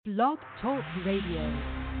Blog Talk Radio.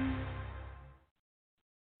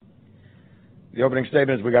 The opening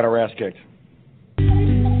statement is we got our ass kicked.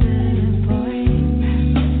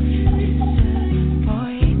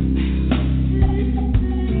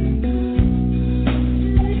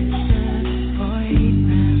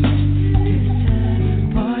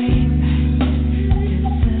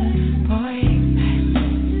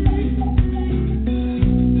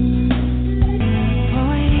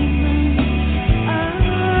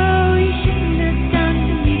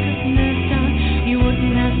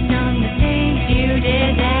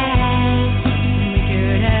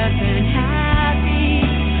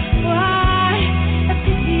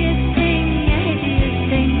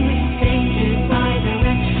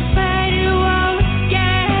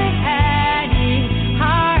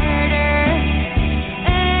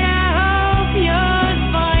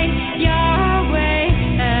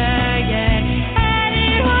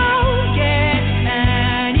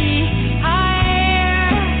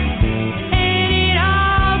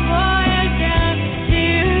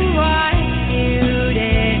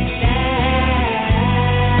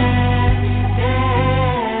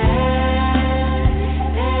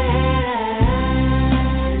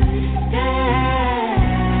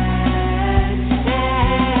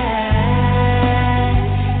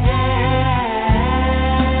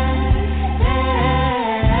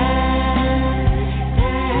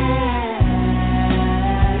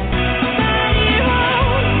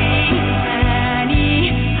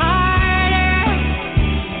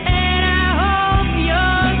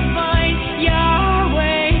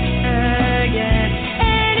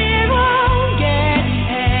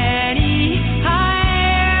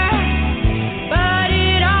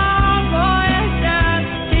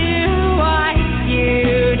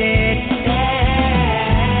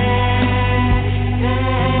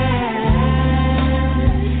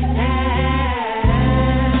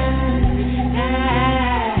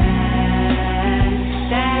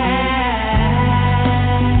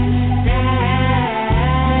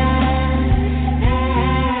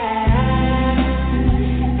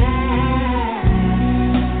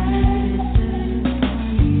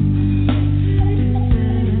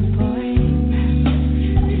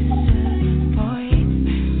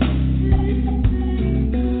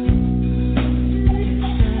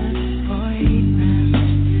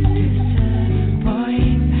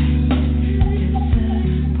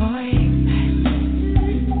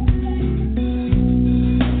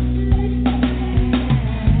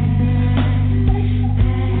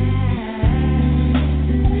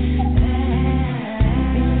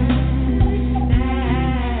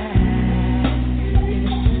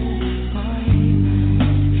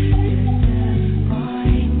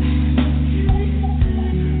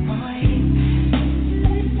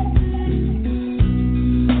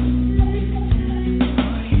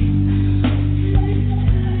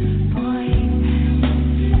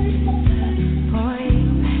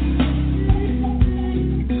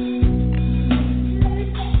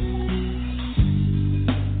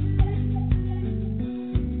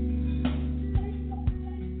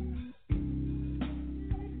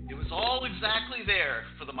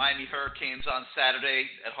 On Saturday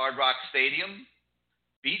at Hard Rock Stadium,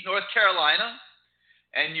 beat North Carolina,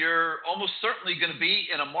 and you're almost certainly going to be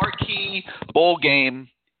in a marquee bowl game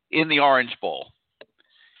in the Orange Bowl.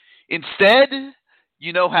 Instead,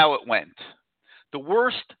 you know how it went. The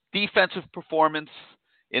worst defensive performance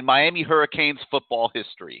in Miami Hurricanes football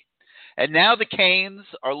history. And now the Canes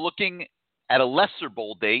are looking at a lesser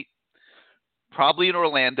bowl date, probably in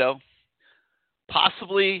Orlando,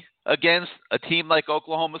 possibly against a team like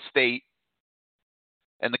Oklahoma State.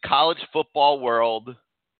 And the college football world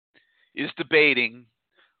is debating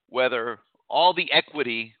whether all the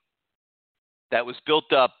equity that was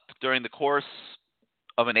built up during the course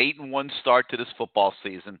of an 8-1 start to this football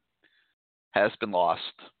season has been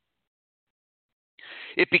lost.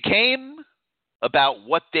 It became about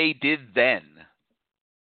what they did then,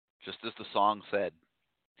 just as the song said.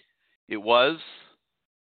 It was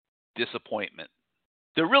disappointment.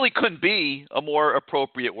 There really couldn't be a more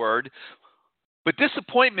appropriate word. But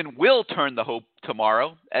disappointment will turn the hope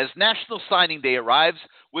tomorrow as National Signing Day arrives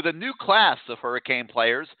with a new class of Hurricane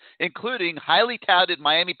players, including highly touted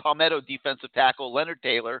Miami Palmetto defensive tackle Leonard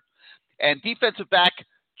Taylor and defensive back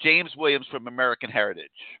James Williams from American Heritage.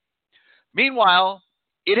 Meanwhile,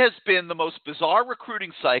 it has been the most bizarre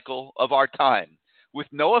recruiting cycle of our time, with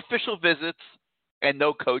no official visits and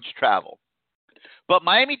no coach travel. But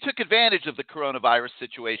Miami took advantage of the coronavirus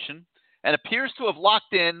situation and appears to have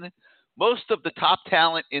locked in most of the top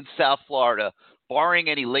talent in South Florida, barring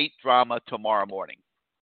any late drama tomorrow morning.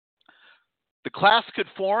 The class could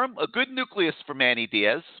form a good nucleus for Manny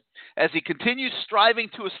Diaz as he continues striving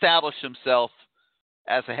to establish himself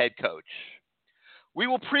as a head coach. We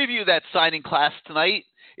will preview that signing class tonight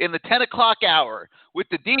in the 10 o'clock hour with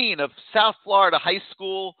the Dean of South Florida High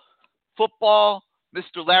School Football,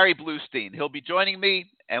 Mr. Larry Bluestein. He'll be joining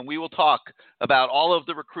me, and we will talk about all of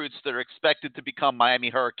the recruits that are expected to become Miami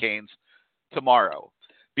Hurricanes tomorrow.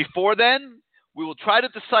 Before then, we will try to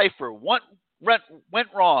decipher what went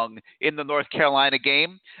wrong in the North Carolina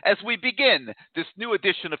game as we begin this new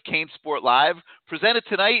edition of CaneSport Live, presented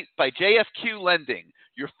tonight by JFQ Lending,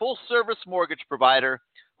 your full-service mortgage provider,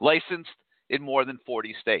 licensed in more than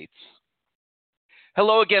 40 states.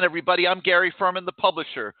 Hello again, everybody. I'm Gary Ferman, the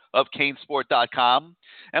publisher of CaneSport.com,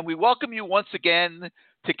 and we welcome you once again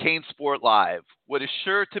to CaneSport Live, what is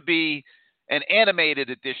sure to be an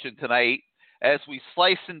animated edition tonight as we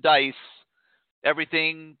slice and dice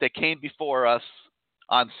everything that came before us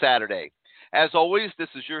on Saturday. As always, this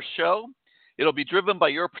is your show. It'll be driven by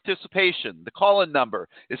your participation. The call-in number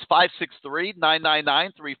is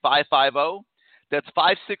 563-999-3550. That's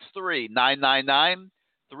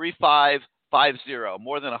 563-999-3550.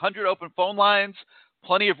 More than 100 open phone lines,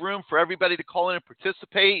 plenty of room for everybody to call in and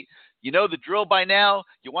participate. You know the drill by now.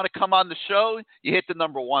 You want to come on the show, you hit the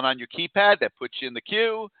number 1 on your keypad. That puts you in the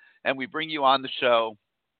queue, and we bring you on the show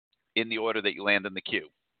in the order that you land in the queue.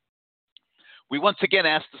 We once again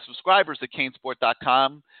ask the subscribers at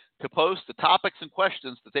CaneSport.com to post the topics and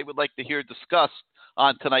questions that they would like to hear discussed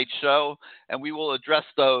on tonight's show, and we will address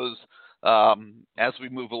those as we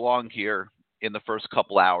move along here in the first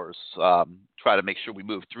couple hours. Try to make sure we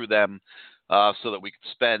move through them so that we can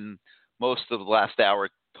spend most of the last hour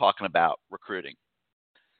talking about recruiting.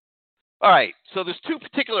 All right, so there's 2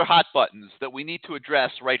 particular hot buttons that we need to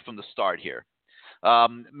address right from the start here.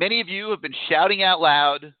 Many of you have been shouting out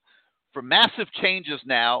loud for massive changes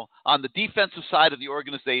now on the defensive side of the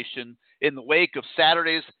organization in the wake of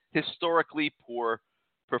Saturday's historically poor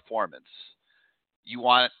performance. You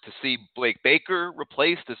want to see Blake Baker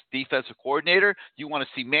replaced as defensive coordinator. You want to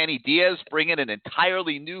see Manny Diaz bring in an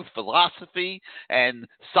entirely new philosophy and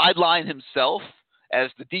sideline himself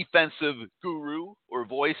as the defensive guru or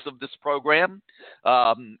voice of this program.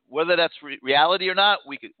 Whether that's reality or not,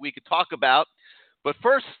 we could talk about. But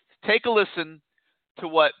first, take a listen to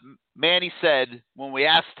what Manny said when we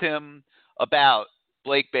asked him about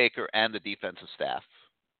Blake Baker and the defensive staff.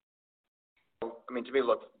 I mean, to me,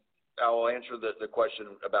 look, I'll answer the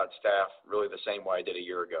question about staff really the same way I did a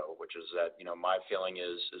year ago, which is that, my feeling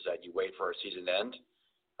is that you wait for a season to end,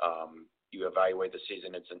 you evaluate the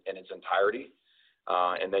season in its entirety,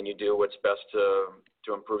 and then you do what's best to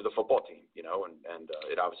improve the football team, and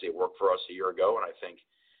it obviously worked for us a year ago, and I think,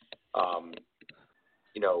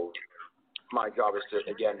 my job is to,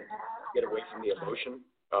 again, get away from the emotion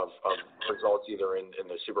of results either in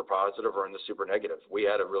the super positive or in the super negative. We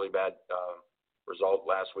had a really bad result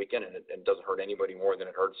last weekend, and it doesn't hurt anybody more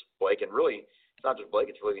than it hurts Blake. And really, it's not just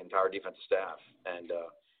Blake; it's really the entire defensive staff. And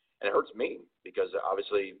it hurts me because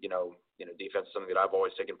obviously, defense is something that I've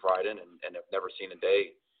always taken pride in, and have never seen a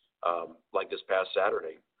day like this past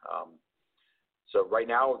Saturday. So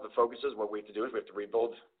right now, the focus is what we have to do is we have to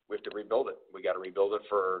rebuild. We have to rebuild it. We got to rebuild it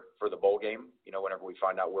for the bowl game. Whenever we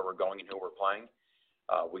find out where we're going and who we're playing,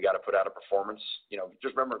 we got to put out a performance.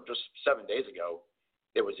 Just remember, just 7 days ago,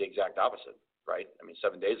 it was the exact opposite, right? I mean,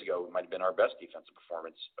 7 days ago, it might have been our best defensive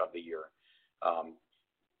performance of the year.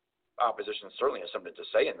 Opposition certainly has something to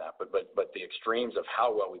say in that, but the extremes of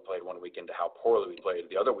how well we played one weekend to how poorly we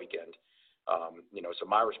played the other weekend. So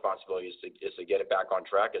my responsibility is to get it back on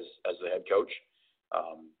track as the head coach.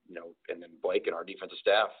 And then Blake and our defensive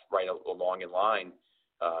staff right along in line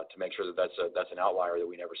to make sure that that's an outlier that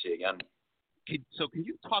we never see again. So can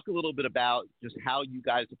you talk a little bit about just how you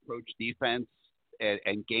guys approach defense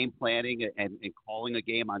and game planning and calling a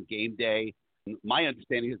game on game day? My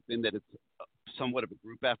understanding has been that it's somewhat of a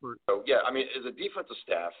group effort. So, yeah, I mean, as a defensive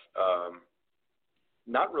staff,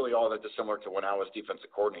 not really all that dissimilar to when I was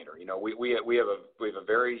defensive coordinator. We have a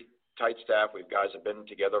very tight staff. We have guys that have been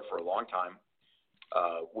together for a long time.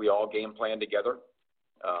 We all game plan together,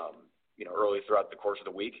 early throughout the course of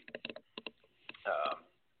the week.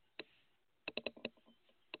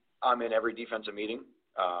 I'm in every defensive meeting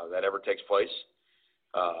that ever takes place.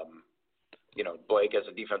 Blake, as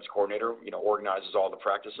a defensive coordinator, organizes all the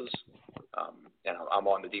practices. And I'm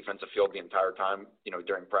on the defensive field the entire time,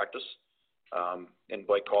 during practice. And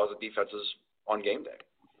Blake calls the defenses on game day.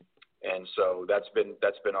 And so that's been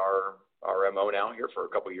our MO now here for a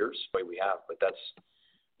couple of years, the way we have. But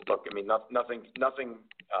nothing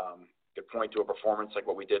could point to a performance like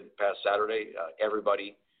what we did past Saturday.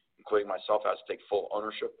 Everybody, including myself, has to take full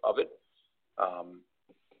ownership of it.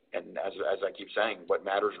 And as I keep saying, what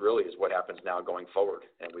matters really is what happens now going forward.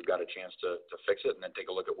 And we've got a chance to fix it and then take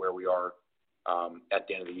a look at where we are at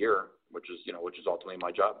the end of the year, which is ultimately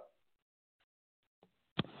my job.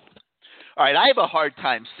 All right, I have a hard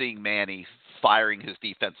time seeing Manny firing his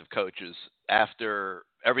defensive coaches after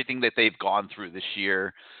everything that they've gone through this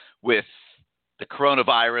year with the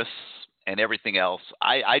coronavirus and everything else.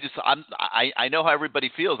 I know how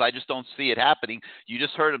everybody feels. I just don't see it happening. You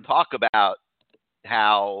just heard him talk about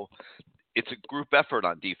how it's a group effort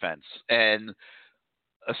on defense, and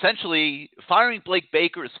essentially firing Blake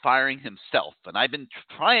Baker is firing himself. And I've been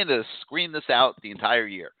trying to screen this out the entire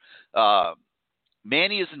year.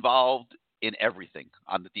 Manny is involved in everything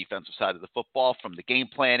on the defensive side of the football, from the game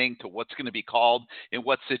planning to what's going to be called in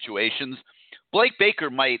what situations. Blake Baker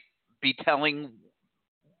might be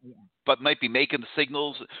making the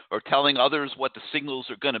signals or telling others what the signals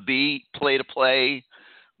are going to be play to play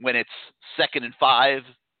when it's 2nd and 5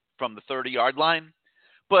 from the 30-yard line.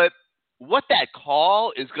 But what that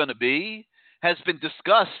call is going to be has been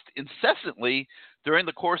discussed incessantly during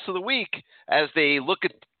the course of the week as they look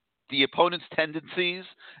at the opponent's tendencies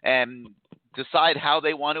and decide how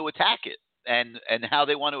they want to attack it and how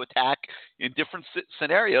they want to attack in different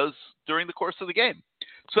scenarios during the course of the game.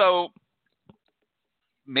 So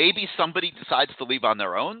maybe somebody decides to leave on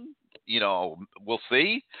their own. We'll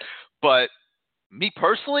see. But me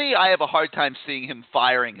personally, I have a hard time seeing him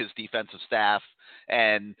firing his defensive staff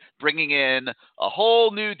and bringing in a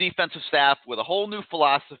whole new defensive staff with a whole new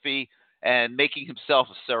philosophy and making himself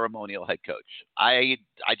a ceremonial head coach. I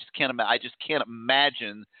just can't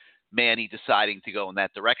imagine Manny deciding to go in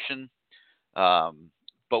that direction. But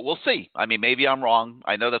we'll see. I mean, maybe I'm wrong.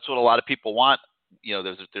 I know that's what a lot of people want.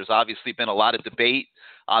 There's obviously been a lot of debate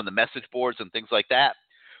on the message boards and things like that.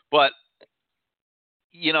 But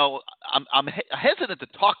I'm hesitant to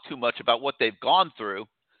talk too much about what they've gone through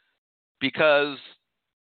because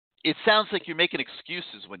it sounds like you're making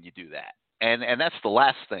excuses when you do that. And that's the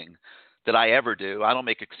last thing that I ever do. I don't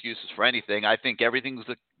make excuses for anything. I think everything's,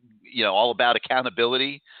 all about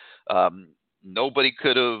accountability. Nobody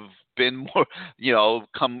could have been more,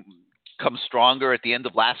 come stronger at the end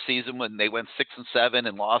of last season when they went 6-7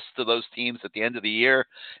 and lost to those teams at the end of the year.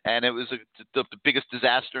 And it was the biggest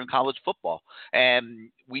disaster in college football.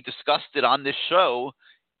 And we discussed it on this show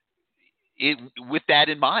with that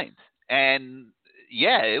in mind. And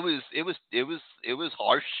yeah, it was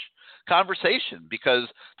harsh conversation because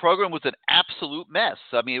the program was an absolute mess.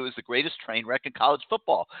 I mean, it was the greatest train wreck in college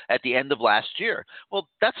football at the end of last year. Well,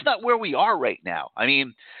 that's not where we are right now. I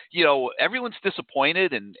mean, everyone's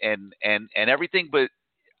disappointed and everything, but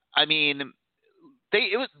I mean,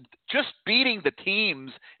 it was just beating the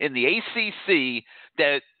teams in the ACC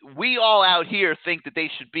that we all out here think that they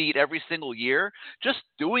should beat every single year. Just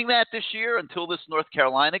doing that this year until this North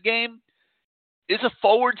Carolina game is a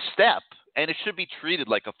forward step. And it should be treated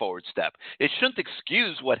like a forward step. It shouldn't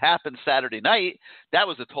excuse what happened Saturday night. That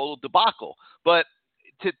was a total debacle. But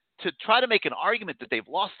to try to make an argument that they've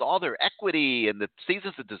lost all their equity and the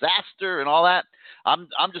season's a disaster and all that, I'm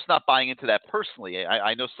just not buying into that personally.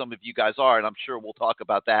 I know some of you guys are, and I'm sure we'll talk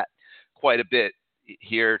about that quite a bit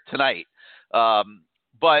here tonight.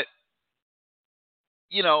 But,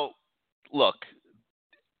 look,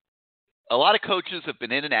 a lot of coaches have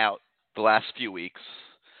been in and out the last few weeks.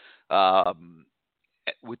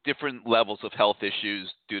 With different levels of health issues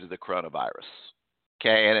due to the coronavirus.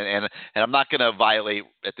 Okay. And I'm not going to violate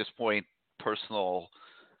at this point personal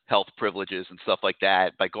health privileges and stuff like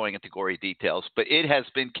that by going into gory details, but it has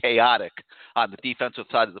been chaotic on the defensive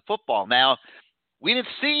side of the football. Now, we didn't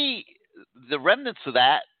see the remnants of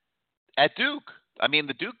that at Duke. I mean,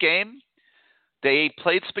 the Duke game, they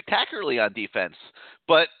played spectacularly on defense,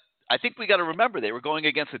 but I think we got to remember they were going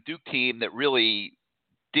against a Duke team that really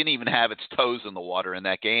didn't even have its toes in the water in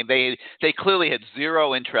that game. They clearly had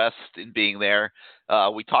zero interest in being there.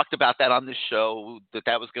 We talked about that on this show,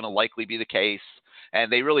 that was going to likely be the case, and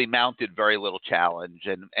they really mounted very little challenge.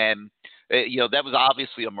 And that was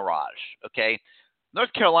obviously a mirage, okay?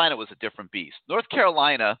 North Carolina was a different beast. North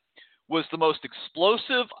Carolina was the most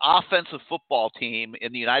explosive offensive football team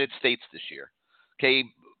in the United States this year, okay?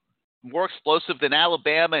 More explosive than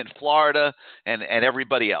Alabama and Florida and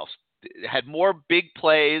everybody else. Had more big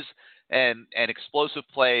plays and explosive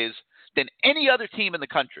plays than any other team in the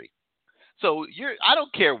country. So I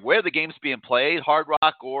don't care where the game's being played, Hard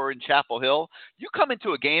Rock or in Chapel Hill. You come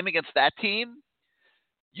into a game against that team,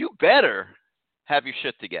 you better have your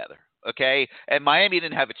shit together, okay? And Miami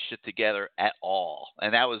didn't have its shit together at all,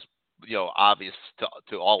 and that was obvious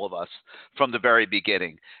to all of us from the very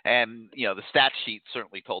beginning. And, the stat sheet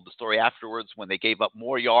certainly told the story afterwards when they gave up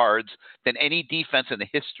more yards than any defense in the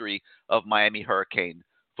history of Miami Hurricane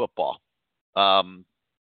football.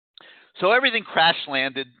 So everything crash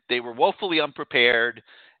landed. They were woefully unprepared,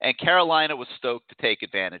 and Carolina was stoked to take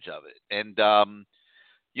advantage of it. And,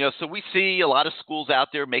 so we see a lot of schools out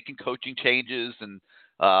there making coaching changes, and,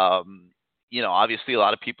 obviously a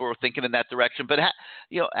lot of people are thinking in that direction. But,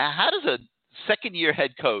 how does a second-year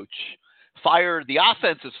head coach fire the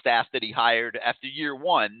offensive staff that he hired after year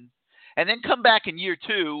one and then come back in year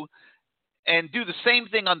two and do the same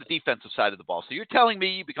thing on the defensive side of the ball? So you're telling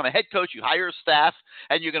me you become a head coach, you hire a staff,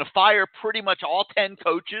 and you're going to fire pretty much all 10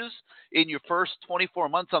 coaches in your first 24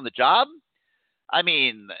 months on the job? I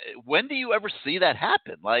mean, when do you ever see that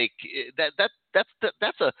happen? Like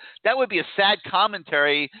that would be a sad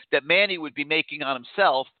commentary that Manny would be making on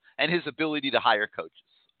himself and his ability to hire coaches.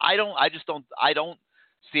 I don't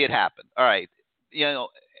see it happen. All right.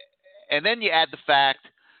 And then you add the fact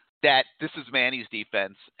that this is Manny's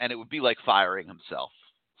defense, and it would be like firing himself.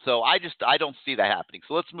 So I don't see that happening.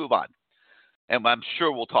 So let's move on. And I'm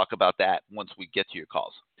sure we'll talk about that once we get to your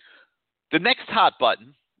calls. The next hot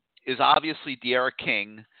button is obviously D'Eriq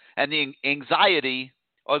King and the anxiety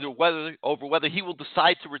over whether he will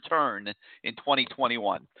decide to return in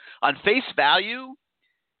 2021. On face value,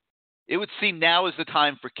 it would seem now is the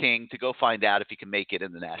time for King to go find out if he can make it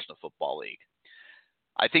in the National Football League.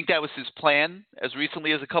 I think that was his plan as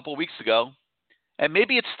recently as a couple of weeks ago, and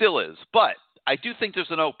maybe it still is, but I do think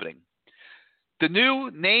there's an opening. The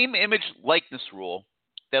new name, image, likeness rule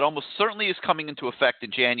that almost certainly is coming into effect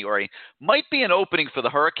in January might be an opening for the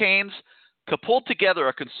Hurricanes to pull together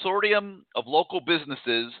a consortium of local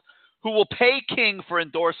businesses who will pay King for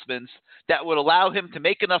endorsements that would allow him to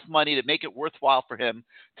make enough money to make it worthwhile for him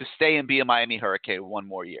to stay and be a Miami Hurricane one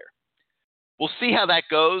more year. We'll see how that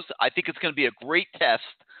goes. I think it's going to be a great test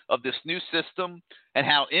of this new system and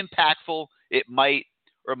how impactful it might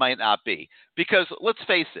or might not be. Because let's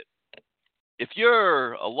face it, if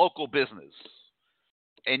you're a local business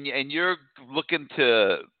and you're looking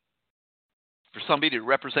for somebody to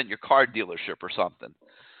represent your car dealership or something,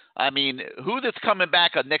 I mean, who that's coming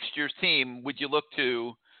back on next year's team would you look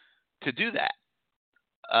to do that?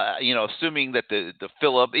 Assuming that the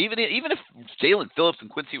Phillip, even if Jalen Phillips and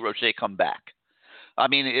Quincy Roche come back, I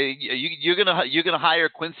mean, you're gonna hire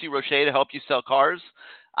Quincy Roche to help you sell cars.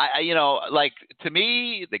 To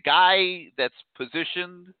me, the guy that's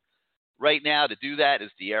positioned right now to do that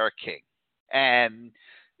is D'Eriq King, and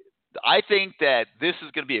I think that this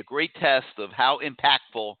is going to be a great test of how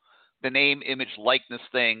impactful the name, image, likeness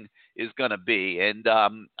thing is going to be. And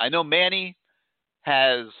I know Manny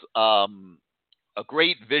has a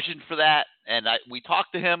great vision for that, and we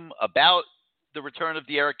talked to him about the return of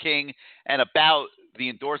D'Eriq King and about the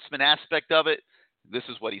endorsement aspect of it. This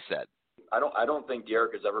is what he said. I don't think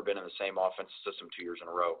D'Eriq has ever been in the same offensive system 2 years in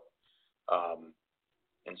a row.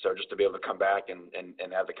 And so just to be able to come back and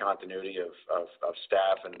have the continuity of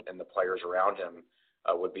staff and the players around him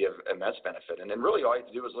would be of immense benefit. And then really all you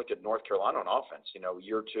have to do is look at North Carolina on offense.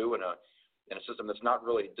 Year two in a system that's not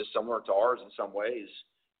really dissimilar to ours in some ways.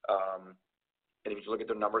 And if you look at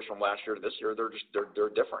the numbers from last year to this year,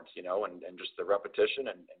 they're different, and just the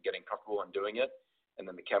repetition and getting comfortable in doing it, and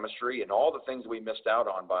then the chemistry and all the things we missed out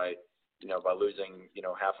on by losing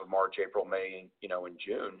half of March, April, May, in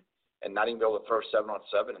June. And not even be able to throw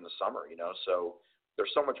 7-on-7 in the summer, So there's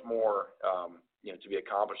so much more, to be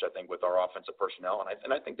accomplished, I think, with our offensive personnel,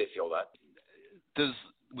 and I think they feel that.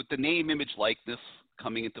 With the name, image, likeness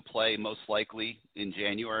coming into play most likely in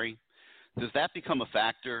January, does that become a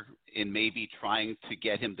factor in maybe trying to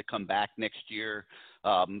get him to come back next year?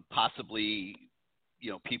 Possibly,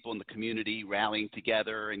 people in the community rallying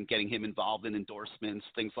together and getting him involved in endorsements,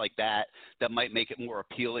 things like that might make it more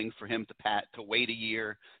appealing for him to wait a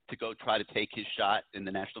year to go try to take his shot in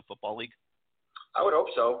the National Football League? I would hope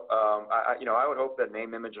so. I would hope that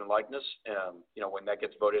name, image, and likeness, when that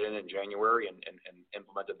gets voted in January and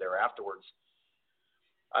implemented there afterwards,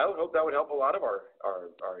 I would hope that would help a lot of our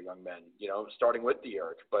young men, starting with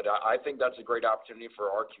D'Eriq. But I think that's a great opportunity for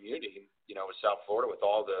our community, with South Florida, with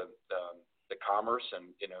all the commerce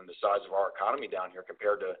and, and the size of our economy down here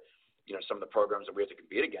compared to, some of the programs that we have to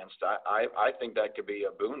compete against. I think that could be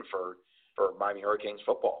a boon for Miami Hurricanes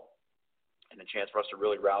football and a chance for us to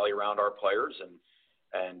really rally around our players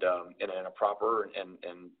and in a proper and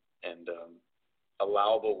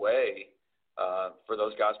allowable way for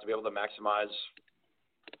those guys to be able to maximize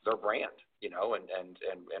their brand, and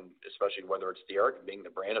especially whether it's D'Eriq being the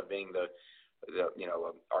brand of being the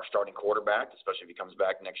our starting quarterback, especially if he comes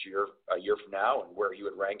back next year, a year from now, and where he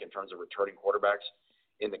would rank in terms of returning quarterbacks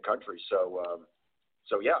in the country. So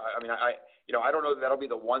yeah, I mean, I don't know that that'll be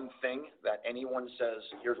the one thing that anyone says,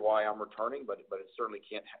 here's why I'm returning, but it certainly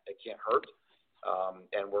can't hurt.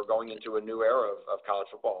 And we're going into a new era of college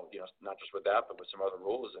football, not just with that, but with some other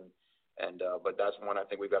rules. But that's one I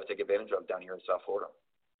think we've got to take advantage of down here in South Florida.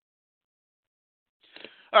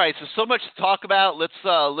 All right, so much to talk about. Let's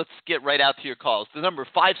get right out to your calls. The number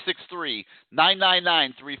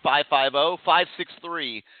 563-999-3550,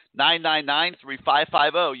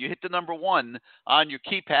 563-999-3550. You hit the number 1 on your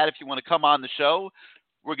keypad if you want to come on the show.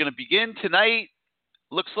 We're going to begin tonight,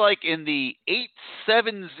 looks like in the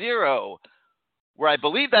 870, where I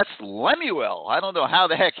believe that's Lemuel. I don't know how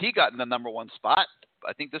the heck he got in the number 1 spot.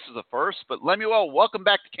 I think this is a first. But Lemuel, welcome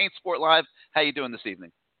back to CaneSport Live. How you doing this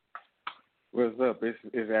evening? What's up?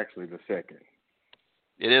 It's actually the second.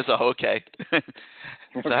 It is? Okay.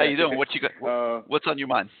 So how you doing? What you got? What's on your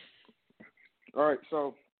mind? All right,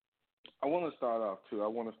 so I want to start off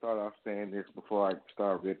saying this before I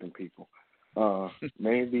start ripping people.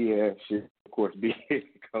 Manny Diaz should, of course, be head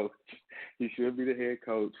coach. He should be the head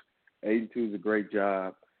coach. 82 is a great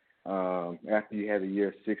job. After you had a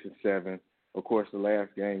year 6 and 7, of course, the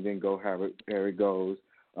last game didn't go how it goes.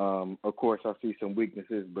 Of course, I see some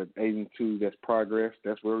weaknesses, but 8-2, that's progress.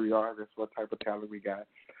 That's where we are. That's what type of talent we got.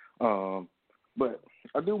 But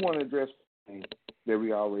I do want to address something that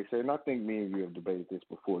we always say, and I think me and you have debated this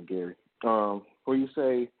before, Gary. Where you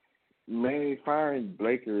say, man, firing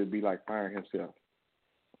Blaker would be like firing himself.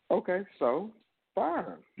 Okay, so fire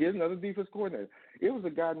him. Get another defense coordinator. It was a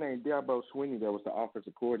guy named Dabo Swinney that was the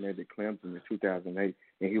offensive coordinator at Clemson in 2008,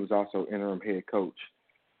 and he was also interim head coach.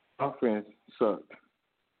 Offense sucked.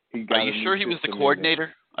 Are you sure he was the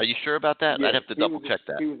coordinator? Are you sure about that? Yes, I'd have to double check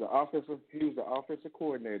that. He was the offensive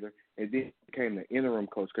coordinator, and then became the interim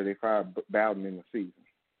coach because they fired Bowden in the season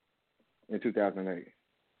in 2008.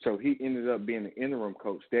 So he ended up being the interim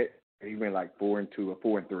coach. That he went like 4-2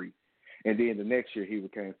 or 4-3, and then the next year he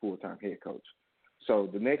became full-time head coach. So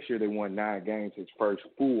the next year they won 9 games his first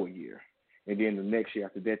full year, and then the next year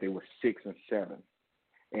after that they were 6 and 7,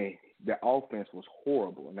 and the offense was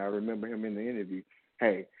horrible. And I remember him in the interview.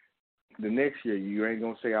 Hey, the next year, you ain't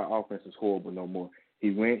going to say our offense is horrible no more.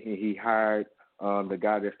 He went and he hired the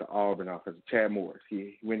guy that's the Auburn offense, Chad Morris.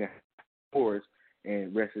 He went and hired Morris,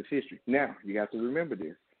 and rest is history. Now, you have to remember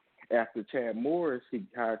this. After he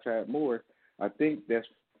hired Chad Morris, I think that's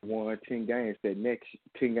won 10 games that next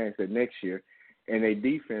year, and their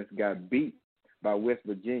defense got beat by West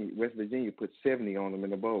Virginia. West Virginia put 70 on them in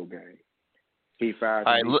the bowl game. He fired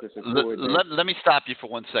the defensive coordinator. Let me stop you for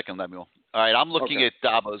 1 second, Lemuel. All right, I'm looking at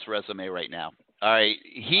Dabo's resume right now. All right,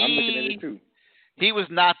 I'm looking at it too. He was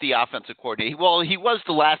not the offensive coordinator. Well, he was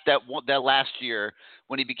that last year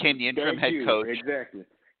when he became the interim head coach. Exactly.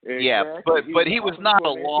 Yeah, but he was not a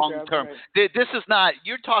long term. This is not.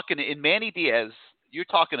 You're talking in Manny Diaz. You're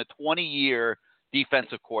talking a 20-year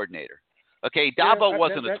defensive coordinator. Okay, Dabo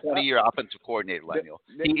wasn't a 20-year offensive coordinator, Lemuel.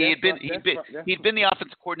 He'd been the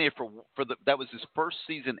offensive coordinator for that was his first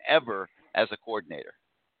season ever as a coordinator.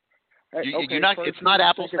 It's not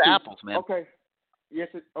apples to apples, man. Okay. Yes.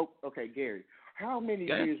 Okay, Gary. How many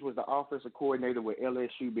years was the offensive coordinator with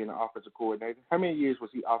LSU being an offensive coordinator? How many years was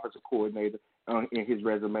he offensive coordinator in his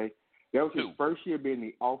resume? That was his first year being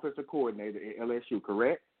the offensive coordinator at LSU,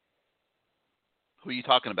 correct? Who are you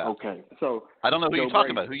talking about? Okay, so I don't know who you're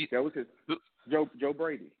talking about. That was Joe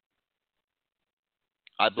Brady.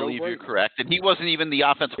 I believe you're correct, and he wasn't even the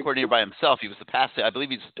offensive coordinator by himself. He was the passing. I believe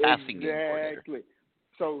he's the passing game coordinator. Exactly.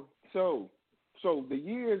 So the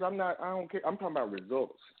years, I don't care. I'm talking about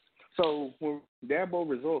results. So when Dabo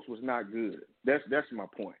results was not good. That's my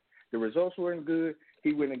point. The results weren't good.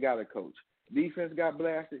 He went and got a coach. Defense got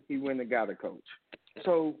blasted. He went and got a coach.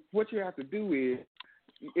 So what you have to do is,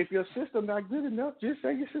 if your system not good enough, just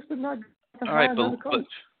say your system not good enough. All right,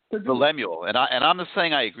 but Lemuel, and I'm not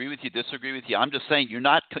saying I agree with you, disagree with you. I'm just saying you're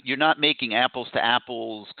not making apples to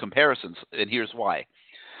apples comparisons, and here's why.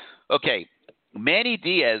 Okay, Manny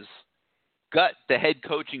Diaz got the head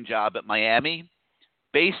coaching job at Miami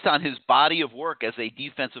based on his body of work as a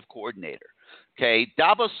defensive coordinator. Okay,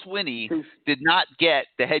 Dabo Swinney did not get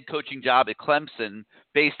the head coaching job at Clemson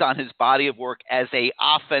based on his body of work as a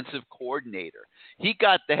offensive coordinator. He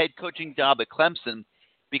got the head coaching job at Clemson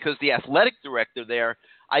because the athletic director there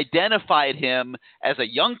identified him as a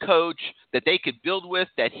young coach that they could build with,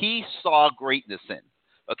 that he saw greatness in.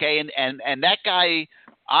 Okay, and that guy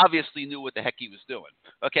obviously knew what the heck he was doing.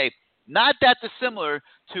 Okay, not that dissimilar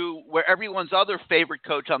to where everyone's other favorite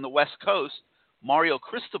coach on the West Coast, Mario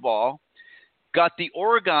Cristobal, got the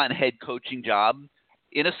Oregon head coaching job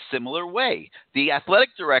in a similar way. The athletic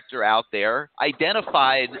director out there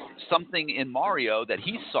identified something in Mario that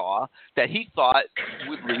he saw that he thought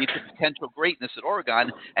would lead to potential greatness at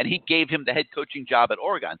Oregon, and he gave him the head coaching job at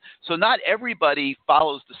Oregon. So not everybody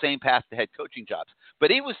follows the same path to head coaching jobs.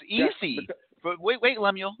 But it was easy. Wait,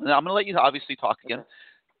 Lemuel. I'm going to let you obviously talk again.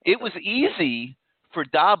 It was easy for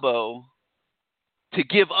Dabo to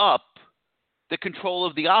give up the control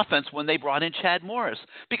of the offense when they brought in Chad Morris,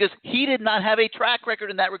 because he did not have a track record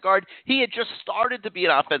in that regard. He had just started to be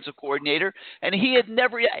an offensive coordinator, and he had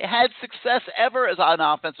never had success ever as an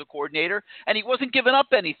offensive coordinator, and he wasn't giving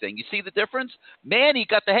up anything. You see the difference? Manny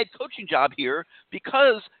got the head coaching job here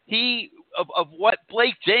because of what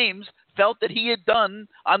Blake James felt that he had done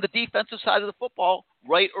on the defensive side of the football,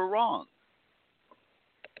 right or wrong.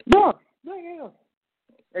 Yeah.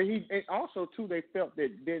 And also, too, they felt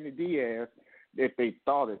that Danny Diaz, if they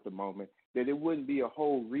thought at the moment, that it wouldn't be a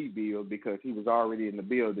whole rebuild because he was already in the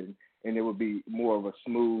building, and it would be more of a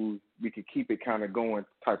smooth, we could keep it kind of going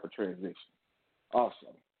type of transition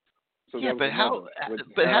also. So yeah, but how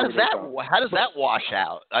does that wash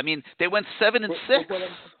out? I mean, they went 7-6.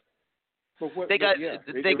 They got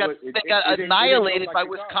annihilated by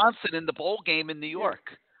Wisconsin in the bowl game in New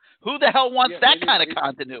York. Who the hell wants that kind of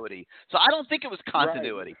continuity? So I don't think it was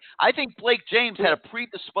continuity. Right. I think Blake James had a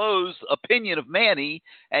predisposed opinion of Manny,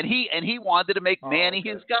 and he wanted to make Manny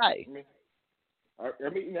his guy. I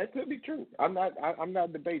mean that could be true. I'm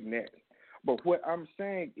not debating that. But what I'm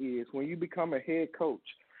saying is, when you become a head coach,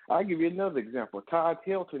 I'll give you another example. Todd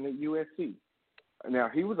Helton at USC. Now,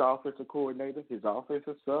 he was offensive coordinator. His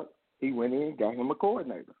offensive sucked. He went in and got him a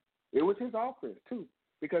coordinator. It was his offense, too,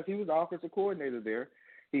 because he was the offensive coordinator there.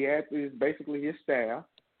 He had basically his staff,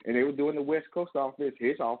 and they were doing the West Coast offense,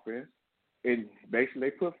 his offense, and basically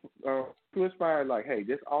they put his fire like, hey,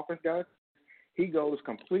 this offense guy, he goes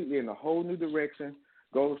completely in a whole new direction,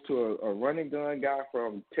 goes to a running gun guy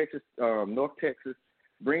from Texas, North Texas,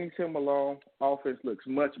 brings him along, offense looks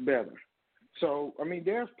much better. So, I mean,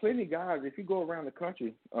 there's plenty of guys, if you go around the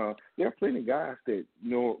country, there are plenty of guys that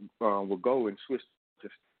will go and switch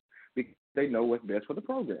because they know what's best for the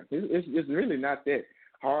program. It's really not that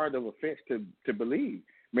hard of a fence to believe.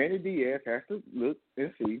 Manny Diaz has to look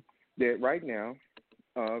and see that right now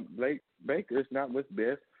Blake Baker is not what's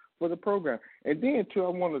best for the program. And then, too, I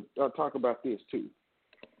want to talk about this, too.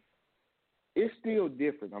 It's still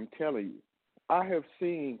different, I'm telling you. I have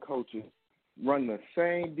seen coaches run the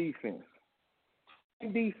same defense,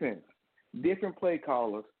 different play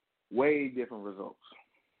callers, way different results.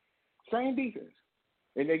 Same defense.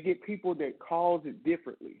 And they get people that calls it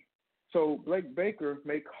differently. So Blake Baker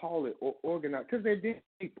may call it or organize because they're different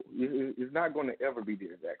people. It's not going to ever be the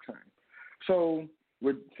exact same. So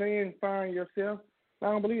we're saying fire yourself. I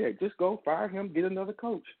don't believe that. Just go fire him, get another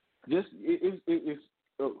coach. It's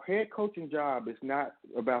a head coaching job. It's not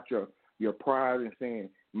about your pride and saying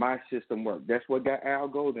my system works. That's what got Al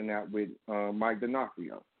Golden out with Mike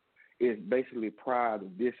D'Onofrio. It's basically pride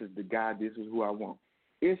of this is the guy, this is who I want.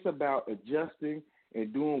 It's about adjusting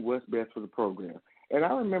and doing what's best for the program. And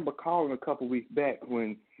I remember calling a couple weeks back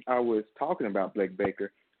when I was talking about Blake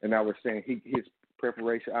Baker, and I was saying his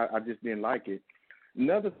preparation, I just didn't like it.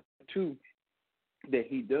 Another two that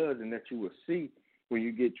he does and that you will see when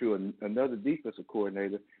you get to another defensive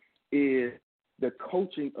coordinator is the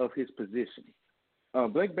coaching of his position.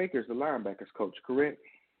 Blake Baker is the linebackers coach, correct?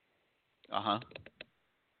 Uh-huh.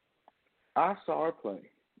 I saw a play.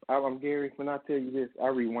 I'm Gary, when I tell you this, I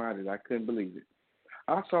rewinded. I couldn't believe it.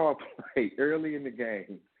 I saw a play early in the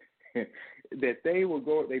game that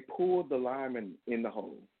they pulled the lineman in the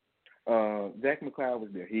hole. Zach McLeod was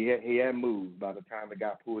there. He had moved by the time the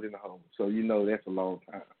guy pulled in the hole. So you know that's a long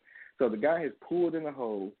time. So the guy has pulled in the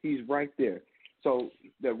hole. He's right there. So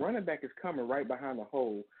the running back is coming right behind the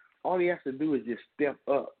hole. All he has to do is just step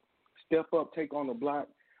up, take on the block,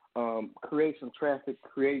 create some traffic,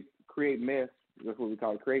 create mess. That's what we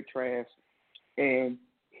call it, create trash. And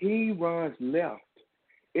he runs left.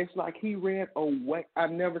 It's like he ran away.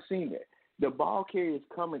 I've never seen that. The ball carrier is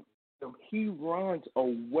coming. He runs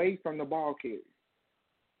away from the ball carrier.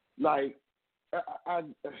 Like, I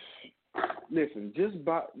listen, just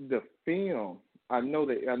by the film, I know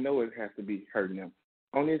it has to be hurting him.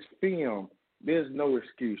 On this film, there's no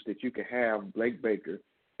excuse that you can have Blake Baker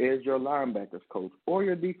as your linebackers coach or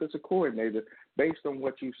your defensive coordinator based on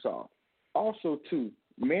what you saw. Also, too,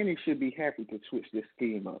 Manny should be happy to switch this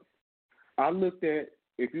scheme up.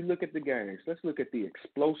 If you look at the games, let's look at the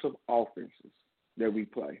explosive offenses that we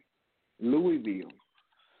play. Louisville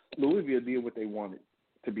did what they wanted,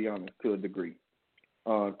 to be honest, to a degree.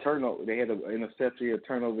 Turnover, they had an interception here,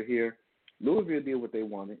 turnover here. Louisville did what they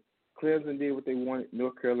wanted. Clemson did what they wanted.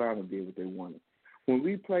 North Carolina did what they wanted. When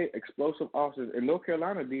we play explosive offenses, and North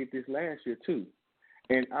Carolina did this last year too.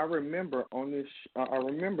 And I remember I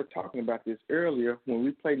remember talking about this earlier when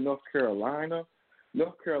we played North Carolina.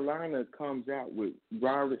 North Carolina comes out with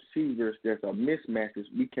wide receivers that's a mismatches.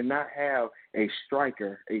 We cannot have a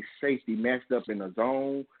striker, a safety matched up in a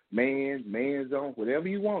zone, man zone, whatever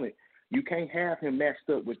you want it. You can't have him matched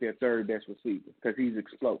up with their third best receiver because he's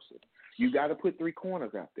explosive. You got to put 3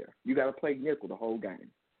 corners out there. You got to play nickel the whole game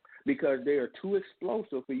because they are too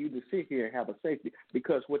explosive for you to sit here and have a safety.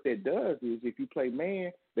 Because what that does is if you play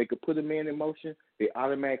man, they could put a man in motion. They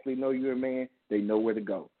automatically know you're a man. They know where to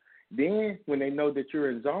go. Then when they know that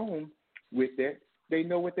you're in zone with that, they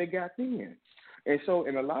know what they got then. And so,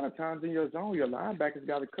 and a lot of times in your zone, your linebackers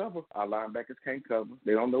got to cover. Our linebackers can't cover.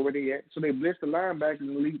 They don't know where they at. So they blitz the linebackers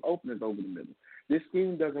and leave openings over the middle. This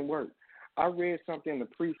scheme doesn't work. I read something in the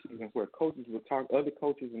preseason where coaches were talking, other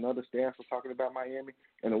coaches and other staff were talking about Miami.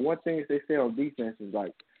 And the one thing they say on defense is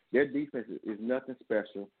like their defense is nothing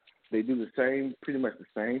special. They do the same, pretty much the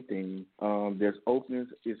same thing. There's openings.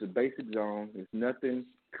 It's a basic zone. It's nothing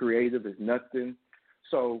creative. It's nothing.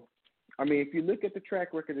 So, I mean, if you look at the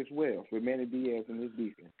track record as well with Manny Diaz and his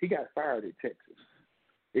defense, he got fired at Texas.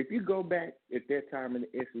 If you go back at that time in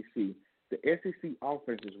the SEC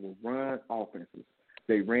offenses were run offenses.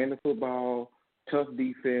 They ran the football, tough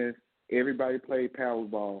defense. Everybody played power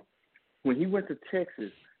ball. When he went to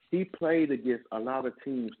Texas, he played against a lot of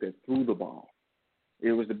teams that threw the ball.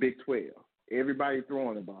 It was the Big 12. Everybody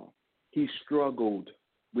throwing the ball. He struggled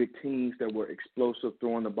with teams that were explosive,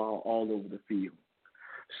 throwing the ball all over the field.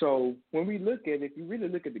 So when we look at it, if you really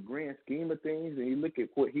look at the grand scheme of things and you look at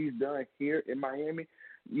what he's done here in Miami,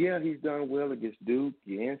 yeah, he's done well against Duke,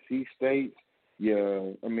 your NC State. Yeah,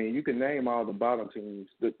 I mean, you can name all the bottom teams.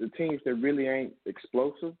 The teams that really ain't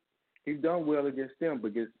explosive, he's done well against them,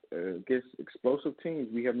 but against explosive teams,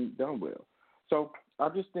 we haven't done well. So I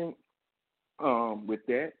just think with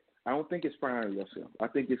that, I don't think it's firing yourself. I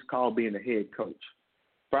think it's called being a head coach.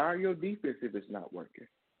 Fire your defense if it's not working.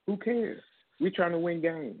 Who cares? We're trying to win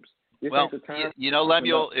games. This ain't the time.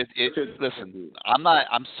 Lemuel, listen,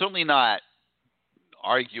 I'm certainly not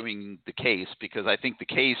arguing the case because I think the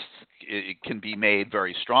case it can be made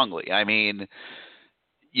very strongly. I mean,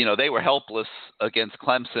 they were helpless against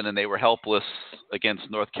Clemson and they were helpless against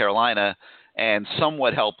North Carolina and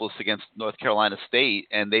somewhat helpless against North Carolina State,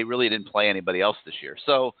 and they really didn't play anybody else this year.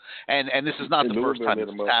 So, and this is not the first time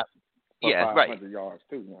it's happened. Yeah, right. Yards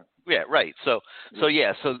too, man. Yeah, right. So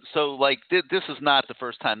like this is not the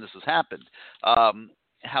first time this has happened.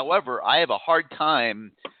 However, I have a hard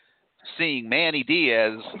time seeing Manny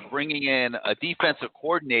Diaz bringing in a defensive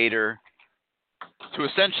coordinator to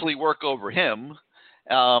essentially work over him.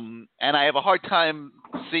 And I have a hard time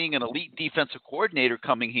seeing an elite defensive coordinator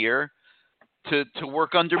coming here to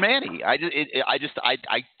work under Manny. I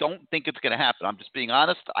don't think it's going to happen. I'm just being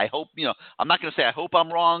honest. I hope, I'm not going to say I hope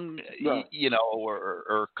I'm wrong, right.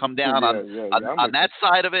 Or come down on that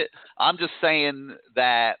side of it. I'm just saying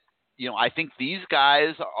that, I think these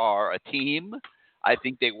guys are a team. I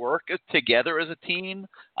think they work together as a team.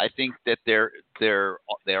 I think that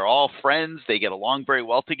they're all friends. They get along very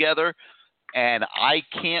well together. And I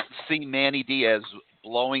can't see Manny Diaz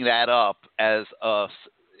blowing that up as a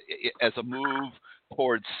move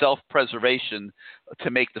towards self-preservation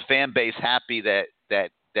to make the fan base happy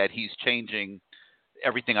that he's changing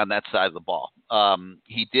everything on that side of the ball.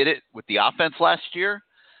 He did it with the offense last year.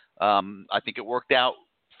 I think it worked out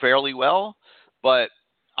fairly well, but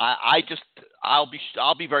I'll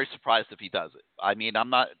be very surprised if he does it. I mean,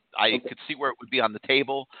 I could see where it would be on the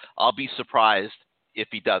table. I'll be surprised if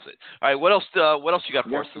he does it. All right, what else you got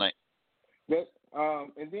for us tonight?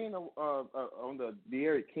 And then on the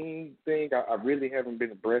Derek King thing, I really haven't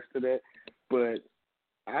been abreast of that. But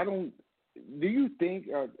do you think,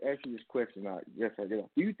 I'll ask you this question, yes I do.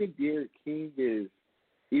 Do you think Derek King is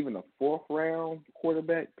even a 4th round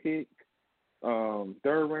quarterback pick?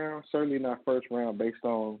 3rd round, certainly not 1st round based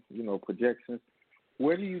on, projections.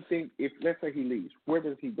 Where do you think, if let's say he leaves, where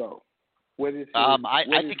does he go? I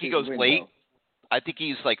think he goes late. I think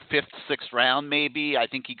he's like 5th, 6th round maybe. I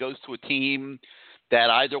think he goes to a team that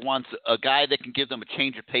either wants a guy that can give them a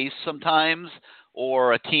change of pace sometimes,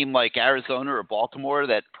 or a team like Arizona or Baltimore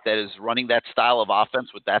that is running that style of offense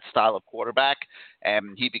with that style of quarterback,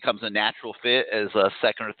 and he becomes a natural fit as a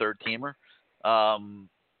 2nd or 3rd teamer.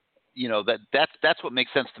 That's what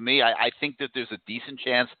makes sense to me. I think that there's a decent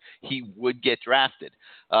chance he would get drafted.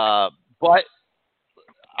 But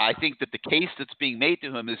I think that the case that's being made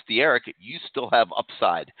to him is, Derek, you still have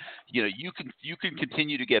upside. You know, you can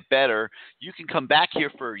continue to get better. You can come back here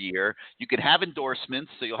for a year. You can have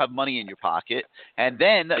endorsements, so you'll have money in your pocket, and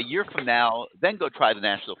then a year from now, then go try the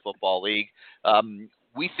National Football League.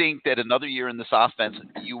 We think that another year in this offense,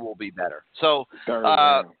 you will be better. So, you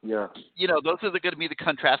know, those are going to be the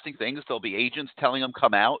contrasting things. There'll be agents telling him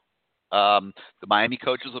come out. The Miami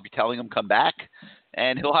coaches will be telling him come back,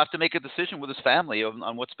 and he'll have to make a decision with his family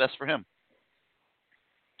on what's best for him.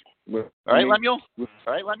 Well, All right, Lemuel?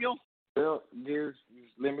 Well, there's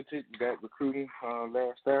limited. You got recruiting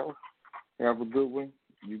last hour. Have a good one.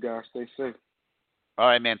 You guys stay safe. All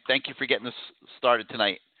right, man. Thank you for getting us started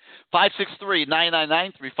tonight.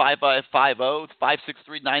 563-999-3550.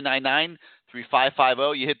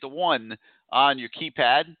 563-999-3550. You hit the 1 on your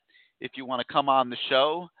keypad if you want to come on the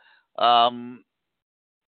show.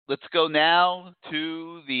 Let's go now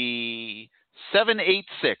to the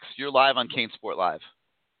 786. You're live on CaneSport Live.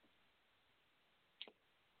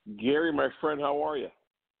 Gary, my friend, how are you?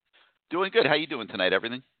 Doing good. How you doing tonight?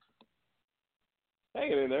 Everything?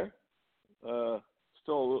 Hanging in there.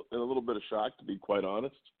 Still in a little bit of shock, to be quite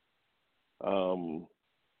honest. You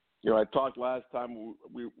know, I talked last time,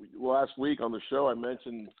 last week on the show, I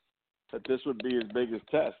mentioned that this would be his biggest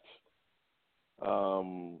test.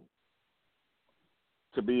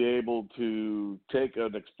 To be able to take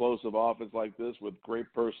an explosive offense like this with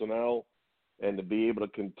great personnel and to be able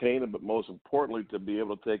to contain it, but most importantly, to be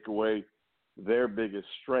able to take away their biggest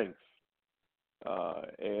strength.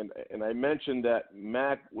 And I mentioned that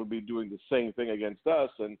Mac would be doing the same thing against us,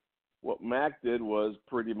 and what Mac did was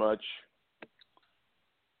pretty much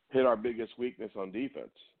hit our biggest weakness on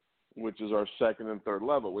defense, which is our second and third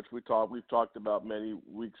level, which we've talked about many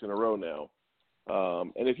weeks in a row now.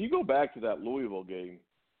 And if you go back to that Louisville game,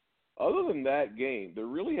 other than that game, there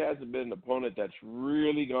really hasn't been an opponent that's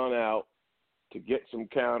really gone out to get some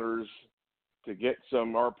counters, to get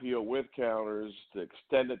some RPO with counters, to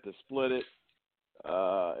extend it, to split it.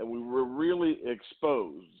 And we were really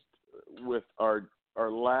exposed with our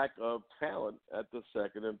lack of talent at the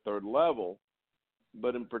second and third level.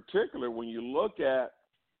 But in particular, when you look at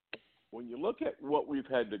what we've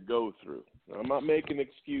had to go through, I'm not making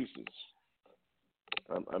excuses.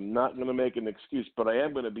 I'm not going to make an excuse, but I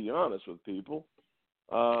am going to be honest with people.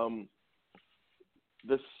 The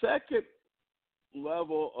second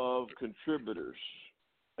level of contributors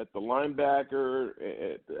at the linebacker,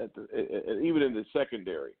 even in the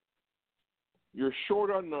secondary, you're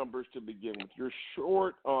short on numbers to begin with. You're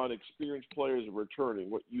short on experienced players returning.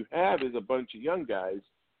 What you have is a bunch of young guys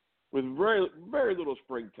with very, very little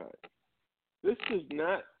spring time. This is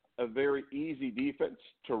not a very easy defense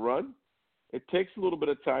to run. It takes a little bit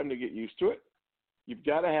of time to get used to it. You've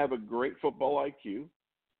got to have a great football IQ,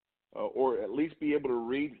 or at least be able to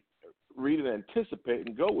read and anticipate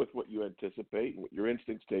and go with what you anticipate and what your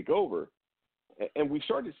instincts take over. And we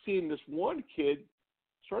started seeing this one kid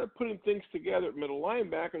started putting things together at middle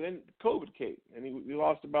linebacker, and then COVID came, and he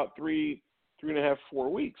lost about 3.5, 4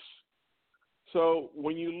 weeks. So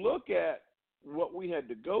when you look at what we had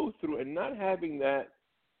to go through and not having that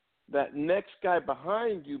next guy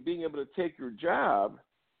behind you being able to take your job,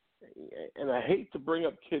 and I hate to bring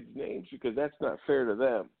up kids' names because that's not fair to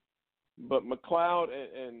them, but McLeod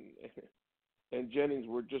and Jennings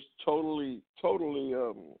were just totally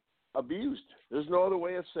abused. There's no other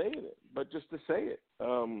way of saying it but just to say it.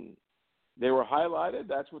 They were highlighted.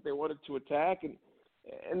 That's what they wanted to attack.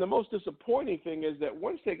 And the most disappointing thing is that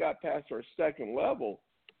once they got past our second level,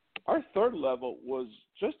 our third level was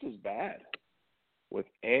just as bad, with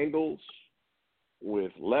angles,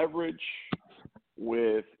 with leverage,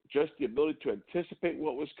 with just the ability to anticipate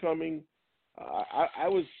what was coming. I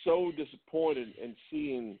was so disappointed in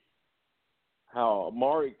seeing how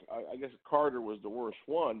Amari, I guess Carter was the worst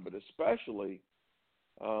one, but especially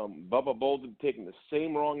Bubba Bolden taking the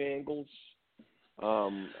same wrong angles.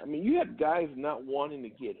 I mean, you had guys not wanting to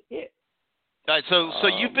get hit. All right, so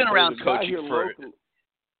you've been around coaching for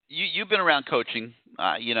 – you've been around coaching.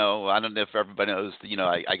 You know, I don't know if everybody knows. You know,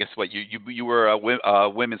 I guess what you were a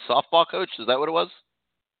women's softball coach. Is that what it was?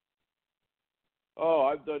 Oh,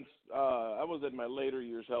 I've done. I was in my later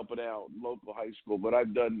years helping out local high school, but I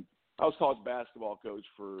was college basketball coach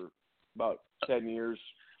for about 10 years.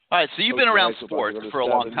 All right, so you've been around sports for a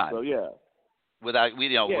long time. So yeah. Without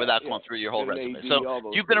going through your whole resume.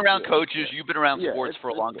 So you've been around coaches. You've been around sports for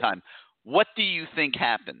a long time. What do you think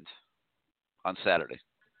happened on Saturday?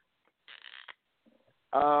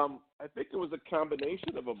 I think it was a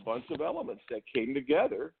combination of a bunch of elements that came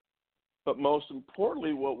together, but most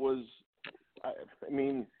importantly, what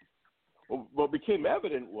what became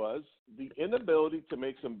evident was the inability to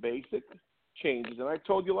make some basic changes. And I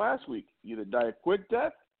told you last week, you either die a quick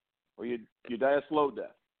death or you die a slow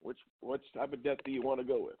death. Which type of death do you want to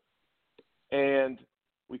go with? And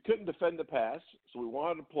we couldn't defend the pass, so we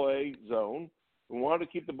wanted to play zone. We wanted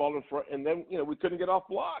to keep the ball in front, and then we couldn't get off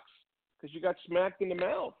blocks because you got smacked in the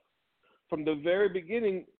mouth. From the very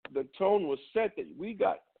beginning, the tone was set that we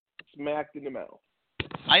got smacked in the mouth.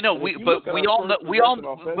 I know, but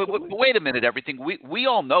wait a minute, everything. We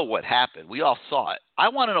all know what happened. We all saw it. I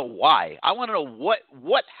want to know why. I want to know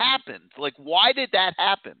what happened. Like, why did that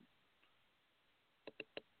happen?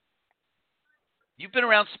 You've been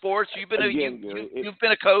around sports. You've been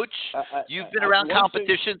a coach. You've been around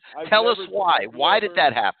competition. Tell us why. Why did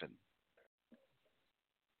that happen?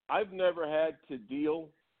 I've never had to deal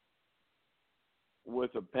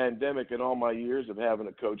with a pandemic in all my years of having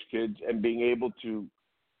to coach kids and being able to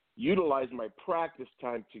utilize my practice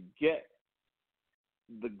time to get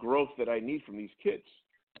the growth that I need from these kids,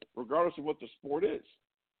 regardless of what the sport is.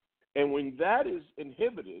 And when that is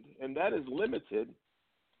inhibited and that is limited,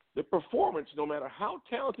 the performance, no matter how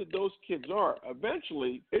talented those kids are,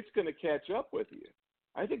 eventually it's going to catch up with you.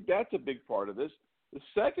 I think that's a big part of this. The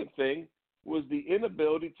second thing was the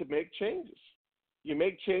inability to make changes. You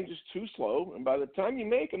make changes too slow, and by the time you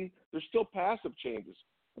make them, they're still passive changes.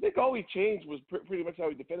 I think all we changed was pretty much how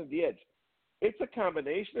we defended the edge. It's a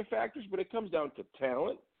combination of factors, but it comes down to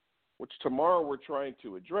talent, which tomorrow we're trying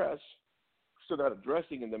to address. Still not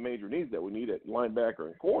addressing in the major needs that we need at linebacker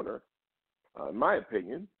and corner, in my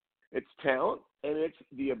opinion. It's talent, and it's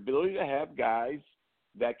the ability to have guys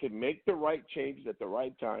that can make the right changes at the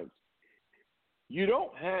right times. You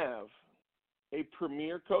don't have a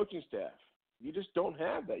premier coaching staff. You just don't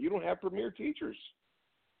have that. You don't have premier teachers.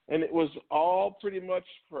 And it was all pretty much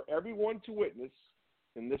for everyone to witness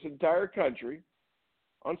in this entire country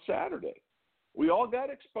on Saturday. We all got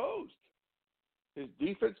exposed. His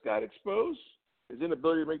defense got exposed. His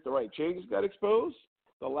inability to make the right changes got exposed.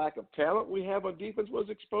 The lack of talent we have on defense was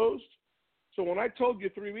exposed. So when I told you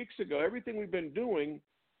 3 weeks ago, everything we've been doing,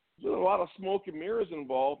 there's a lot of smoke and mirrors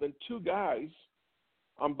involved and two guys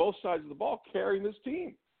on both sides of the ball carrying this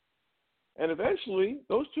team. And eventually,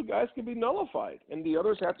 those two guys can be nullified, and the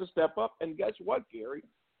others have to step up. And guess what, Gary?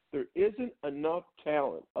 There isn't enough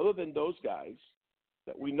talent other than those guys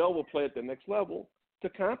that we know will play at the next level to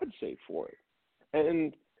compensate for it.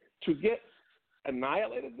 And to get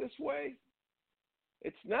annihilated this way,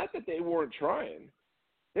 it's not that they weren't trying.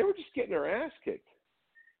 They were just getting their ass kicked.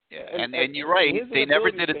 Yeah, and you're right. They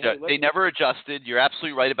never did adjust. They never adjusted. You're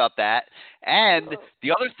absolutely right about that. And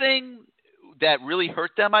the other thing that really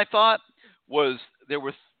hurt them, I thought, was there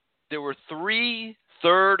were 3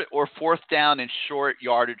 third or fourth down and short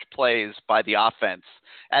yardage plays by the offense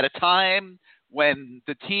at a time when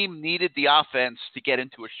the team needed the offense to get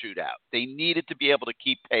into a shootout. They needed to be able to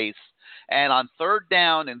keep pace. And on third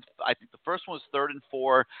down, and I think the first one was 3rd and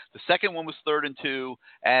 4, the second one was 3rd and 2,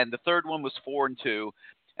 and the third one was 4 and 2.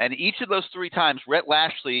 And each of those 3 times, Rhett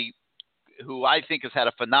Lashley, who I think has had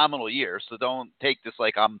a phenomenal year, so don't take this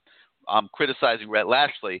like I'm criticizing Rhett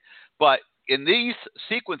Lashley, but in these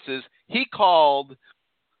sequences, he called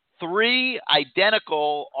 3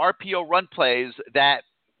 identical RPO run plays that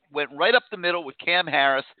went right up the middle with Cam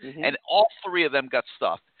Harris, and all 3 of them got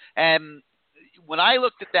stuffed. And when I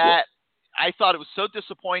looked at that, I thought it was so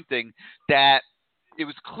disappointing that it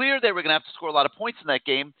was clear they were going to have to score a lot of points in that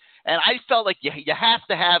game, and I felt like you have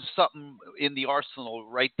to have something in the arsenal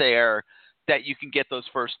right there that you can get those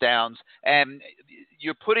first downs. And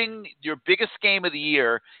you're putting your biggest game of the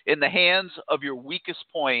year in the hands of your weakest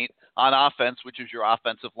point on offense, which is your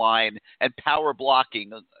offensive line, and power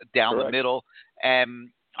blocking down the middle. And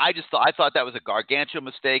I thought that was a gargantuan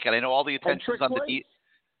mistake. And I know all the attention's on the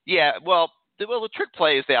yeah, well, the trick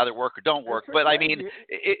plays, they either work or don't work. But I mean,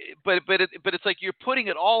 it's like you're putting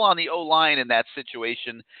it all on the O-line in that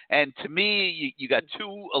situation. And to me, you got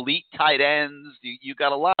 2 elite tight ends. You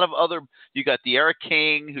got a lot of other. You got the Eric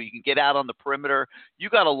King, who you can get out on the perimeter.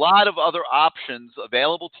 You got a lot of other options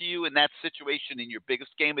available to you in that situation in your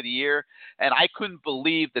biggest game of the year. And I couldn't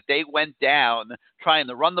believe that they went down trying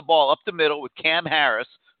to run the ball up the middle with Cam Harris,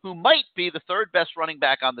 who might be the 3rd best running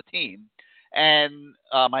back on the team. And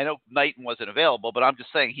I know Knighton wasn't available, but I'm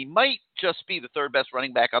just saying he might just be the 3rd best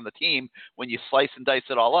running back on the team when you slice and dice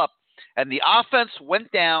it all up. And the offense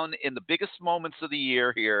went down in the biggest moments of the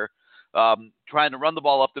year here, trying to run the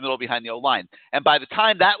ball up the middle behind the O-line. And by the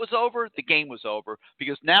time that was over, the game was over,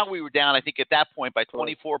 because now we were down, I think, at that point by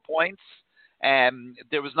 24 points. And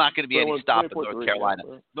there was not going to be any stop in North Carolina.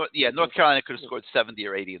 North Carolina could have scored 70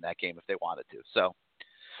 or 80 in that game if they wanted to. So, all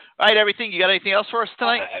right, everything. You got anything else for us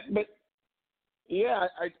tonight? Yeah,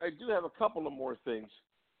 I do have a couple of more things.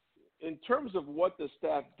 In terms of what the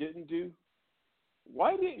staff didn't do,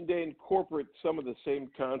 why didn't they incorporate some of the same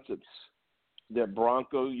concepts that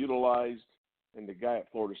Bronco utilized and the guy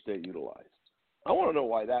at Florida State utilized? I want to know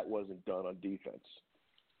why that wasn't done on defense.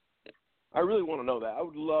 I really want to know that. I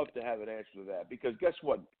would love to have an answer to that because guess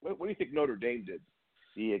what? What do you think Notre Dame did?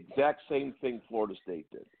 The exact same thing Florida State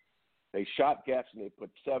did. They shot gaps and they put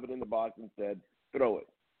 7 in the box and said, throw it.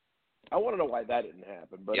 I want to know why that didn't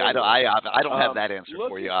happen. But yeah, anyway, I don't have that answer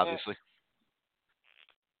for you, obviously.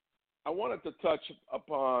 I wanted to touch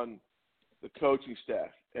upon the coaching staff.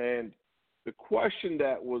 And the question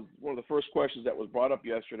that was one of the first questions that was brought up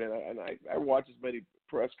yesterday, and I watch as many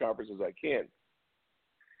press conferences as I can.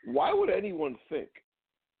 Why would anyone think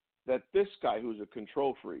that this guy, who's a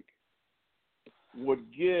control freak,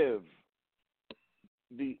 would give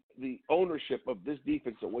the ownership of this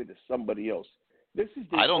defense away to somebody else? This is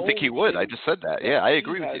the I don't think he would. I just said that. Yeah, I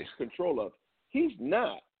agree with you. Control of. He's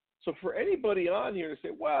not. So for anybody on here to say,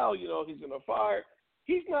 well, he's going to fire,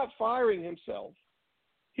 he's not firing himself.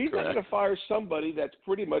 He's Correct. not going to fire somebody that's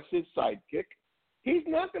pretty much his sidekick. He's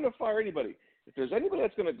not going to fire anybody. If there's anybody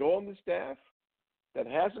that's going to go on the staff that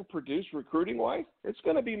hasn't produced recruiting-wise, it's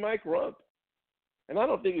going to be Mike Rump. And I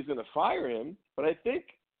don't think he's going to fire him, but I think,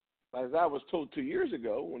 as I was told 2 years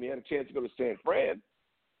ago when he had a chance to go to San Fran,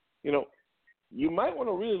 you might want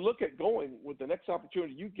to really look at going with the next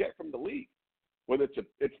opportunity you get from the league, whether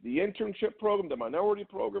it's the internship program, the minority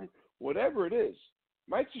program, whatever it is.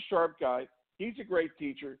 Mike's a sharp guy. He's a great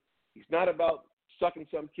teacher. He's not about sucking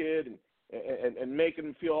some kid and making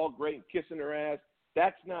him feel all great and kissing her ass.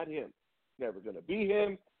 That's not him. Never going to be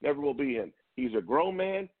him. Never will be him. He's a grown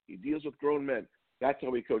man. He deals with grown men. That's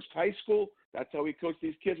how he coached high school. That's how he coached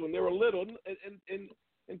these kids when they were little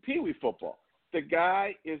in Pee-wee football. The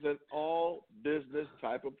guy is an all-business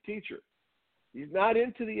type of teacher. He's not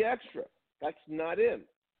into the extra. That's not him.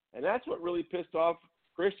 And that's what really pissed off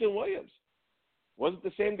Christian Williams. Wasn't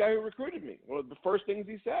the same guy who recruited me. One of the first things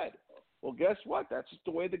he said. Well, guess what? That's just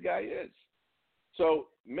the way the guy is. So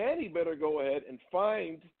Manny better go ahead and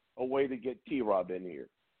find a way to get T-Rob in here.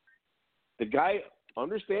 The guy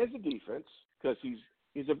understands the defense because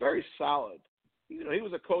he's a very solid. He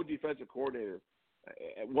was a co-defensive coordinator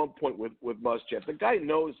at one point with Muschamp. The guy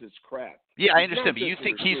knows his crap. Yeah, I understand, but you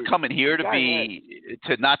think he's coming here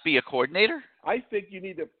to not be a coordinator? I think you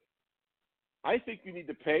need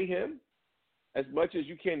to pay him as much as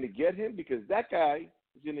you can to get him because that guy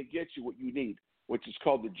is going to get you what you need, which is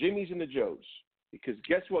called the Jimmies and the Joes. Because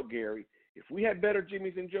guess what, Gary? If we had better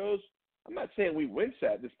Jimmies and Joes, I'm not saying we win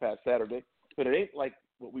this past Saturday, but it ain't like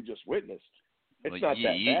what we just witnessed. It's not that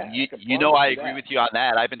bad. I agree with you on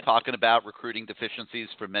that. I've been talking about recruiting deficiencies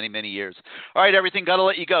for many, many years. All right, everything. Got to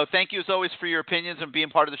let you go. Thank you, as always, for your opinions and being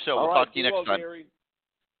part of the show. We'll talk to you next time. Gary.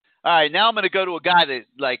 All right, now I'm going to go to a guy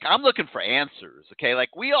that, I'm looking for answers, okay?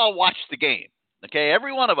 We all watch the game, okay?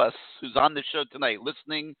 Every one of us who's on this show tonight,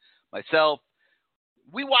 listening, myself,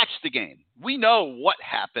 we watched the game. We know what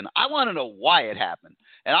happened. I want to know why it happened.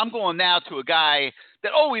 And I'm going now to a guy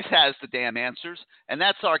that always has the damn answers, and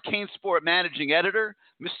that's our CaneSport managing editor,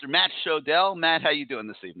 Mr. Matt Shodell. Matt, how you doing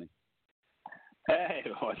this evening? Hey,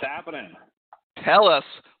 what's happening? Tell us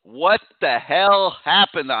what the hell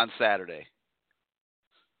happened on Saturday.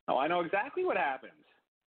 Oh, I know exactly what happened.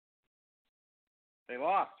 They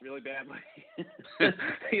lost really badly.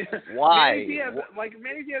 Why?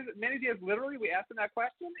 Manny Diaz, literally, we asked him that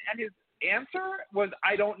question, and his answer was,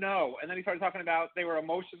 I don't know. And then he started talking about they were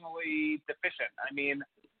emotionally deficient. I mean,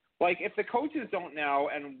 if the coaches don't know,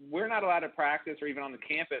 and we're not allowed to practice or even on the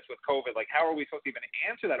campus with COVID, how are we supposed to even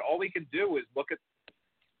answer that? All we can do is look at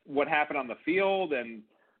what happened on the field. And,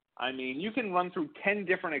 I mean, you can run through 10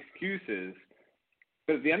 different excuses,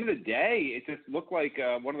 but at the end of the day, it just looked like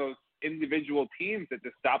one of those individual teams that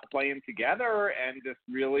just stopped playing together and just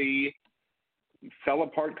really fell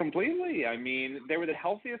apart completely. I mean, they were the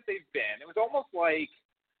healthiest they've been. It was almost like,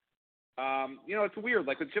 it's weird.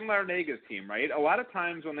 Like with Jim Larrañaga's team, right? A lot of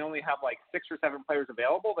times when they only have 6 or 7 players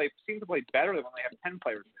available, they seem to play better than when they have 10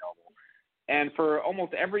 players available. And for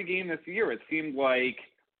almost every game this year, it seemed like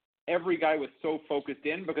every guy was so focused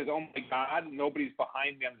in because, oh my God, nobody's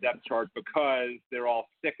behind me on the depth chart because they're all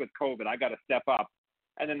sick with COVID. I got to step up.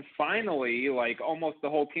 And then finally, almost the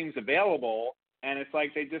whole team's available, and it's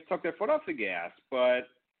like they just took their foot off the gas. But,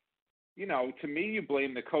 to me, you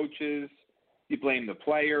blame the coaches, you blame the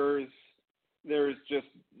players. There's just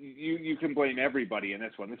you can blame everybody in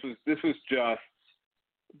this one. This was just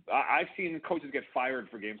I've seen coaches get fired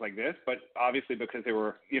for games like this, but obviously because they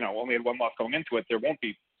were only had one loss going into it, there won't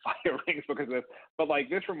be firings because of this. But like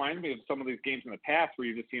this reminds me of some of these games in the past where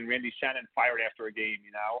you've just seen Randy Shannon fired after a game,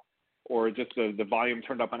 or just the volume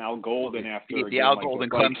turned up on Al Golden after a game. The Al Golden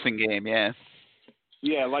Clemson game, yeah.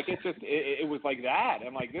 Yeah, like it's just it was like that,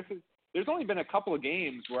 and like there's only been a couple of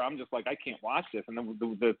games where I'm just like I can't watch this, and the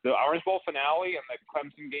Orange Bowl finale and the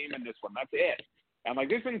Clemson game and this one, that's it. And like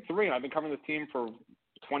there's been 3, and I've been covering this team for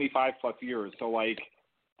 25 plus years, so like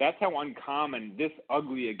that's how uncommon this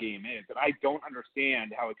ugly a game is, and I don't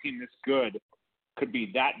understand how a team this good could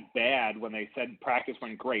be that bad when they said practice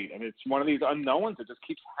went great. And it's one of these unknowns that just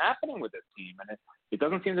keeps happening with this team. And it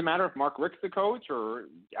doesn't seem to matter if Mark Richt's the coach or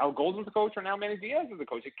Al Golden's the coach or now Manny Diaz is the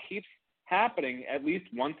coach. It keeps happening at least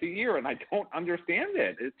once a year, and I don't understand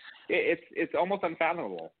it. It's almost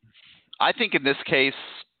unfathomable. I think in this case,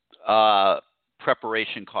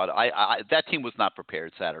 preparation caught. That team was not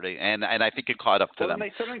prepared Saturday, and I think it caught up to them.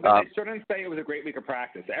 They shouldn't say it was a great week of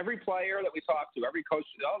practice. Every player that we talked to, every coach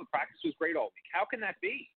said, the practice was great all week. How can that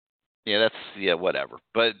be? Yeah, whatever.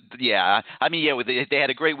 But yeah, I mean, they had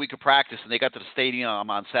a great week of practice, and they got to the stadium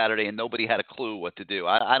on Saturday, and nobody had a clue what to do.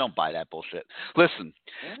 I don't buy that bullshit. Listen,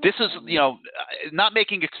 this is not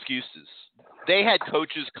making excuses. They had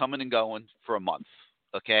coaches coming and going for a month.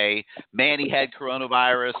 Okay, Manny had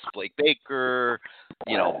coronavirus, Blake Baker,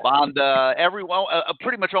 Bonda, everyone,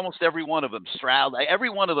 pretty much almost every one of them, Stroud, every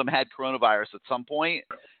one of them had coronavirus at some point,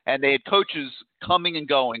 and they had coaches coming and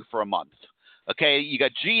going for a month. Okay, you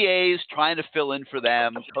got GAs trying to fill in for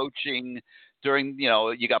them, coaching during,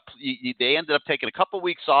 they ended up taking a couple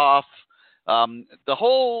weeks off. The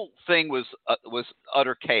whole thing was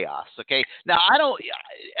utter chaos. Okay. Now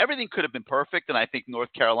everything could have been perfect, and I think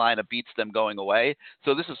North Carolina beats them going away.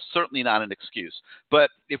 So this is certainly not an excuse. But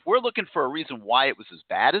if we're looking for a reason why it was as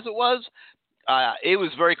bad as it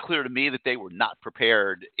was very clear to me that they were not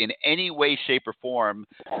prepared in any way, shape, or form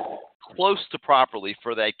close to properly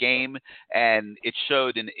for that game, and it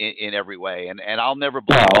showed in every way. And I'll never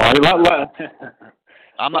blame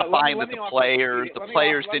I'm not buying that the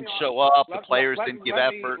players didn't show up, the players didn't give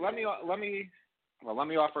effort. Let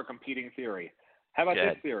me offer a competing theory. How about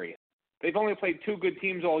this theory? They've only played 2 good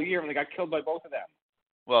teams all year, and they got killed by both of them.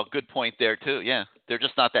 Well, good point there too. Yeah, they're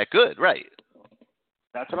just not that good, right?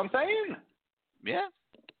 That's what I'm saying. Yeah.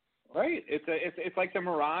 Right. It's like the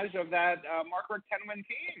mirage of that Mark Richt 10-win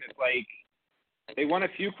team. It's like they won a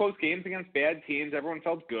few close games against bad teams. Everyone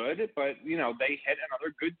felt good, but they hit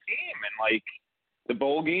another good team, and like. The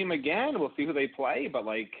bowl game, again, we'll see who they play. But,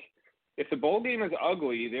 like, if the bowl game is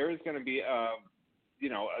ugly, there is going to be,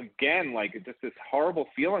 again, like just this horrible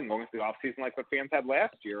feeling going through the offseason like what fans had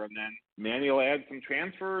last year. And then Manny will add some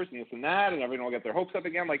transfers and this and that, and everyone will get their hopes up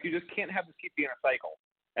again. Like, you just can't have this keep being a cycle.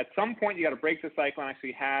 At some point, you got to break the cycle and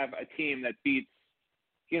actually have a team that beats,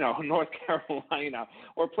 North Carolina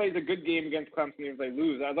or plays a good game against Clemson if they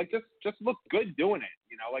lose. I'd like just look good doing it.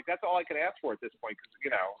 Like that's all I could ask for at this point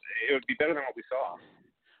because, it would be better than what we saw.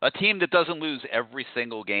 A team that doesn't lose every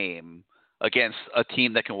single game against a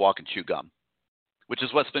team that can walk and chew gum, which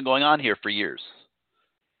is what's been going on here for years.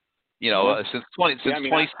 Since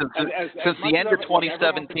the end of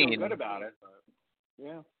 2017. Good about it, but,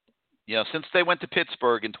 yeah. Since they went to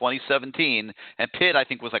Pittsburgh in 2017, and Pitt, I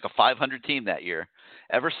think, was like a 500 team that year.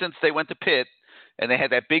 Ever since they went to Pitt, and they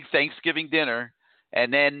had that big Thanksgiving dinner,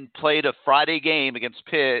 and then played a Friday game against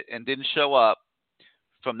Pitt and didn't show up,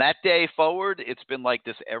 from that day forward, it's been like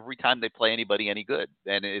this every time they play anybody any good.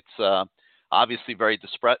 And it's obviously very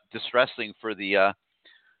distressing for the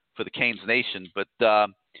Canes Nation. But, all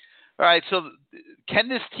right, so can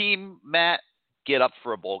this team, Matt, get up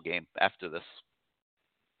for a bowl game after this?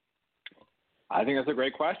 I think that's a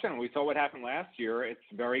great question. We saw what happened last year. It's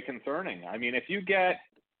very concerning. I mean, if you get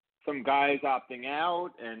some guys opting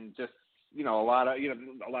out and just, a lot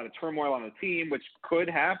of turmoil on the team, which could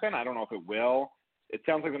happen. I don't know if it will. It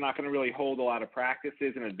sounds like they're not going to really hold a lot of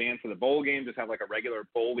practices in advance of the bowl game, just have like a regular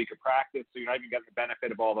bowl week of practice. So you're not even getting the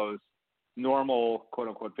benefit of all those normal, quote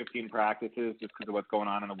unquote, 15 practices just because of what's going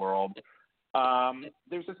on in the world.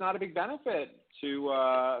 There's just not a big benefit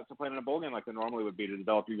to playing in a bowl game like there normally would be to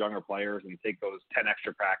develop your younger players and take those 10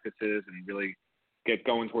 extra practices and really get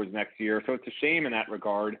going towards next year. So it's a shame in that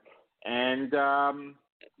regard. And,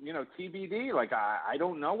 TBD, like I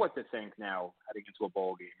don't know what to think now heading into a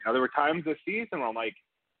bowl game. There were times this season where I'm like,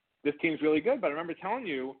 this team's really good. But I remember telling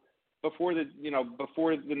you before the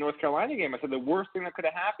North Carolina game, I said the worst thing that could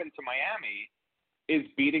have happened to Miami is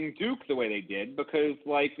beating Duke the way they did, because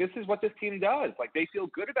like this is what this team does. Like they feel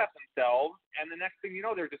good about themselves, and the next thing you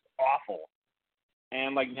know, they're just awful.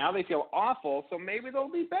 And like now they feel awful, so maybe they'll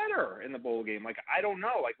be better in the bowl game. Like I don't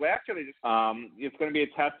know. Like last year they just it's going to be a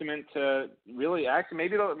testament to really actually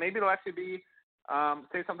maybe they'll actually be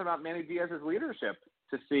say something about Manny Diaz's leadership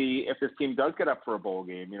to see if this team does get up for a bowl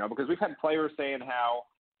game, because we've had players saying how,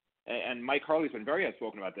 and Mike Harley's been very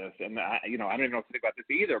outspoken about this, and I don't even know what to think about this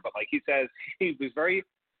either, but like he says, he was very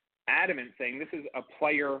adamant saying this is a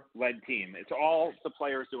player-led team. It's all the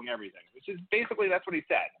players doing everything, which is basically that's what he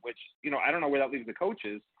said, which, I don't know where that leaves the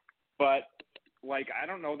coaches, but like, I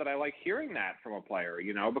don't know that I like hearing that from a player,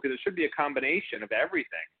 because it should be a combination of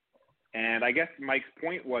everything. And I guess Mike's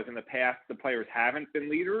point was in the past the players haven't been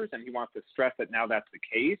leaders, and he wants to stress that now that's the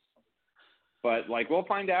case. But, like, we'll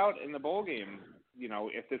find out in the bowl game,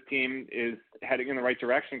 if this team is heading in the right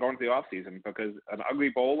direction going to the offseason, because an ugly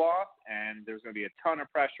bowl loss, and there's going to be a ton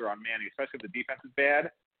of pressure on Manny, especially if the defense is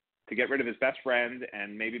bad, to get rid of his best friend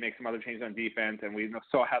and maybe make some other changes on defense. And we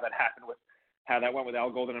saw how that happened with how that went with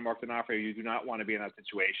Al Golden and Mark D'Onofrio. You do not want to be in that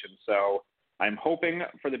situation. So I'm hoping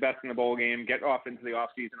for the best in the bowl game, get off into the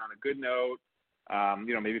offseason on a good note,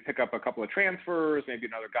 maybe pick up a couple of transfers, maybe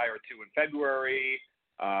another guy or two in February.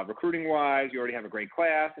 Recruiting-wise, you already have a great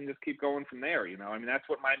class, and just keep going from there, that's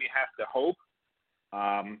what Miami has to hope.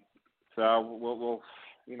 So we'll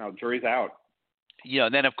jury's out. Yeah,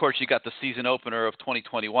 and then, of course, you got the season opener of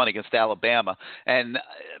 2021 against Alabama. And,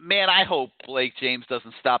 man, I hope Blake James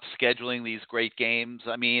doesn't stop scheduling these great games.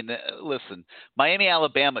 I mean, listen,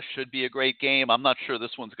 Miami-Alabama should be a great game. I'm not sure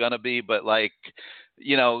this one's going to be, but,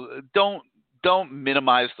 don't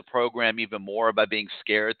minimize the program even more by being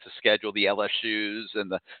scared to schedule the LSUs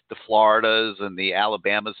and the Floridas and the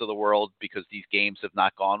Alabamas of the world because these games have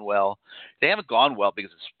not gone well. They haven't gone well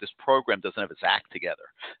because this program doesn't have its act together.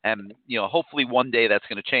 And, hopefully one day that's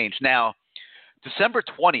going to change. Now, December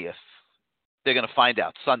 20th, they're going to find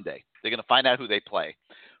out Sunday. They're going to find out who they play.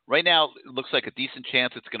 Right now, it looks like a decent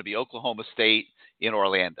chance it's going to be Oklahoma State in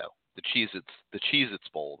Orlando, the Cheez-Its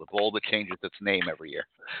Bowl, the bowl that changes its name every year.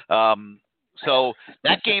 So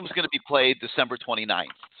that game is going to be played December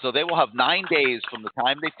 29th. So they will have 9 days from the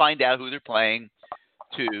time they find out who they're playing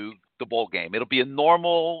to the bowl game. It'll be a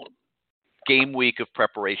normal game week of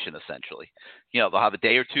preparation, essentially. They'll have a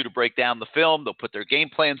day or two to break down the film. They'll put their game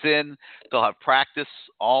plans in. They'll have practice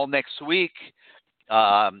all next week.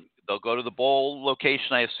 They'll go to the bowl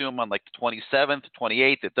location, I assume, on like the 27th,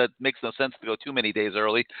 28th. That makes no sense to go too many days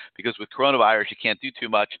early because with coronavirus, you can't do too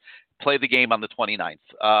much. Play the game on the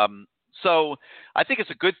 29th. So I think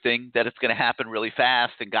it's a good thing that it's going to happen really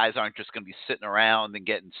fast and guys aren't just going to be sitting around and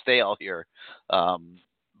getting stale here.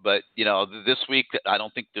 But, this week, I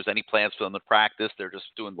don't think there's any plans for them to practice. They're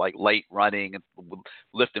just doing like light running and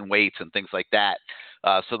lifting weights and things like that.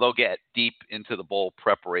 So they'll get deep into the bowl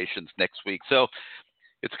preparations next week. So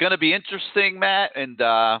it's going to be interesting, Matt. And,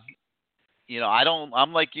 I'm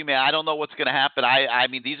like you, man. I don't know what's going to happen. I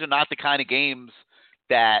mean, these are not the kind of games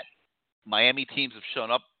that Miami teams have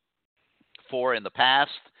shown up for in the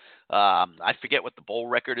past. I forget what the bowl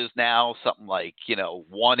record is now. Something like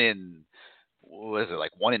 1 in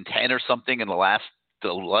 10 or something in the last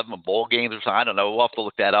 11 bowl games or something. I don't know. We'll have to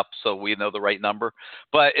look that up so we know the right number.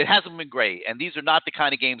 But it hasn't been great, and these are not the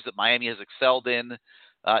kind of games that Miami has excelled in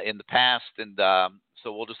the past. And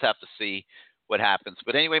so we'll just have to see what happens.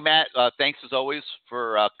 But anyway, Matt, thanks as always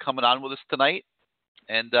for coming on with us tonight,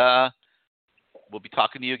 and we'll be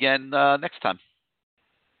talking to you again next time.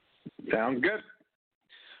 Sounds good.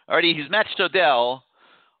 Alrighty, he's Matt Shodell,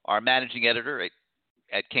 our managing editor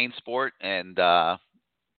at CaneSport, and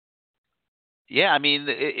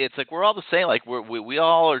it's like we're all the same. Like we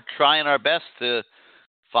all are trying our best to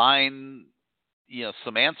find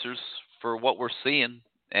some answers for what we're seeing,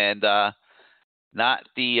 and not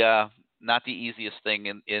the easiest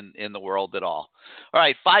thing in the world at all. All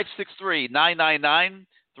right,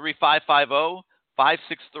 563-999-3550,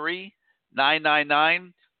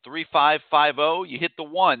 563-999-3550. You hit the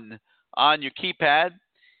 1 on your keypad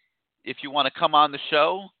if you want to come on the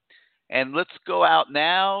show. And let's go out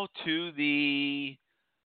now to the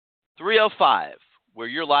 305, where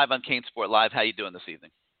you're live on CaneSport Live. How you doing this evening?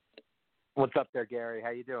 What's up there, Gary? How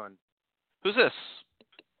you doing? Who's this?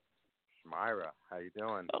 Shmira. How you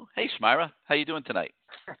doing? Oh, hey, Shmira. How you doing tonight?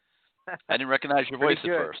 I didn't recognize your voice at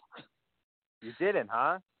first. You didn't,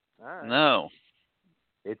 huh? All right. No.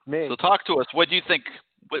 It's me. So talk to us. What do you think?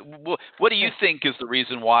 What do you think is the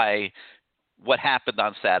reason why what happened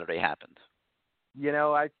on Saturday happened?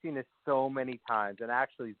 I've seen it so many times, and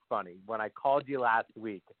actually it's funny. When I called you last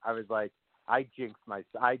week, I was like, I jinxed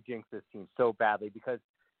this team so badly because,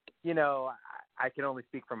 I can only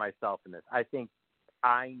speak for myself in this.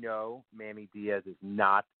 I know Manny Diaz is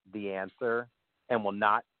not the answer and will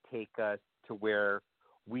not take us to where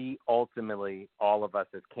we ultimately, all of us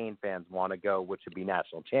as Cane fans, want to go, which would be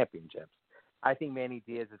national championships. I think Manny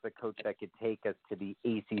Diaz is a coach that could take us to the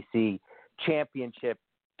ACC championship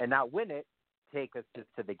and not win it, take us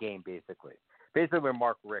to the game, basically. Basically where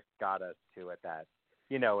Mark Richt got us to at that,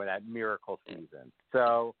 in that miracle season.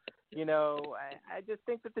 So, I just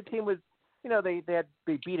think that the team was, they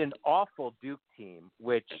beat an awful Duke team,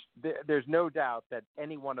 which there's no doubt that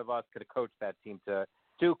any one of us could have coached that team to.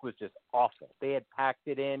 Duke was just awful. They had packed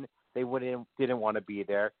it in. They didn't want to be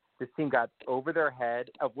there. This team got over their head,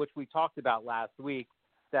 of which we talked about last week,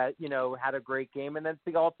 that, had a great game, and then it's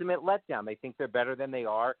the ultimate letdown. They think they're better than they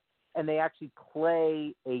are, and they actually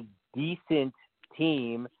play a decent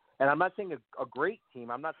team. And I'm not saying a great team.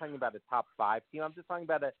 I'm not talking about a top 5 team. I'm just talking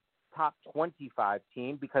about a top 25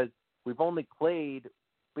 team, because we've only played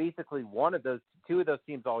basically two of those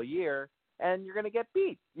teams all year, and you're going to get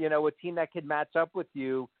beat. A team that could match up with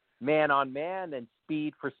you man on man and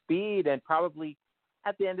speed for speed, and probably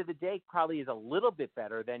at the end of the day probably is a little bit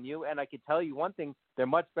better than you. And I can tell you one thing, they're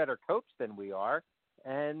much better coached than we are,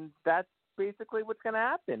 and that's basically what's going to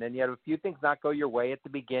happen. And you have a few things not go your way at the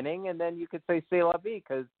beginning, and then you could say c'est la vie,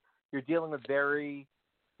 because you're dealing with very,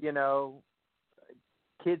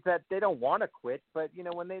 kids that they don't want to quit, but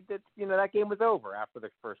when they did, that game was over after the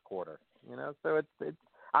first quarter. So it's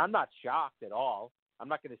I'm not shocked at all. I'm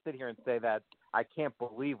not going to sit here and say that I can't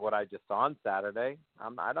believe what I just saw on Saturday.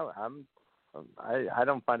 I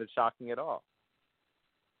don't find it shocking at all.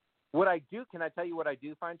 Can I tell you what I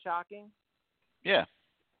do find shocking? Yeah.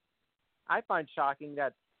 I find shocking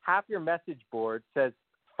that half your message board says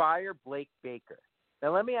fire Blake Baker.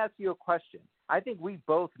 Now let me ask you a question. I think we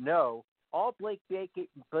both know all Blake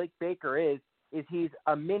Baker is he's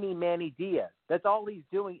a mini Manny Diaz. That's all he's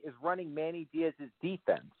doing is running Manny Diaz's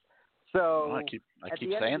defense. So well, I keep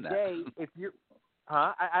saying that. Day, if you're,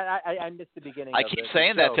 I missed the beginning. I keep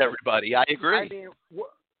saying that to everybody. I agree. I mean,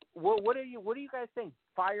 what are you guys saying?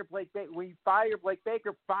 Fire Blake Baker. When you fire Blake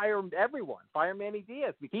Baker, fire everyone. Fire Manny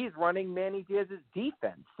Diaz. He's running Manny Diaz's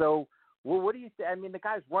defense. So what do you say? I mean, the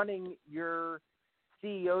guy's running your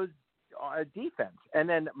CEO's defense. And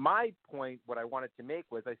then my point, what I wanted to make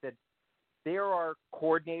was, I said there are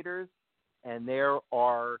coordinators, and there's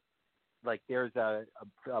a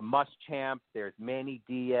Muschamp, there's Manny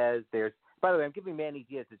Diaz, by the way, I'm giving Manny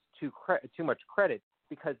Diaz too much credit,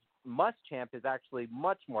 because Muschamp is actually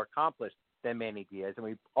much more accomplished than Manny Diaz, and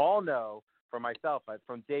we all know, for myself,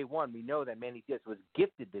 from day one, we know that Manny Diaz was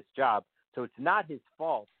gifted this job, so it's not his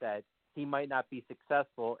fault that he might not be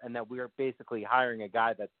successful, and that we're basically hiring a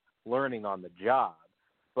guy that's learning on the job.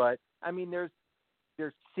 But I mean, there's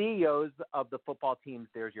CEOs of the football teams.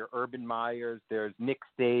 There's your Urban Meyers, there's Nick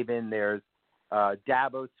Saban, there's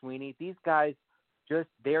Dabo Sweeney. These guys, just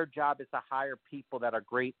their job is to hire people that are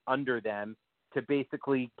great under them to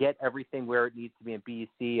basically get everything where it needs to be and be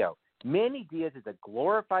a CEO. Manny Diaz is a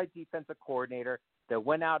glorified defensive coordinator that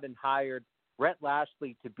went out and hired Brett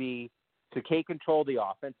Lashley to take control of the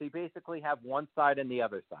offense. So you basically have one side and the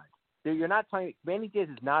other side. So you're not talking. Manny Diaz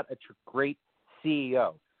is not a great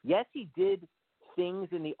CEO. Yes, he did things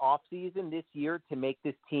in the offseason this year to make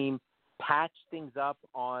this team patch things up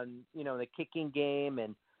on, the kicking game,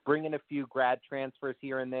 and bring in a few grad transfers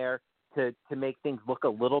here and there to make things look a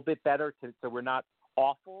little bit better, so we're not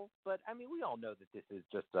awful. But I mean, we all know that this is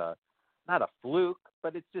just not a fluke,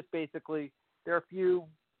 but it's just basically there are a few,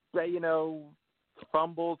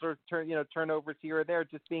 fumbles or turnovers here or there,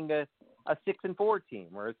 just being a 6-4 team,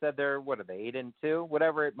 or instead they're 8-2,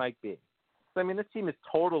 whatever it might be. So I mean, this team is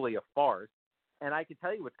totally a farce, and I can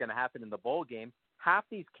tell you what's going to happen in the bowl game. Half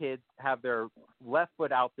these kids have their left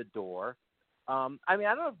foot out the door. I mean,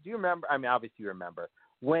 I don't know. Do you remember? I mean, obviously you remember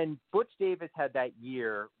when Butch Davis had that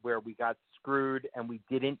year where we got screwed and we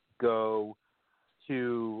didn't go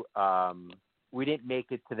to, we didn't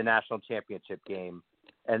make it to the national championship game.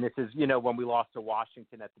 And this is, when we lost to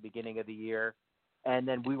Washington at the beginning of the year. And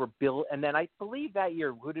then we were built. And then I believe that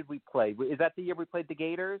year, who did we play? Is that the year we played the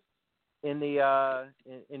Gators in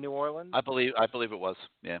New Orleans? I believe it was.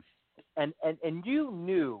 Yeah. And you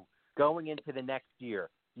knew going into the next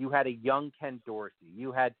year, you had a young Ken Dorsey.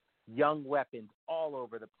 You had young weapons all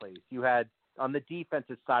over the place. You had, on the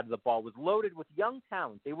defensive side of the ball, was loaded with young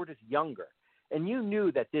talent. They were just younger. And you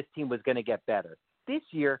knew that this team was going to get better. This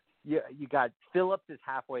year, you got Phillips is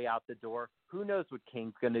halfway out the door. Who knows what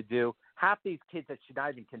King's going to do? Half these kids that should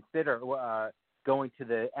not even consider going to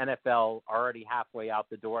the NFL are already halfway out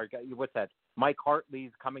the door. What's that? Mike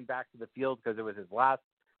Hartley's coming back to the field because it was his last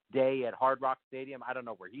day at Hard Rock Stadium. I don't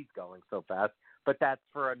know where he's going so fast, but that's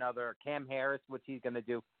for another. Cam Harris, what's he going to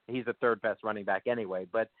do? He's the third best running back anyway.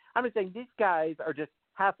 But I'm just saying these guys are just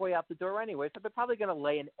halfway out the door anyway, so they're probably going to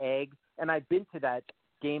lay an egg. And I've been to that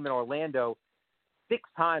game in Orlando. 6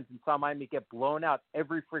 times and saw Miami get blown out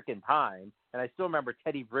every freaking time. And I still remember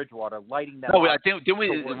Teddy Bridgewater lighting them No, up. I think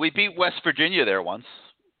we beat West Virginia there once.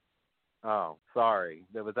 Oh, sorry.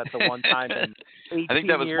 That was at the one time in 18 I think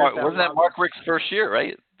that was years. wasn't that Mark Richt's first year,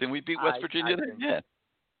 right? Didn't we beat West Virginia there? Think,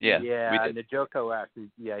 Yeah. Yeah, and Njoku actually,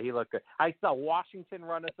 he looked good. I saw Washington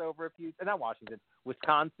run us over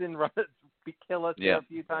Wisconsin run us, kill us there a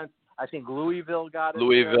few times. I think Louisville got us.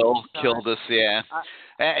 Louisville killed us, yeah.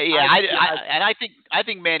 I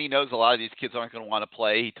think Manny knows a lot of these kids aren't going to want to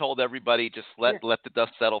play. He told everybody just let the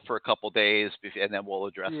dust settle for a couple of days, and then we'll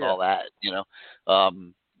address all that,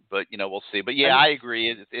 But we'll see. But I agree.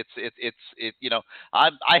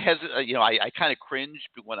 I hesitate. I kind of cringe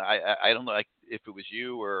when I don't know if it was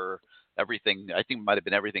you or everything. I think it might have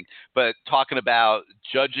been everything. But talking about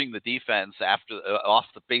judging the defense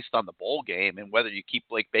based on the bowl game and whether you keep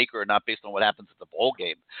Blake Baker or not based on what happens at the bowl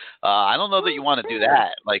game. I don't know that you want to do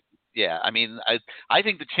that. I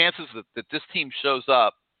think the chances that this team shows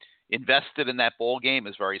up invested in that bowl game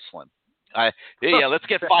is very slim. Let's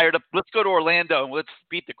get fired up. Let's go to Orlando and let's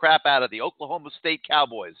beat the crap out of the Oklahoma State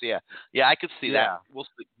Cowboys. Yeah, I could see that. We'll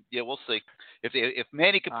see. Yeah, we'll see if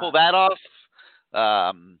Manny can pull that off.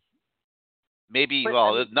 Maybe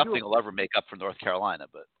nothing will ever make up for North Carolina,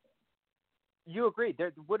 but you agree.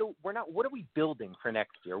 What are we building for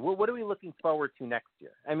next year? What are we looking forward to next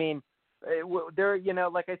year? I mean,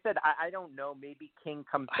 like I said, I don't know. Maybe King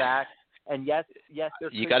comes back, and yes,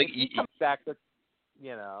 he comes back. But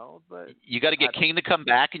you got to get King to come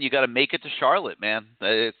back, and you got to make it to Charlotte, man.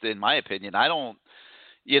 It's, in my opinion, I don't.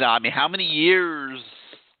 How many years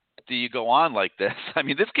do you go on like this? I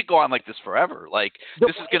mean, this could go on like this forever. Like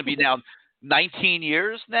this is going to be now 19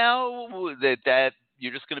 years now that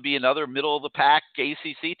you're just going to be another middle of the pack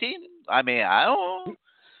ACC team. I mean, I don't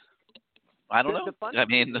know. I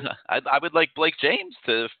mean, I would like Blake James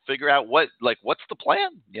to figure out what's the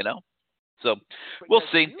plan, So we'll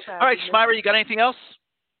see. All right, Schmeier, you got anything else?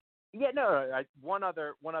 Yeah, no. One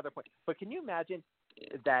other point. But can you imagine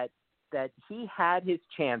that he had his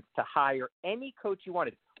chance to hire any coach he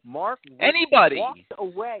wanted? Anybody walked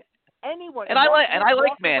away. Anyone. And I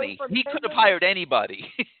like Manny. He could have hired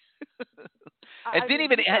anybody. And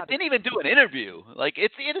didn't even do an interview. Like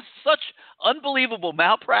it is such unbelievable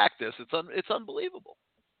malpractice. It's unbelievable.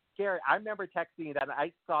 Gary, I remember texting you that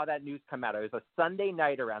I saw that news come out. It was a Sunday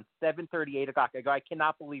night around 7:30, 8 o'clock. I go, I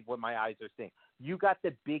cannot believe what my eyes are seeing. You got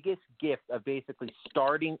the biggest gift of basically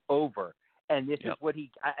starting over, and this is what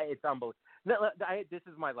it's unbelievable. This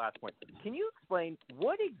is my last point. Can you explain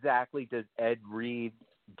what exactly does Ed Reed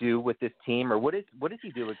do with this team, or what does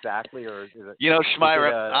he do exactly? Or is it,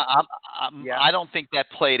 Schmeier, I don't think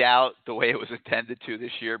that played out the way it was intended to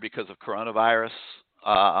this year because of coronavirus.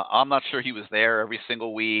 I'm not sure he was there every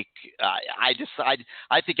single week. I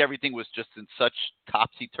think everything was just in such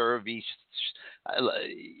topsy-turvy.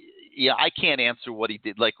 I can't answer what he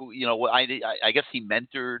did. I guess he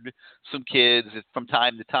mentored some kids from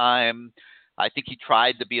time to time. I think he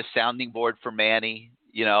tried to be a sounding board for Manny.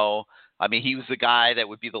 I mean, he was the guy that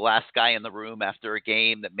would be the last guy in the room after a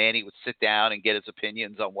game that Manny would sit down and get his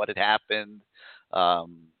opinions on what had happened. I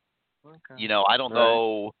don't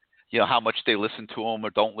know. How much they listen to him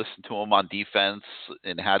or don't listen to him on defense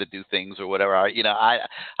and how to do things or whatever.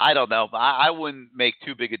 I don't know. I wouldn't make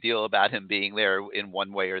too big a deal about him being there in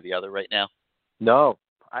one way or the other right now. No,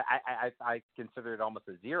 I consider it almost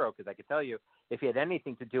a zero because I can tell you if he had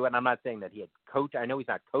anything to do, and I'm not saying that he had coach. I know he's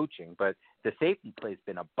not coaching, but the safety play has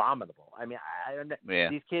been abominable. I mean,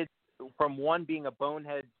 these kids from one being a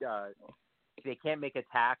bonehead, they can't make a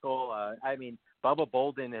tackle. I mean, Bubba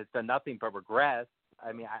Bolden has done nothing but regress.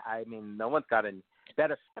 I mean, no one's gotten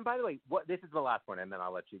better. And by the way, this is the last one, and then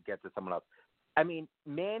I'll let you get to someone else. I mean,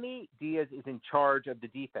 Manny Diaz is in charge of the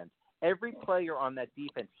defense. Every player on that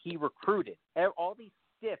defense he recruited. All these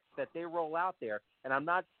stiffs that they roll out there, and I'm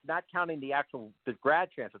not counting the grad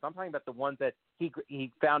transfers. I'm talking about the ones that he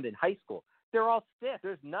found in high school. They're all stiff.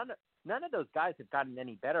 There's none of those guys have gotten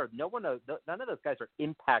any better. None of those guys are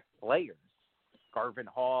impact players. Garvin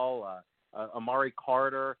Hall, Amari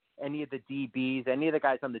Carter, any of the DBs, any of the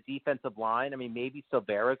guys on the defensive line. I mean, maybe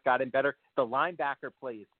Silvera's gotten better. The linebacker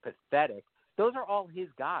play is pathetic. Those are all his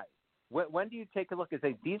guys. When do you take a look and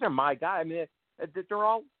say, these are my guys? I mean, they're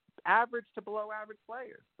all average to below average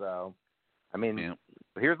players. So, I mean,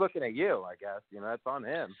 here's looking at you, I guess. That's on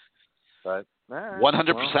him. But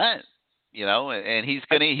 100%. And he's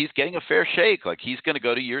getting a fair shake. Like he's going to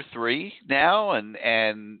go to year 3 now, and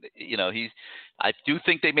I do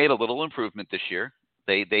think they made a little improvement this year.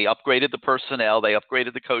 They upgraded the personnel, they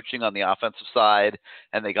upgraded the coaching on the offensive side,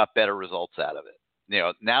 and they got better results out of it.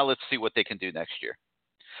 Now let's see what they can do next year.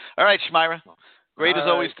 All right, Schmeier, Great as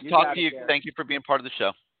All always right, to talk got to it, you. Gary. Thank you for being part of the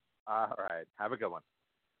show. All right. Have a good one.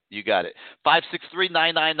 You got it.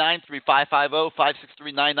 563-999-3550,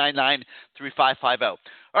 563-999-3550. All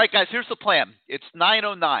right, guys, here's the plan. It's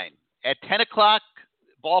 9:09. At 10 o'clock,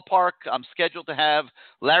 ballpark, I'm scheduled to have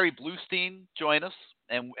Larry Bluestein join us,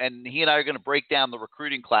 and he and I are going to break down the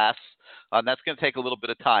recruiting class. That's going to take a little bit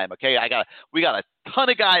of time, okay? We got a ton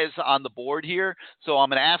of guys on the board here, so I'm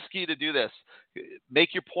going to ask you to do this.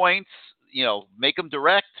 Make your points, make them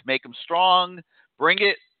direct, make them strong, bring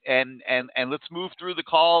it, and let's move through the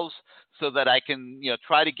calls so that I can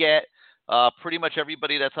try to get pretty much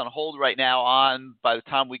everybody that's on hold right now on by the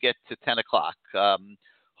time we get to 10 o'clock.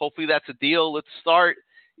 Hopefully that's a deal. Let's start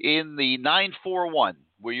in the 941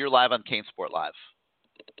 where you're live on CaneSport Live.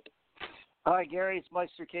 Hi, Gary. It's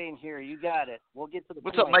Meister Kane here. You got it. We'll get to the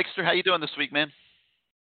What's point. up, Meister? How you doing this week, man?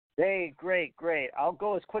 Hey, great. I'll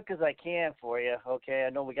go as quick as I can for you, okay? I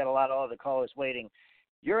know we got a lot of other callers waiting.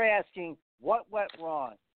 You're asking what went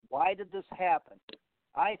wrong? Why did this happen?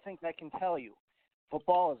 I think I can tell you.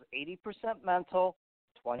 Football is 80% mental,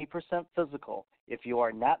 20% physical. If you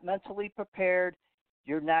are not mentally prepared,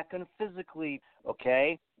 you're not going to physically,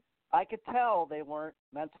 okay? I could tell they weren't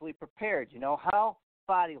mentally prepared. You know how?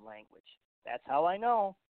 Body language. That's how I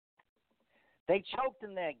know. They choked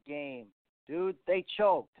in that game, dude. They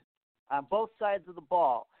choked on both sides of the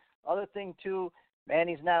ball. Other thing, too,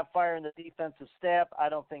 Manny's not firing the defensive staff. I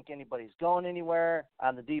don't think anybody's going anywhere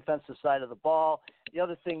on the defensive side of the ball. The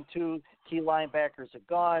other thing, too, key linebackers are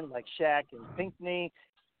gone, like Shaq and Pinckney.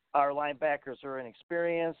 Our linebackers are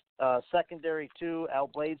inexperienced. Secondary, too, Al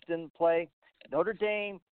Blades didn't play. Notre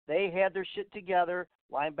Dame, they had their shit together.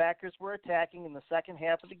 Linebackers were attacking in the second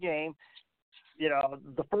half of the game.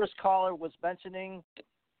 The first caller was mentioning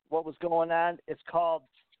what was going on. It's called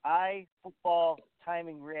football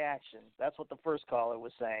timing reaction. That's what the first caller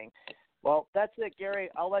was saying. Well, that's it, Gary.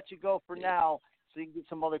 I'll let you go for now so you can get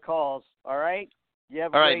some other calls. All right? You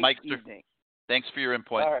have a great evening. Thanks for your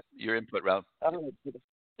input. All right. Your input, Rob. All right.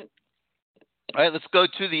 All right, let's go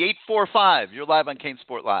to the 845. You're live on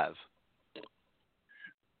CaneSport Live.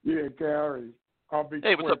 Yeah, Gary. I'll be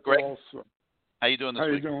Hey, quick what's up, Greg? also. How you doing this week?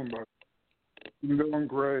 How you doing, bud? I'm doing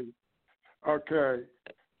great. Okay.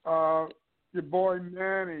 Your boy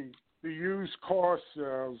Manny, the used car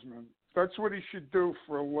salesman. That's what he should do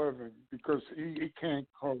for a living because he can't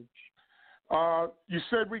coach. You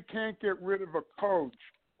said we can't get rid of a coach.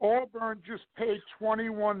 Auburn just paid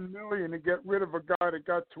 $21 million to get rid of a guy that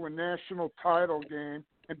got to a national title game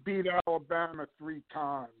and beat Alabama 3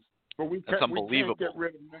 times. But we can't get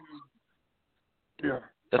rid of many. Yeah.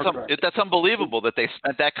 That's unbelievable that they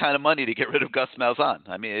spent that kind of money to get rid of Gus Malzahn.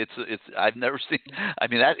 I mean, it's I've never seen. I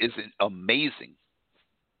mean, that is amazing.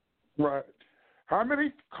 Right. How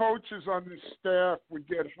many coaches on this staff would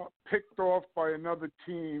get picked off by another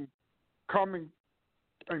team coming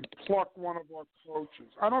and pluck one of our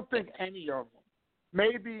coaches? I don't think any of them.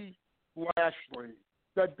 Maybe Lashley.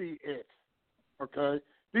 That'd be it. Okay?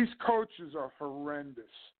 These coaches are horrendous.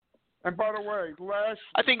 And by the way,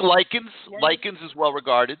 I think Likens is well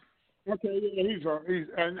regarded. Okay, yeah, he's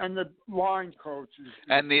and the line coaches.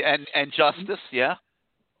 And Justice, yeah.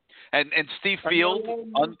 And Steve Field.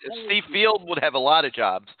 Steve Field would have a lot of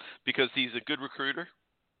jobs because he's a good recruiter.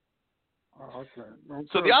 Oh, okay. Well,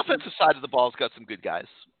 so the offensive side of the ball's got some good guys.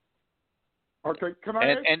 Okay, can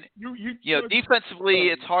I? And defensively,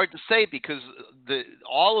 it's hard to say because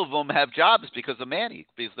all of them have jobs because of Manny,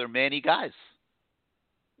 because they're Manny guys.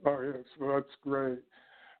 Oh, yes, well, that's great.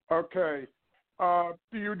 Okay.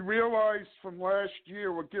 Do you realize from last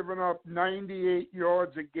year we're giving up 98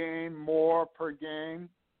 yards a game more per game?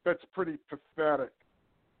 That's pretty pathetic.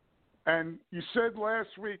 And you said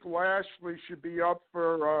last week Lashley should be up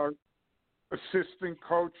for assistant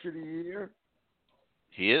coach of the year.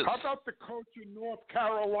 He is. How about the coach in North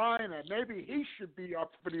Carolina? Maybe he should be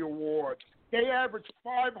up for the award. They average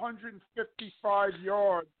 555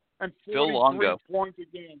 yards and 43 points a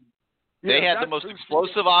game. They had the most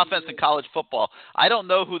explosive offense in college football. I don't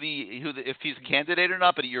know who if he's a candidate or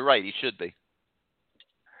not, but you're right, he should be.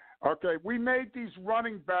 Okay, we made these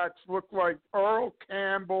running backs look like Earl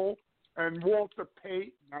Campbell and Walter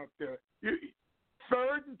Payton out there.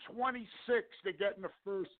 3rd and 26, they're getting the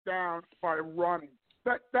first down by running.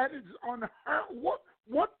 That is unheard.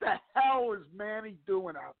 What the hell is Manny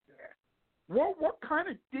doing out there? What kind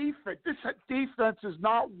of defense? This defense has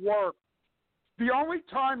not worked. The only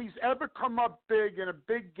time he's ever come up big in a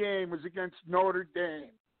big game was against Notre Dame,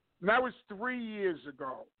 and that was 3 years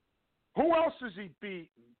ago. Who else has he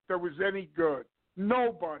beaten that was any good?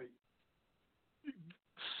 Nobody.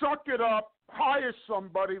 Suck it up. Hire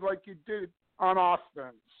somebody like you did on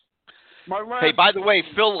offense. Hey, by the way,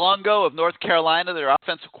 Phil Longo of North Carolina, their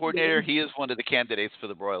offensive coordinator, he is one of the candidates for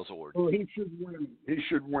the Broyles Award. Well, he should win it. He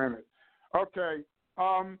should win it. Okay.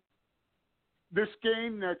 This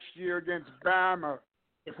game next year against Bama,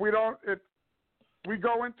 if we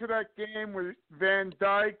go into that game with Van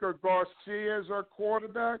Dyke or Garcia as our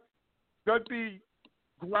quarterback, that'd be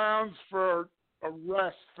grounds for a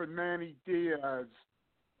rest for Manny Diaz.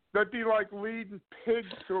 That'd be like leading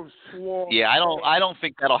pigs to a slaughter. Yeah, I don't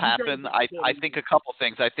think that'll happen. I think a couple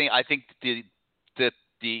things. I think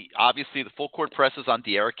the obviously the full court press is on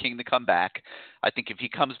De'Ara King to come back. I think if he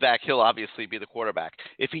comes back, he'll obviously be the quarterback.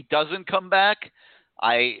 If he doesn't come back,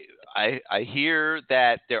 I hear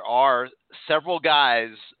that there are several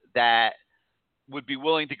guys that would be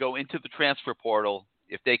willing to go into the transfer portal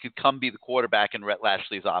if they could come be the quarterback in Rhett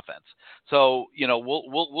Lashley's offense. So,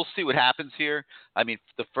 we'll see what happens here. I mean,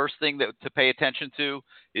 the first thing to pay attention to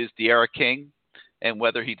is De'Ara King and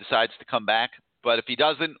whether he decides to come back. But if he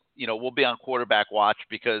doesn't, we'll be on quarterback watch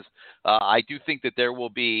because I do think that there will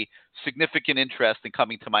be significant interest in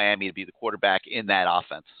coming to Miami to be the quarterback in that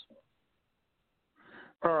offense.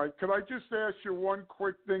 All right. Could I just ask you one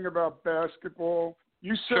quick thing about basketball?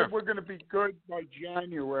 You said Sure. We're going to be good by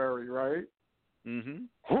January, right? Mm-hmm.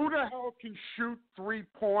 Who the hell can shoot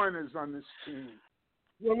 3-pointers on this team?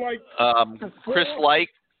 We're like Chris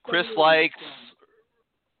Likes,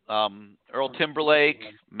 Earl Timberlake,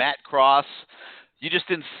 Matt Cross. You just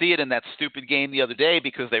didn't see it in that stupid game the other day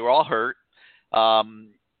because they were all hurt.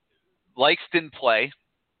 Likes didn't play.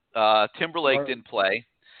 Timberlake didn't play.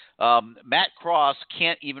 Matt Cross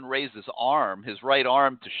can't even raise his right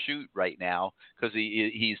arm to shoot right now because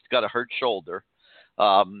he's got a hurt shoulder.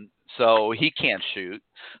 So he can't shoot.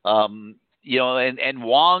 And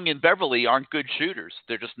Wong and Beverly aren't good shooters.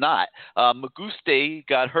 They're just not. Maguste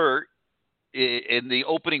got hurt in the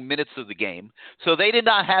opening minutes of the game. So they did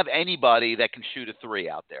not have anybody that can shoot a three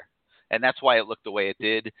out there. And that's why it looked the way it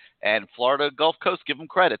did. And Florida Gulf Coast, give them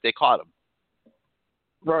credit. They caught them.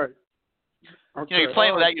 Right. Okay. You're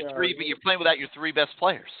playing without your three, but you're playing without your three best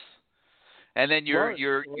players. And then your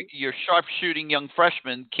sharp shooting young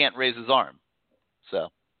freshman can't raise his arm. So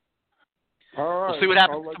all right. We'll see what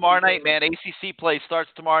happens tomorrow night, man. ACC play starts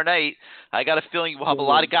tomorrow night. I got a feeling we'll have a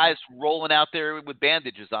lot of guys rolling out there with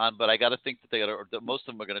bandages on, but I got to think that most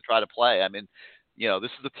of them are going to try to play. I mean,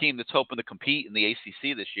 this is a team that's hoping to compete in the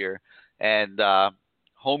ACC this year, and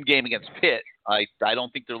home game against Pitt. I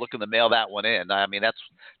don't think they're looking to mail that one in. I mean,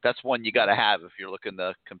 that's one you got to have if you're looking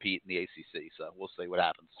to compete in the ACC. So we'll see what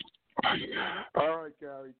happens. All right,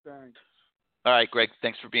 Gary. Thanks. All right, Greg.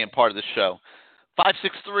 Thanks for being part of the show.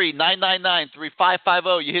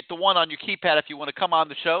 563-999-3550. You hit the 1 on your keypad if you want to come on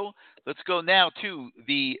the show. Let's go now to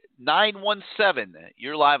the 917.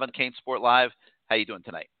 You're live on CaneSport Live. How you doing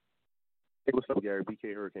tonight? Hey, what's up, Gary?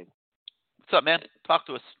 BK Hurricane. What's up, man? Talk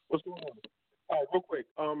to us. What's going on? All right, real quick.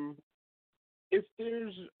 If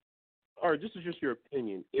this is just your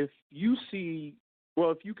opinion. If you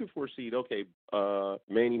can foresee,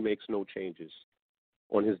 Manny makes no changes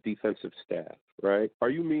on his defensive staff, right? Are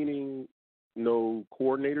you meaning no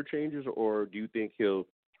coordinator changes, or do you think he'll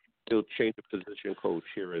change the position coach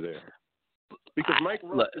here or there? Because Mike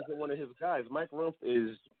Rumph isn't one of his guys. Mike Rumph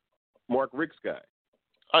is Mark Richt's guy.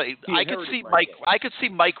 I could see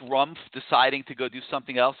Mike Rumph deciding to go do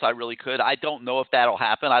something else. I really could. I don't know if that'll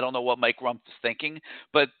happen. I don't know what Mike Rumph is thinking.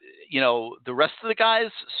 But the rest of the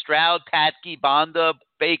guys, Stroud, Patke, Bonda,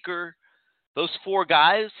 Baker, those four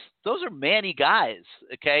guys, those are Manny guys.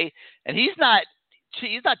 Okay, and he's not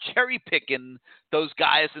cherry picking those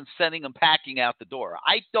guys and sending them packing out the door.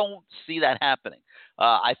 I don't see that happening.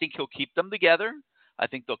 I think he'll keep them together. I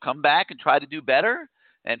think they'll come back and try to do better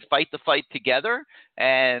and fight the fight together.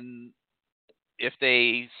 And if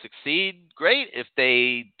they succeed, great. If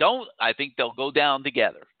they don't, I think they'll go down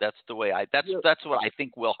together. That's the way that's what I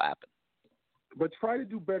think will happen. But try to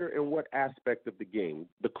do better in what aspect of the game?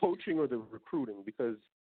 The coaching or the recruiting? Because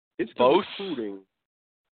it's both. Recruiting.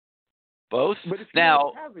 Both.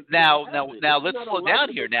 Now, let's slow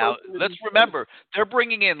down here. Now, let's remember, they're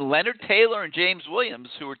bringing in Leonard Taylor and James Williams,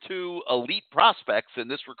 who are two elite prospects in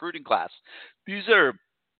this recruiting class. These are,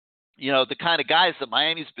 the kind of guys that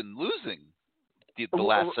Miami's been losing the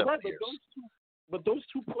last several years. But those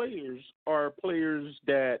two players are players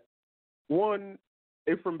that, one,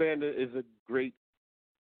 Ephraim Banda is a great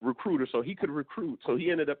recruiter, so he could recruit. So he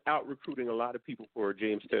ended up out-recruiting a lot of people for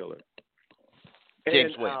James Taylor.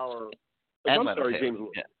 James Williams. And Leonard Taylor.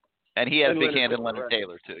 Yeah. And he had a big hand in Leonard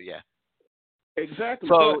Taylor, too, yeah. Exactly.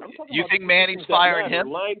 So you think Manny's firing him?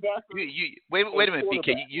 Wait a minute,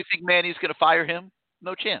 BK. You think Manny's going to fire him?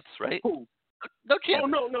 No chance, right? Who? No chance. Oh,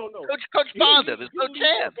 no. Coach Bonda, there's no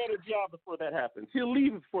chance. For a better job before that happens. He'll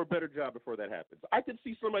leave for a better job before that happens. I could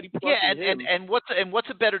see somebody Yeah, plucking him. and what's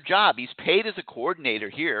a better job? He's paid as a coordinator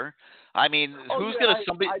here. I mean,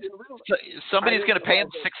 somebody's gonna pay him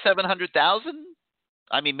 $600,000-$700,000?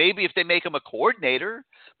 I mean, maybe if they make him a coordinator,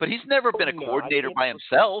 but he's never been a coordinator by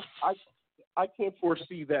himself. I can't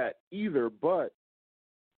foresee that either. But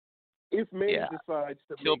if Manny decides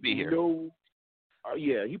to he'll be here.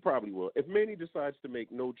 Yeah, he probably will. If Manny decides to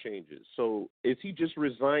make no changes, so is he just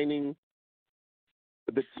resigning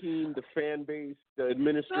the team, the fan base, the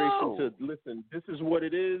administration to listen? This is what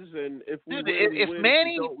it is, and if we win,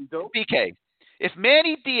 Manny, we don't. BK, if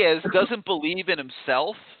Manny Diaz doesn't believe in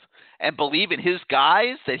himself and believe in his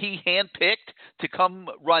guys that he handpicked to come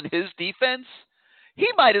run his defense, he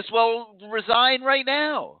might as well resign right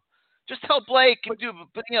now. Just tell Blake,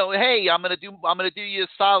 hey, I'm gonna do you a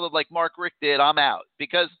solid like Mark Richt did. I'm out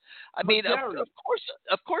because I mean, of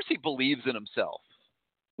course, he believes in himself.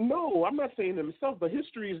 No, I'm not saying himself, but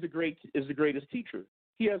history is the greatest teacher.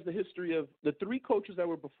 He has the history of the three coaches that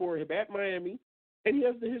were before him at Miami, and he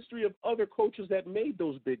has the history of other coaches that made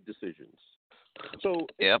those big decisions. So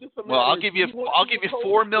yeah, well, I'll give you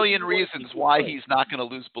 4 million reasons why he's not going to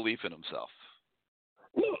lose belief in himself.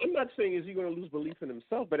 No, I'm not saying is he going to lose belief in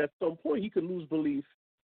himself, but at some point he could lose belief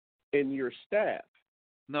in your staff.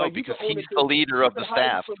 No, because he's the leader of the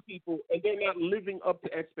staff. Some people, and they're not living up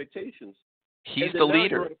to expectations. He's the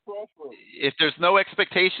leader. If there's no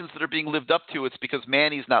expectations that are being lived up to, it's because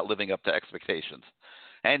Manny's not living up to expectations.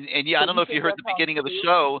 And yeah, I don't know if you heard the beginning of the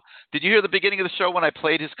show. Did you hear the beginning of the show when I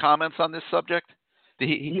played his comments on this subject?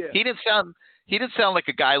 He didn't sound like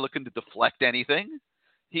a guy looking to deflect anything.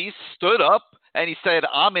 He stood up and he said,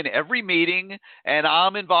 I'm in every meeting and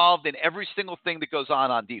I'm involved in every single thing that goes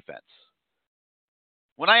on defense.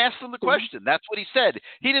 When I asked him the question, that's what he said.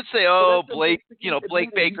 He didn't say, Blake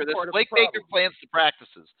Baker. Blake Baker plans the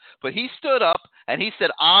practices. But he stood up and he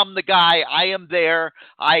said, I'm the guy. I am there.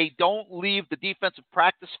 I don't leave the defensive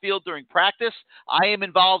practice field during practice. I am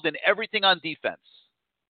involved in everything on defense.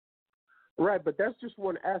 Right, but that's just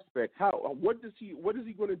one aspect. What is he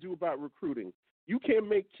going to do about recruiting? You can't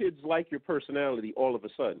make kids like your personality all of a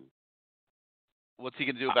sudden. What's he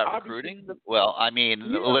going to do about recruiting? Well, I mean,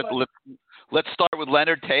 let's start with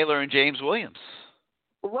Leonard Taylor and James Williams.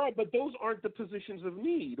 Right, but those aren't the positions of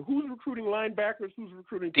need. Who's recruiting linebackers? Who's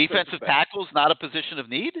recruiting defensive tackles? Not a position of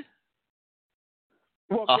need.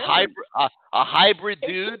 Well, a hybrid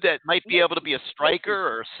dude that might be able to be a striker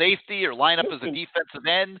or a safety or line up as a defensive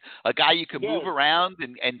end, a guy you can move around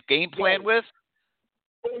and game plan with.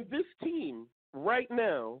 On this team right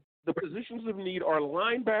now, the positions of need are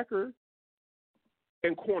linebacker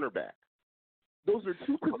and cornerback. Those are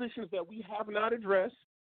two positions that we have not addressed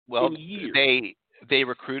in years. They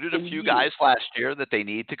recruited a few guys last year that they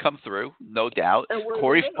need to come through, no doubt.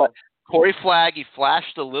 Corey Flagg, he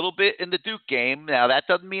flashed a little bit in the Duke game. Now, that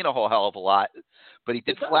doesn't mean a whole hell of a lot, but he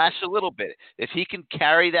did flash a little bit. If he can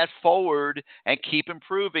carry that forward and keep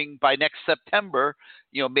improving by next September,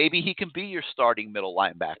 maybe he can be your starting middle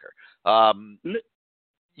linebacker. From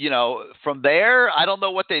there, I don't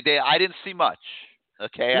know what they did. I didn't see much.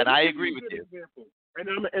 Okay, and I agree with you. And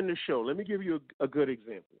I'm going to end the show. Let me give you a good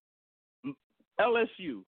example.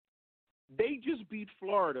 LSU, they just beat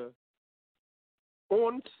Florida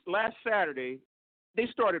on last Saturday. They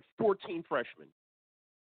started 14 freshmen.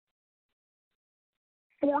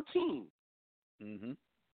 14. Mm-hmm.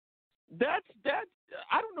 That's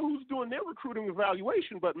I don't know who's doing their recruiting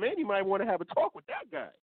evaluation, but man, you might want to have a talk with that guy.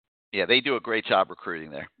 Yeah, they do a great job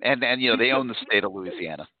recruiting there, and they own the state of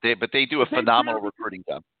Louisiana. But they do a phenomenal recruiting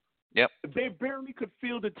job. Yep. They barely could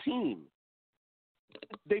field a team.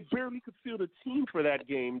 They barely could field a team for that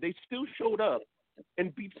game. They still showed up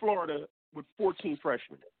and beat Florida with 14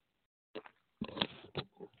 freshmen.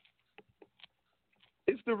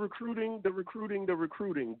 It's the recruiting.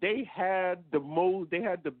 They had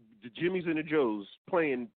the Jimmies and the Joes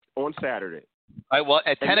playing on Saturday. All right, well,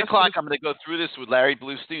 at 10 o'clock, I'm going to go through this with Larry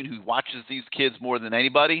Bluestein, who watches these kids more than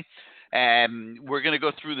anybody. And we're going to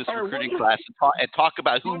go through this recruiting class and talk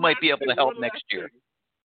about who might be able to help next year.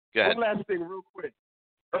 Go ahead. One last thing real quick.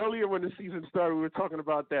 Earlier when the season started, we were talking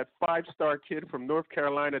about that 5-star kid from North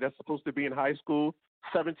Carolina that's supposed to be in high school,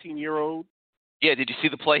 17-year-old. Yeah, did you see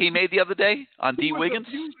the play he made the other day on D. Wiggins?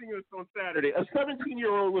 He was abusing us on Saturday. A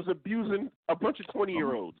 17-year-old was abusing a bunch of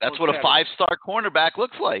 20-year-olds. That's what a 5-star cornerback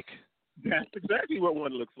looks like. That's exactly what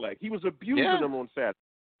one looks like. He was abusing them on Saturday.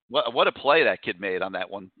 What a play that kid made on that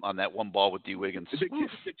one ball with D. Wiggins. The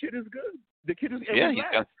kid is good. The kid is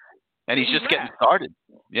he's just getting started.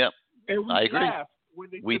 Yeah, and we I agree. Laughed. when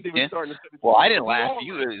they We said they were did. starting at 17. Well, I didn't We laugh. all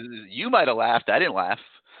laughed. You might have laughed. I didn't laugh.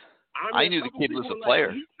 I mean, knew the some kid people was a were player.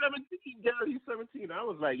 Like, he's 17, Gary. He's 17. I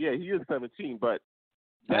was like, yeah, he is 17. But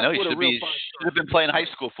I know he what a should real have been playing high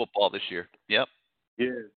school football this year. Yep. Yeah,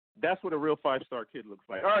 that's what a real 5-star kid looks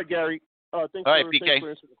like. All right, Gary. Thanks All right, for, PK. thanks for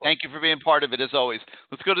answering the question. Thank you for being part of it as always.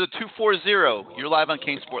 Let's go to the 240. You're live on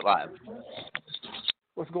CaneSport Live.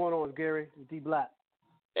 What's going on, Gary? D Black.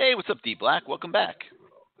 Hey, what's up, D Black? Welcome back.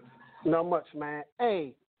 Not much, man.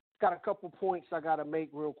 Hey, got a couple points I got to make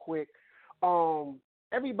real quick.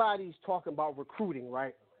 Everybody's talking about recruiting,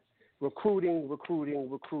 right? Recruiting,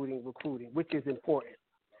 which is important.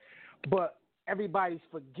 But everybody's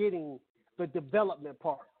forgetting the development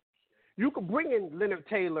part. You could bring in Leonard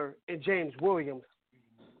Taylor and James Williams,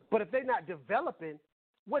 but if they're not developing,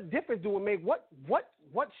 what difference do it make?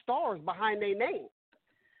 What stars behind their name?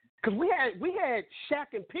 Because we had Shaq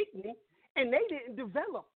and Pinckney, and they didn't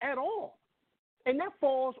develop at all, and that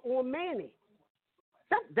falls on Manny.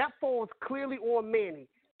 That falls clearly on Manny.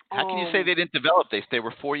 How can you say they didn't develop? They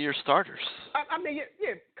were 4-year starters. I mean,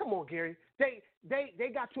 yeah. Come on, Gary. They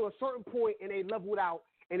got to a certain point and they leveled out,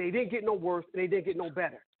 and they didn't get no worse, and they didn't get no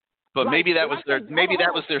better. But Like, maybe that was their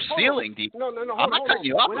ceiling. No. I'm not cutting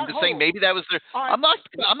you off. I'm just saying maybe that was their. Right. I'm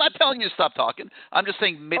not telling you to stop talking. I'm just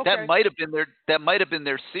saying that might have been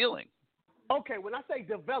their ceiling. Okay, when I say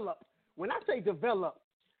develop,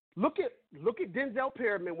 look at Denzel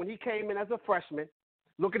Perryman when he came in as a freshman.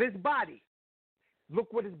 Look at his body.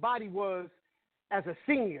 Look what his body was as a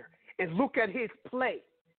senior, and look at his play.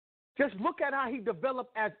 Just look at how he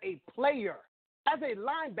developed as a player, as a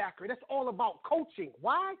linebacker. That's all about coaching.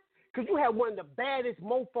 Why? Because you had one of the baddest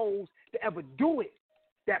mofos to ever do it,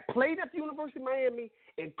 that played at the University of Miami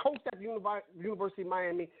and coached at the University of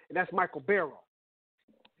Miami, and that's Michael Barrow.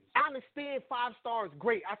 I understand 5 stars,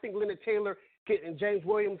 great. I think Leonard Taylor and James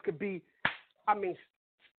Williams could be,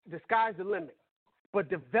 the sky's the limit. But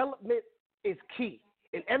development is key.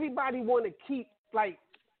 And everybody want to keep,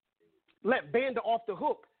 let Banda off the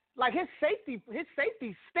hook. Like, his safety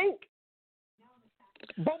stink.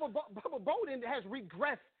 Bubba Bowden has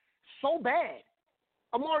regressed so bad.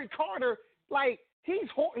 Amari Carter, I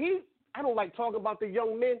don't like talking about the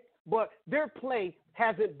young men, but their play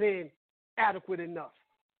hasn't been adequate enough.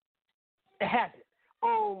 It hasn't.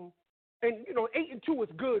 And 8-2 is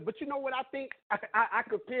good, but you know what I think? I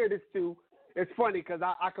compare this to. It's funny because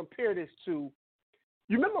I compare this to.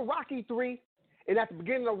 You remember Rocky 3? And at the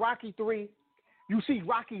beginning of Rocky 3, you see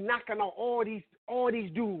Rocky knocking out all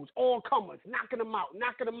these dudes, all comers, knocking them out.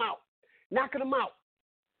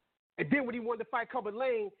 And then when he wanted to fight Clubber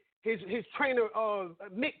Lang, his trainer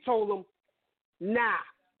Mick told him, "Nah,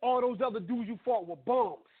 all those other dudes you fought were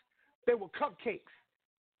bums. They were cupcakes."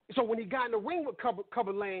 So when he got in the ring with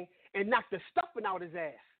Clubber Lang and knocked the stuffing out his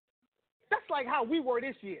ass, that's like how we were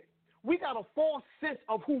this year. We got a false sense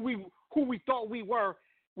of who we thought we were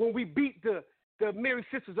when we beat the Mary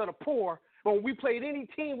Sisters of the Poor. When we played any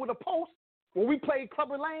team with a post, when we played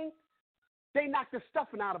Clubber Lang, they knocked the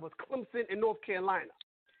stuffing out of us, Clemson and North Carolina.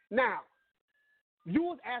 Now, you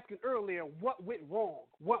was asking earlier what went wrong.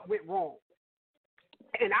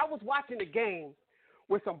 And I was watching the game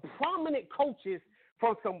with some prominent coaches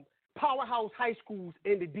from some powerhouse high schools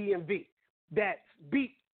in the DMV that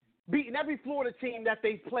beating every Florida team that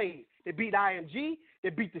they played. They beat IMG. They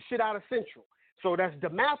beat the shit out of Central. So that's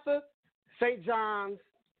DeMatha, St. John's,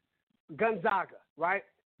 Gonzaga, right?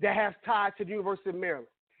 That has ties to the University of Maryland.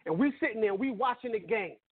 And we sitting there, we watching the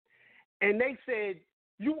game. And they said,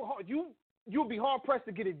 you'll be hard-pressed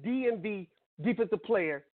to get a DMV defensive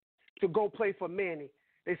player to go play for Manny.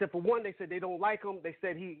 They said, for one, they said they don't like him. They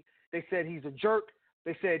said he's a jerk.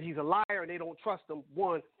 They said he's a liar, and they don't trust him,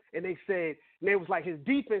 one. And they was like, his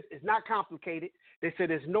defense is not complicated. They said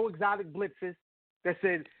there's no exotic blitzes. They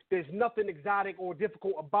said there's nothing exotic or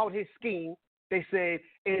difficult about his scheme. They said,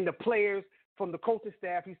 and the players from the coaching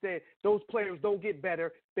staff, he said, those players don't get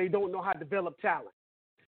better. They don't know how to develop talent.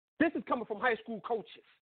 This is coming from high school coaches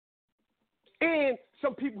and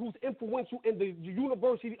some people who's influential in the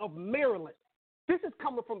University of Maryland. This is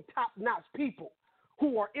coming from top-notch people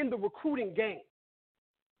who are in the recruiting game.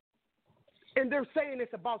 And they're saying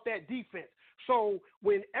it's about that defense. So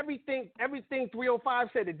when everything 305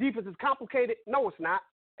 said the defense is complicated, no, it's not.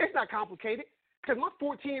 It's not complicated because my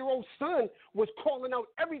 14-year-old son was calling out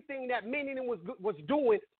everything that Manning was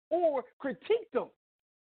doing or critiqued them.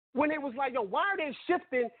 When it was like, yo, why are they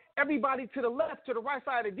shifting everybody to the left, to the right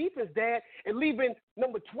side of the defense, Dad, and leaving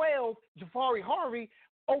number 12, Jafari Harvey,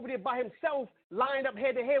 over there by himself, lined up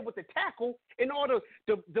head-to-head with the tackle in order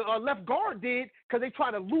the left guard did because they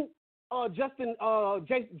try to loop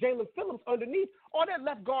Jalen Phillips underneath. All that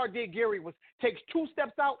left guard did, Gary, was takes 2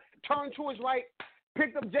 steps out, turn to his right,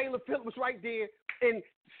 picked up Jalen Phillips right there, and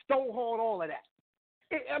stonewalled all of that.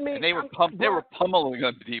 And they were pummeling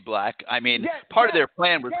on D Black. I mean, yes, part of yes, their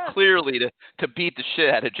plan was yes. clearly to beat the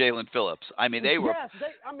shit out of Jalen Phillips. I mean, they were. Yes,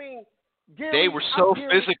 Gary, they were so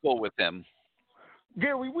physical with him.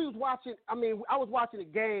 Gary, we was watching. I was watching a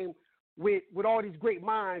game with all these great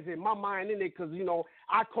minds, and my mind in it because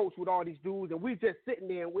I coach with all these dudes, and we just sitting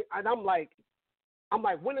there, and I'm like,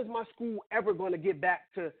 when is my school ever going to get back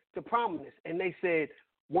to prominence? And they said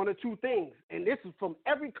 1 or 2 things, and this is from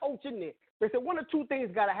every coach in there. They said 1 or 2 things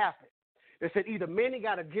got to happen. They said either Manny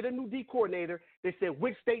got to get a new D coordinator. They said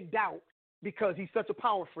which they doubt because he's such a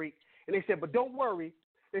power freak. And they said, but don't worry.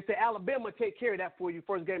 They said Alabama take care of that for you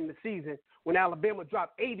first game of the season when Alabama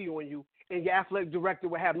dropped 80 on you, and your athletic director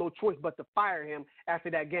will have no choice but to fire him after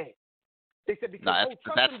that game. They said because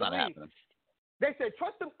that's not happening. They said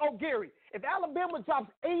trust him. Oh, Gary, if Alabama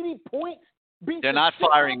drops 80 points, they're not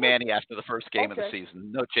firing Manny after the first game of the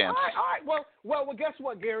season. No chance. All right. Well, guess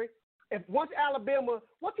what, Gary? If once Alabama,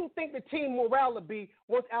 what do you think the team morale will be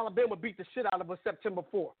once Alabama beat the shit out of us September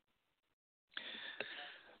 4th?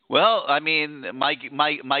 Well, I mean, my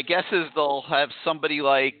guess is they'll have somebody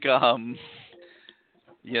like, I'm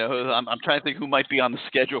trying to think who might be on the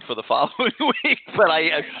schedule for the following week, but I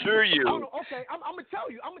assure you. Oh, no, okay, I'm gonna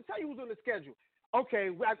tell you who's on the schedule. Okay,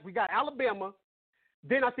 we got Alabama.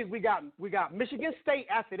 Then I think we got Michigan State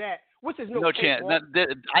after that, which is no chance.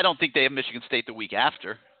 I don't think they have Michigan State the week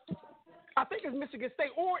after. I think it's Michigan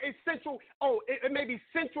State, or it's Central. Oh, it may be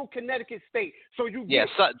Central Connecticut State. So you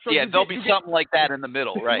there'll be something like that in the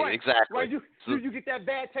middle, right? Exactly. Right, you get that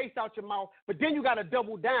bad taste out your mouth, but then you got to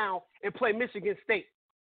double down and play Michigan State,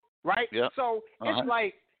 right? Yeah. So it's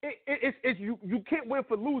like it's you can't win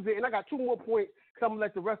for losing. And I got 2 more points. So I'm gonna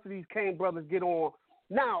let the rest of these Kane brothers get on.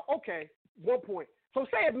 Now, okay, 1 point. So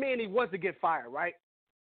say if Manny was to get fired, right?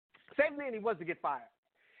 Say if Manny was to get fired.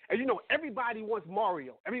 And everybody wants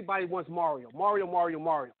Mario. Everybody wants Mario. Mario.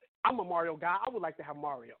 I'm a Mario guy. I would like to have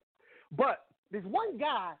Mario. But there's one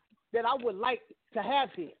guy that I would like to have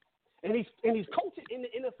here. And he's coaching in the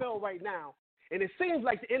NFL right now. And it seems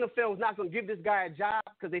like the NFL is not going to give this guy a job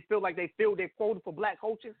because they feel like they filled their quota for black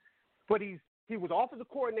coaches. But he was offensive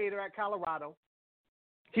coordinator at Colorado.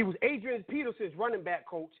 He was Adrian Peterson's running back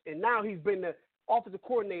coach, and now he's been the offensive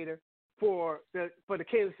coordinator for the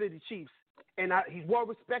Kansas City Chiefs. And he's well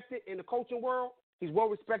respected in the coaching world. He's well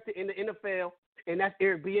respected in the NFL, and that's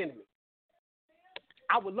Eric Bieniemy.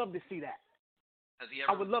 I would love to see that.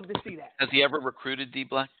 I would love to see that. Has he ever recruited D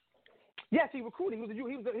Black? Yes, he recruited. He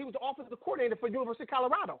was the offensive coordinator for University of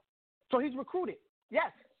Colorado, so he's recruited.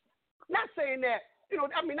 Yes, not saying that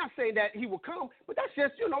not saying that he will come, but that's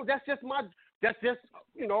just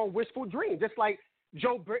wishful dream. Just like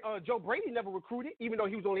Joe Brady never recruited, even though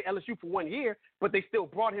he was only at LSU for 1 year, but they still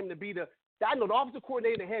brought him to be the offensive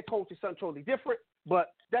coordinator and head coach is something totally different, but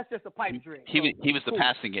that's just a pipe dream. He was the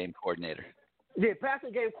passing game coordinator. Yeah,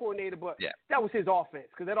 passing game coordinator, but that was his offense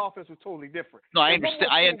because that offense was totally different. No, I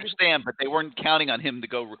understand, but they weren't counting on him to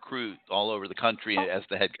go recruit all over the country as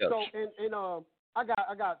the head coach. So, I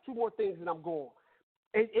got 2 more things and I'm going.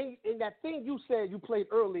 And that thing you said you played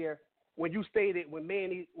earlier when you stated when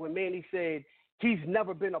Manny said he's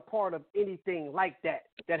never been a part of anything like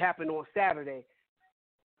that happened on Saturday,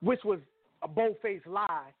 which was a bold-faced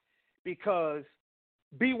lie because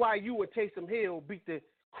BYU and Taysom Hill beat the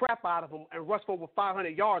crap out of him and rushed for over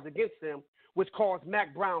 500 yards against them, which caused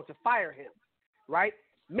Mac Brown to fire him, right?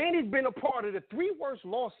 Manny's been a part of the 3 worst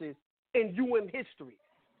losses in UM history,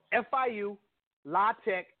 FIU, La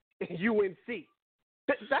Tech, and UNC.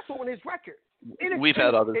 That's on his record. We've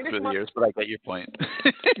had others through the years, but I get your point.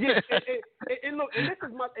 Yeah, and look,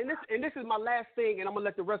 and this is my last thing, and I'm gonna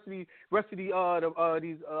let the rest of these brothers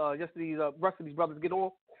get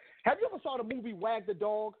on. Have you ever saw the movie Wag the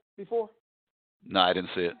Dog before? No, I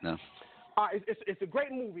didn't see it. No. It's a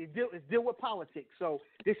great movie. It deal with politics, so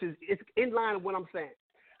it's in line with what I'm saying.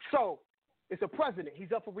 So it's a president.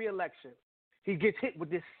 He's up for re-election. He gets hit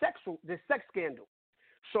with this sex scandal.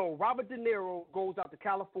 So Robert De Niro goes out to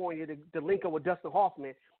California to link up with Dustin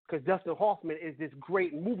Hoffman because Dustin Hoffman is this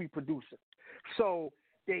great movie producer. So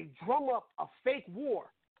they drum up a fake war.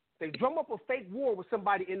 They drum up a fake war with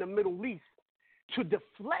somebody in the Middle East to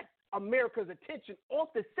deflect America's attention off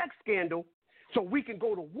the sex scandal so we can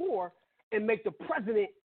go to war and make the president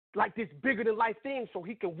like this bigger than life thing so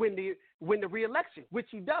he can win the re-election, which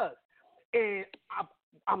he does. And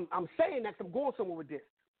I'm saying that 'cause I'm going somewhere with this.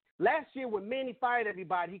 Last year when Manny fired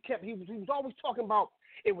everybody, he was always talking about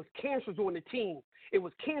it was cancers on the team. It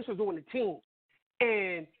was cancers on the team.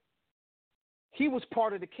 And he was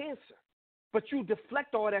part of the cancer. But you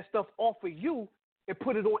deflect all that stuff off of you and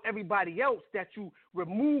put it on everybody else that you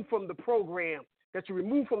remove from the program,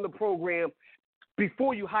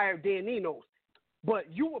 before you hired Dan Enos. But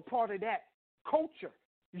you were part of that culture.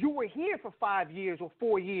 You were here for 5 years or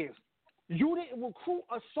 4 years. You didn't recruit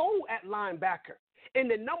a soul at linebacker.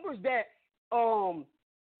 And the numbers that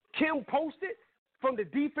Kim posted from the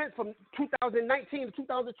defense from 2019 to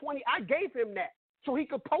 2020, I gave him that so he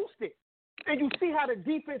could post it. And you see how the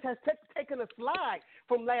defense has taken a slide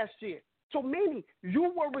from last year. So, Manny, you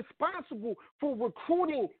were responsible for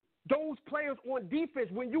recruiting those players on defense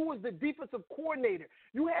when you was the defensive coordinator.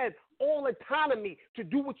 You had all autonomy to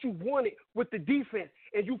do what you wanted with the defense,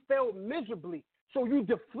 and you failed miserably. So you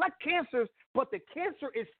deflect cancers, but the cancer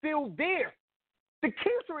is still there. The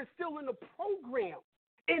cancer is still in the program,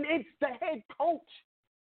 and it's the head coach.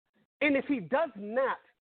 And if he does not,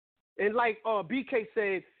 and like BK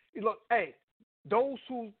said, look, hey, those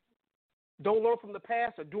who don't learn from the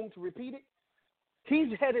past are doomed to repeat it. He's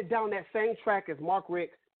headed down that same track as Mark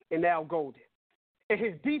Richt and Al Golden. And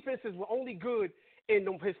his defenses were only good in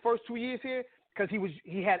his first 2 years here because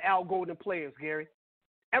he had Al Golden players, Gary.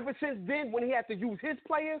 Ever since then, when he had to use his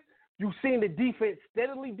players, you've seen the defense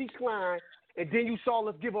steadily decline, and then you saw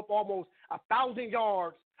us give up almost 1,000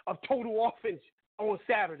 yards of total offense on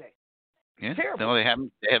Saturday. Yeah, terrible. No, they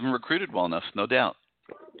haven't recruited well enough, no doubt.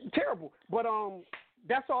 Terrible. But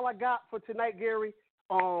that's all I got for tonight, Gary.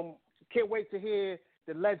 Can't wait to hear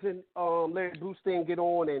the legend Larry Bluestein get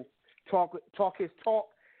on and talk his talk.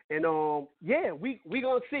 And yeah, we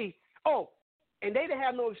gonna see. Oh, and they didn't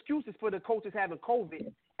have no excuses for the coaches having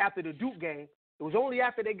COVID after the Duke game. It was only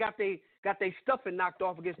after they got their stuffing knocked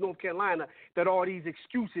off against North Carolina that all these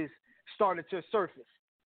excuses started to surface.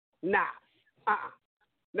 Nah,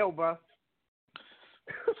 no, bro.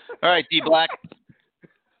 All right, D Black.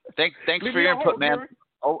 Thanks for your input, man.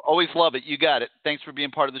 Always love it. You got it. Thanks for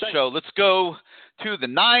being part of the show. Let's go to the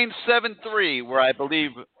 973, where I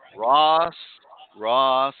believe Ross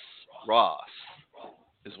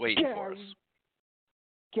is waiting for us.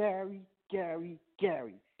 Gary.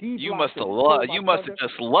 You must have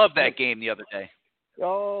just loved that game the other day.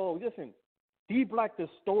 Oh, listen. D Black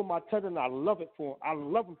just stole my tongue, and I love it for him. I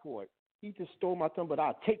love him for it. He just stole my tongue, but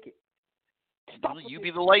I'll take it. You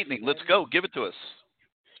be the lightning. Let's go. Give it to us.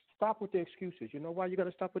 Stop with the excuses. You know why you got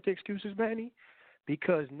to stop with the excuses, Manny?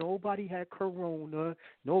 Because nobody had corona.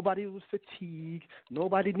 Nobody was fatigued.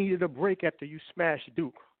 Nobody needed a break after you smashed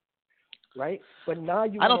Duke. Right? But now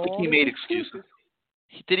you. I don't think he made excuses.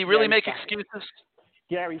 Did he really make excuses?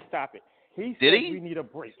 Gary, stop it. Did he? We need a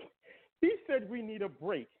break. He said we need a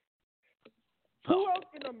break. Who else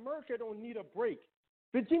in America don't need a break?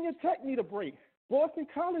 Virginia Tech need a break. Boston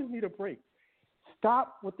College need a break.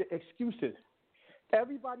 Stop with the excuses.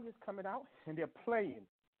 Everybody is coming out and they're playing.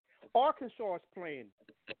 Arkansas is playing.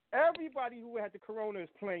 Everybody who had the corona is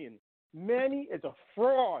playing. Manny is a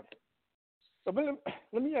fraud. So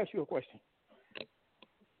let me ask you a question.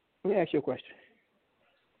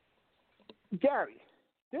 Gary,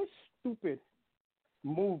 this stupid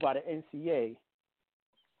move by the NCAA,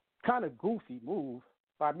 kind of goofy move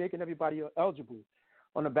by making everybody eligible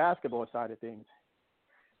on the basketball side of things.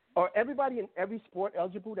 Are everybody in every sport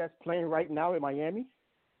eligible that's playing right now in Miami?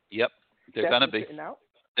 Yep, they're going to be.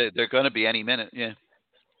 They're going to be any minute. Yeah.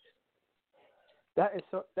 That is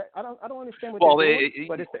so. I don't understand what they're doing.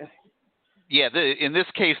 But it's in this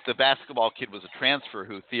case, the basketball kid was a transfer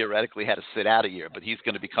who theoretically had to sit out a year, but he's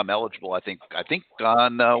going to become eligible. I think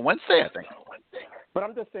on Wednesday. I think. But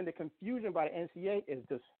I'm just saying the confusion by the NCAA is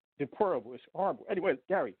just deplorable. It's horrible. Anyway,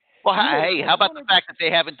 Gary. Well, hey, how about the fact that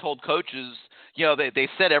they haven't told coaches, they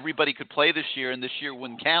said everybody could play this year and this year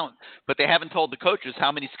wouldn't count, but they haven't told the coaches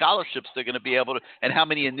how many scholarships they're going to be able to and how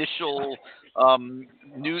many initial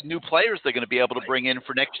new players they're going to be able to bring in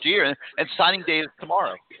for next year. And signing day is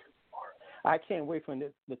tomorrow. I can't wait for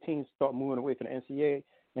the teams start moving away from the NCAA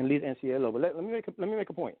and leave the NCAA level. Let me make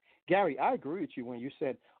a point. Gary, I agree with you when you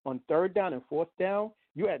said on third down and fourth down,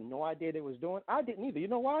 you had no idea what they was doing. I didn't either. You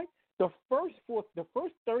know why? The first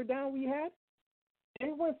third down we had, they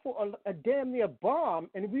went for a damn near bomb,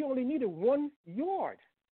 and we only needed 1 yard.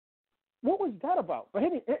 What was that about? But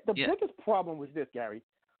the biggest problem was this, Gary.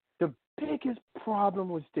 The biggest problem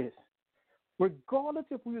was this. Regardless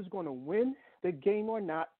if we was going to win the game or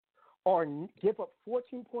not, or give up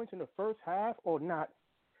 14 points in the first half or not,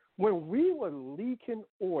 when we were leaking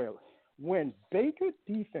oil, when Baker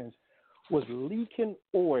defense was leaking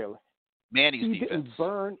oil, Manny's defense didn't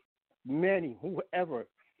burn Manny, whoever.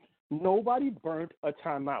 Nobody burned a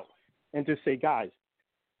timeout and just say, guys,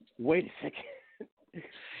 wait a second.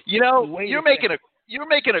 You're making you're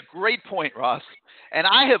making a great point, Ross. And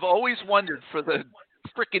I have always wondered for the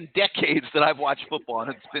freaking decades that I've watched football, and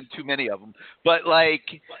it's been too many of them. But, like,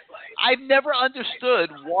 I've never understood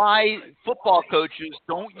why football coaches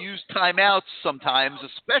don't use timeouts sometimes,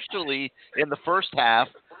 especially in the first half,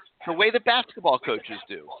 the way that basketball coaches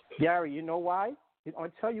do. Gary, you know why?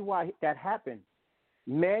 I'll tell you why that happened.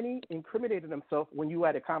 Manny incriminated himself when you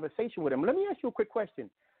had a conversation with him. Let me ask you a quick question.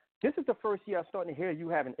 This is the first year I'm starting to hear you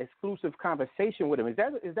have an exclusive conversation with him. Is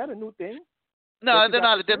that a new thing? No, they're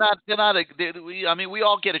not. I mean, we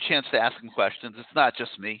all get a chance to ask them questions. It's not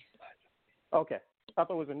just me. Okay, I thought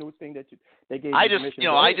it was a new thing that they gave. I you just, permission. you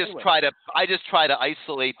know, I just try to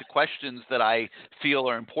isolate the questions that I feel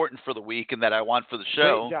are important for the week and that I want for the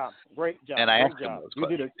show. Great job. And I great ask job. them those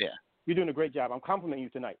questions. You're doing a great job. I'm complimenting you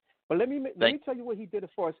tonight. But let me tell you what he did as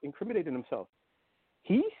far as incriminating himself.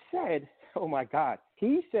 He said, "Oh my God,"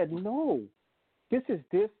 he said, "No, this is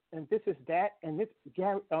this and this is that and this."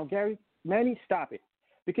 Gary, Manny, stop it.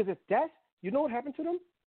 Because if that's, you know what happened to them?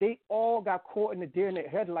 They all got caught in the deer in the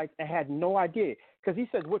headlights and had no idea. Because he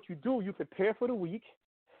says, what you do, you prepare for the week,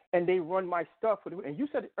 and they run my stuff for the week. And you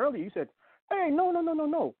said it earlier, you said, hey,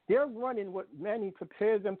 no. They're running what Manny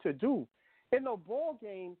prepares them to do. In a ball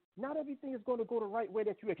game, not everything is going to go the right way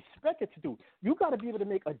that you expect it to do. You got to be able to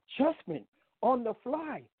make adjustment on the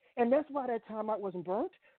fly. And that's why that timeout wasn't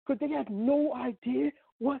burnt, because they had no idea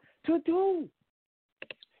what to do.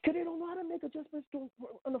 Because they don't know how to make adjustments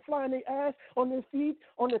on the fly, on their ass, on their feet,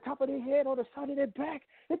 on the top of their head, on the side of their back.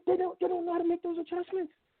 They don't know how to make those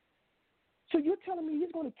adjustments. So you're telling me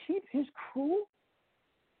he's going to keep his crew?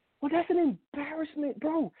 Well, that's an embarrassment,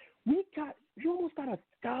 bro. We almost got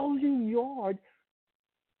 1,000 yards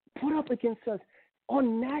put up against us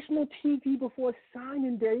on national TV before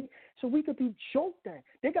signing day, so we could be choked at.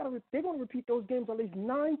 They're going to repeat those games at least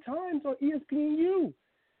 9 times on ESPNU.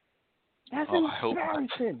 That's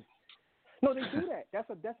embarrassing. No, they do that.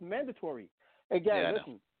 That's mandatory. Hey, Gary,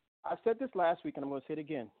 listen. I said this last week, and I'm going to say it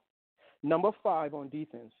again. Number 5 on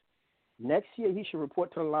defense. Next year, he should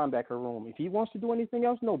report to the linebacker room. If he wants to do anything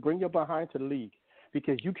else, no, bring your behind to the league,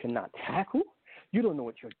 because you cannot tackle. You don't know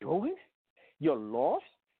what you're doing. You're lost.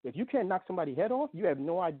 If you can't knock somebody's head off, you have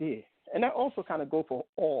no idea. And that also kind of go for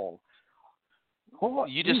all.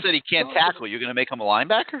 You just said he can't tackle. You're going to make him a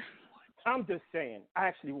linebacker? I'm just saying. I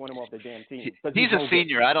actually want him off the damn team. He's a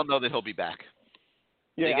senior. I don't know that he'll be back.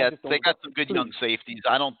 Yeah, they got some good young safeties.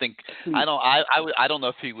 I don't know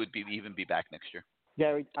if he would even be back next year.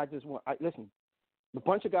 Gary, listen. A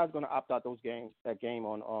bunch of guys are going to opt out that game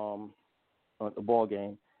on the ball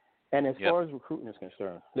game. And as far as recruiting is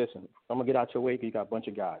concerned, listen, I'm going to get out your way because you got a bunch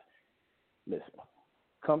of guys. Listen,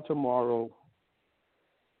 come tomorrow,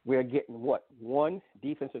 we're getting what? 1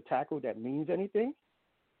 defensive tackle that means anything?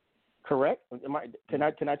 Correct? Can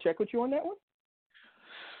I check with you on that one?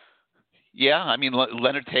 Yeah, I mean,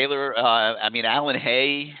 Leonard Taylor, Alan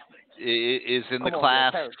Hay is in the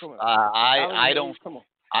class.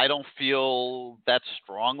 I don't feel that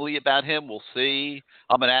strongly about him. We'll see.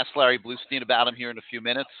 I'm going to ask Larry Bluestein about him here in a few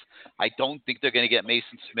minutes. I don't think they're going to get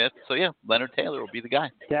Mason Smith. So, yeah, Leonard Taylor will be the guy.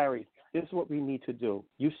 Gary, this is what we need to do.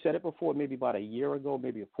 You said it before, maybe about a year ago,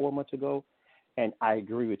 maybe 4 months ago, and I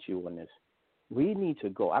agree with you on this. We need to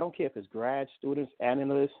go. I don't care if it's grad students,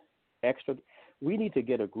 analysts, extra. We need to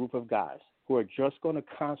get a group of guys who are just going to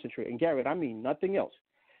concentrate. And, Gary, I mean nothing else.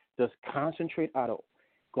 Just concentrate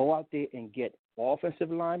go out there and get offensive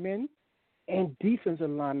linemen and defensive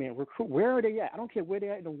linemen. Recruit. Where are they at? I don't care where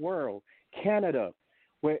they're at in the world. Canada.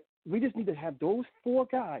 Where we just need to have those 4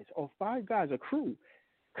 guys or 5 guys, a crew,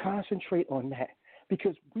 concentrate on that.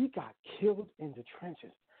 Because we got killed in the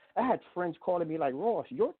trenches. I had friends calling me like, Ross,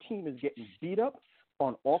 your team is getting beat up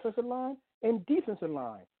on offensive line and defensive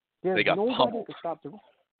line. There's nobody who can stop the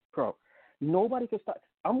bro. Nobody can stop.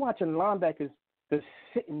 I'm watching linebackers just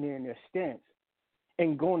sitting there in their stance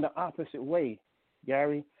and going the opposite way.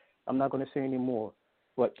 Gary, I'm not going to say any more.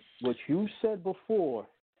 But what you said before,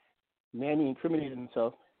 Manny incriminated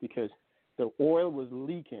himself because the oil was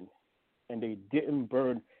leaking and they didn't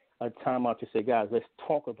burn a timeout to say, guys, let's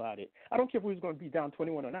talk about it. I don't care if we was going to be down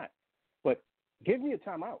 21 or not, but give me a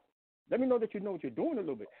timeout. Let me know that you know what you're doing a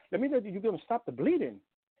little bit. Let me know that you're going to stop the bleeding.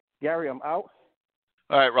 Gary, I'm out.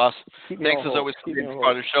 All right, Ross. Thanks as always for being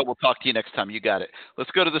part of the show. We'll talk to you next time. You got it.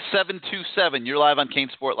 Let's go to the 727. You're live on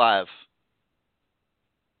CaneSport Live.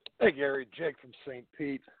 Hey, Gary. Jake from St.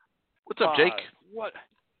 Pete. What's up, Jake? What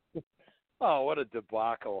a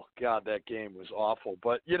debacle. God, that game was awful.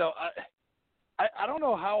 But, I don't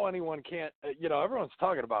know how anyone can't, everyone's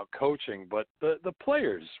talking about coaching, but the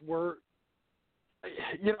players were,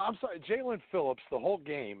 I'm sorry, Jalen Phillips, the whole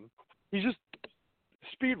game, he's just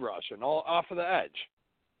speed rushing all off of the edge.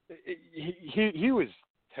 He was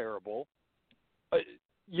terrible.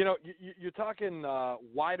 You're talking.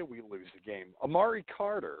 Why do we lose the game? Amari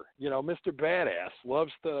Carter, Mr. Badass,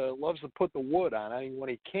 loves to put the wood on anyone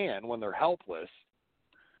he can when they're helpless.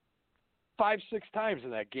 5-6 times in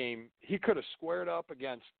that game, he could have squared up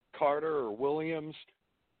against Carter or Williams,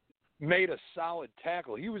 made a solid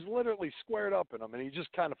tackle. He was literally squared up in him, and he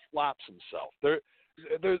just kind of flops himself.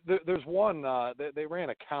 There's one. They ran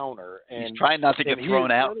a counter, and he's trying not to get thrown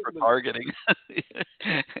out for targeting.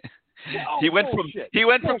 He went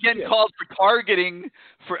from getting called for targeting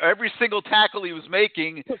for every single tackle he was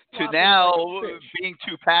making to now being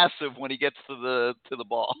too passive when he gets to the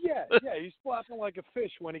ball. Yeah, he's flopping like a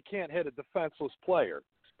fish when he can't hit a defenseless player.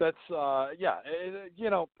 That's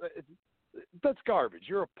that's garbage.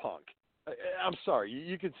 You're a punk. I'm sorry.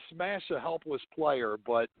 You can smash a helpless player,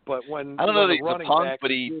 but when I don't know that he's running a punk, back, but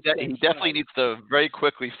he definitely needs to very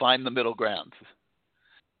quickly find the middle ground.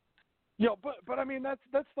 But I mean that's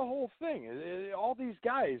the whole thing. All these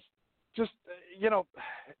guys, just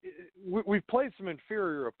we've played some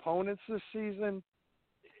inferior opponents this season,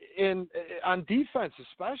 and on defense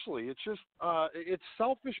especially, it's just it's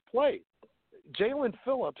selfish play. Jalen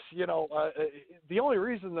Phillips, the only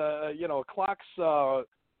reason the clock's a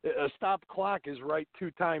stop clock is right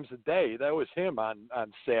 2 times a day. That was him on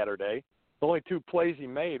Saturday. The only 2 plays he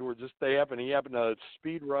made were just he happened to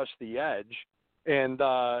speed rush the edge and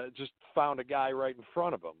just found a guy right in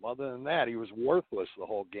front of him. Other than that, he was worthless the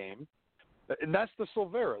whole game. And that's the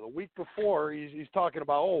Silvera. The week before, he's talking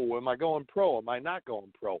about, am I going pro? Am I not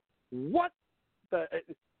going pro? What the?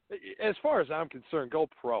 As far as I'm concerned, go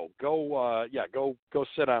pro. Go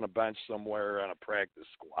sit on a bench somewhere on a practice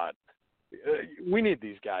squad. We need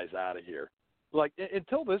these guys out of here. Like,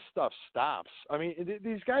 until this stuff stops, I mean,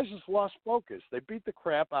 these guys just lost focus. They beat the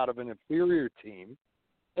crap out of an inferior team.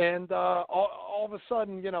 And all of a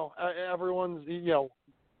sudden, everyone's,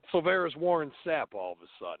 Silvera's Warren Sapp all of a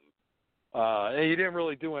sudden. And he didn't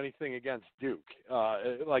really do anything against Duke.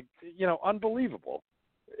 Unbelievable.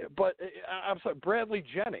 But I'm sorry, Bradley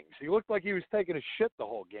Jennings, he looked like he was taking a shit the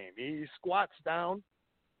whole game. He squats down,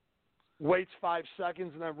 waits 5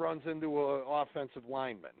 seconds, and then runs into an offensive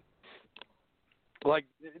lineman.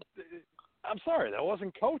 I'm sorry, that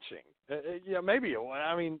wasn't coaching. Maybe.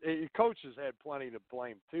 I mean, coaches had plenty to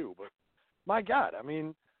blame too, but my God, I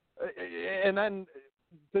mean, and then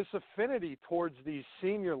this affinity towards these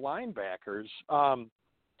senior linebackers.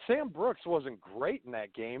 Sam Brooks wasn't great in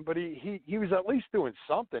that game, but he was at least doing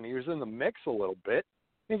something. He was in the mix a little bit.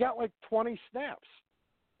 He got like 20 snaps.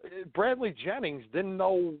 Bradley Jennings didn't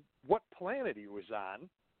know what planet he was on,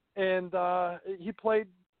 and he played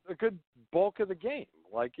a good bulk of the game.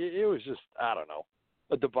 Like, it was just, I don't know,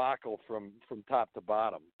 a debacle from top to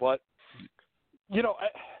bottom. But,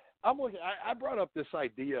 I'm looking. I brought up this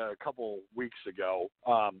idea a couple weeks ago.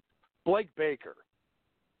 Blake Baker.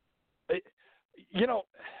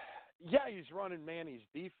 He's running Manny's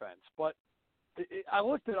defense, but I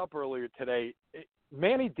looked it up earlier today.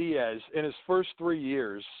 Manny Diaz, in his first 3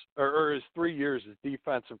 years, or his 3 years as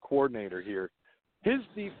defensive coordinator here, his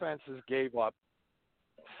defenses gave up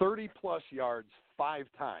 30-plus yards 5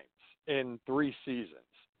 times in 3 seasons.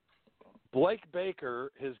 Blake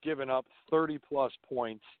Baker has given up 30-plus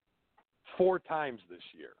points 4 times this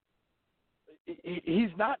year.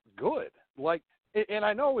 He's not good. And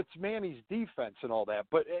I know it's Manny's defense and all that,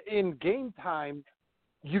 but in game time,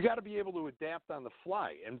 you got to be able to adapt on the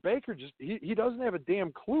fly. And Baker he doesn't have a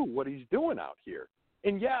damn clue what he's doing out here.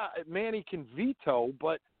 And Manny can veto,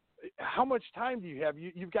 but how much time do you have?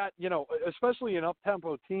 You've got, especially an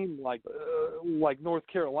up-tempo team like North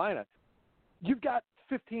Carolina, you've got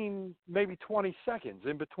 15, maybe 20 seconds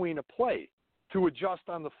in between a play to adjust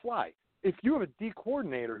on the fly. If you have a D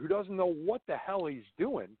coordinator who doesn't know what the hell he's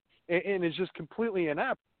doing and is just completely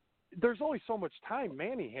inept, there's only so much time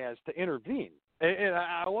Manny has to intervene. And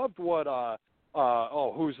I loved what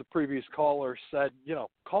who's the previous caller said,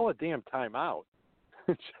 call a damn timeout.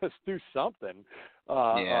 Just do something.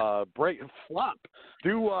 Break flop.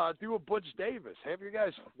 Do a Butch Davis. Have your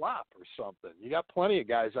guys flop or something. You got plenty of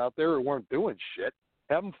guys out there who weren't doing shit.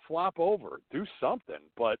 Have them flop over. Do something.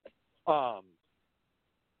 But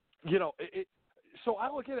so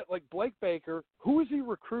I look at it like Blake Baker. Who has he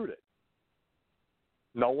recruited?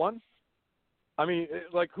 No one. I mean,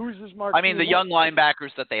 who's his mark? I mean, the young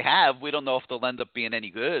linebackers that they have, we don't know if they'll end up being any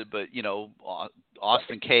good. But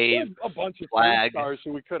Austin Cave, a bunch of Flag stars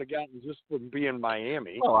who we could have gotten just from being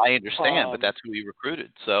Miami. Well, I understand, but that's who he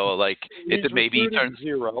recruited. So, it maybe turns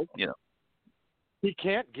 0. He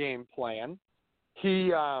can't game plan.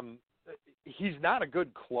 He he's not a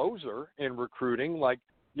good closer in recruiting. Like,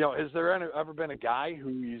 has there ever been a guy who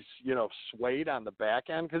he's, swayed on the back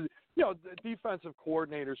end? Because, the defensive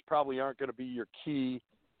coordinators probably aren't going to be your key,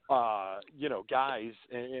 guys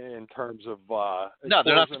in terms of no,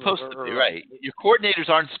 they're not supposed to be, right? Your coordinators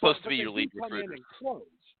aren't supposed to be your lead recruiters.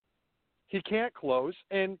 He can't close,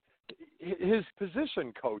 and his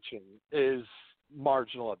position coaching is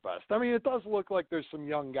marginal at best. I mean, it does look like there's some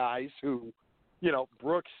young guys who,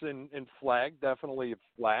 Brooks and Flagg definitely have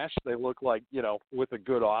flashed. They look like, with a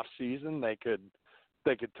good off season, they could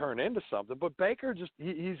turn into something. But Baker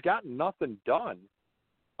he's got nothing done.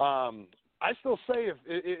 I still say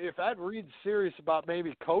if Ed Reed's serious about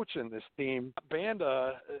maybe coaching this team,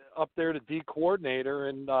 Banda up there to D coordinator,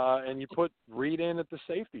 and you put Reed in at the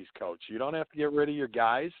safeties coach. You don't have to get rid of your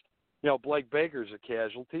guys. Blake Baker's a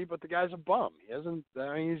casualty, but the guy's a bum. He hasn't.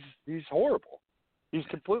 I mean, he's horrible. He's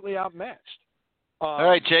completely outmatched. All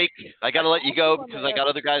right, Jake, I got to let you go because I got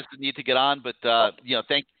other guys that need to get on. But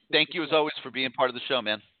thank you as always for being part of the show,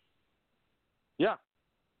 man. Yeah,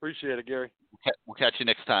 appreciate it, Gary. We'll catch you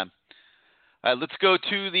next time. All right, let's go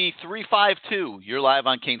to the 352. You're live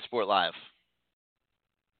on CaneSport Live.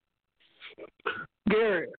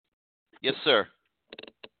 Gary. Yes, sir.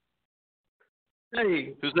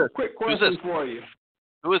 Hey. Who's this? Quick question for you.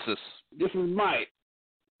 Who is this? This is Mike.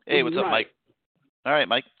 Hey, what's up, Mike? All right,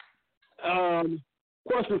 Mike.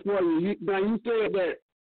 Question for you. Now, you said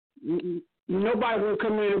that nobody will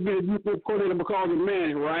come in and be the defensive coordinator because of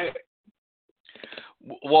Manning, right?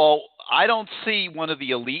 Well, I don't see one of the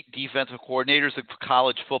elite defensive coordinators of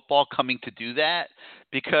college football coming to do that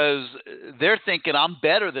because they're thinking I'm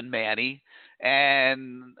better than Manny,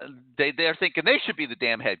 and they're thinking they should be the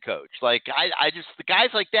damn head coach. Like I just the guys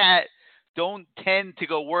like that don't tend to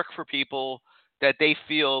go work for people that they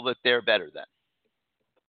feel that they're better than.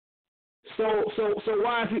 So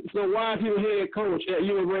why is he the head coach at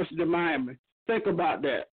University of Miami? Think about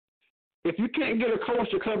that. If you can't get a coach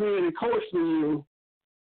to come in and coach for you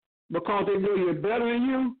because they know you're better than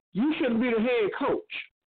you, you shouldn't be the head coach,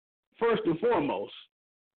 first and foremost.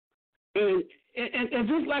 And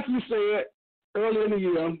just like you said earlier in the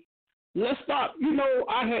year, let's stop.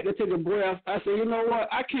 I had to take a breath. I said, you know what?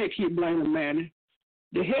 I can't keep blaming Manning.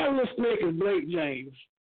 The headless snake is Blake James.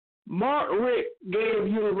 Mark Richt gave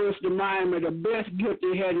University of Miami the best gift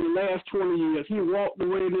they had in the last 20 years. He walked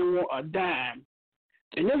away and didn't want a dime.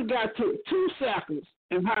 And this guy took 2 seconds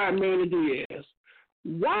and hired Manny Diaz.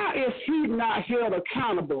 Why is he not held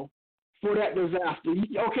accountable for that disaster?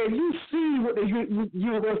 Okay, you see what the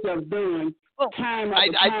university has done time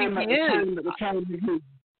after time after time.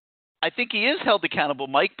 I think he is held accountable,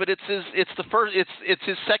 Mike, but it's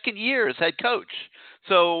his second year as head coach.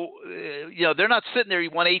 So, they're not sitting there. He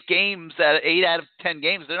won 8 games, 8 out of 10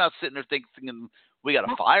 games. They're not sitting there thinking we got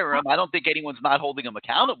to fire him. I don't think anyone's not holding him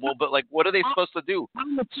accountable. But what are they supposed to do?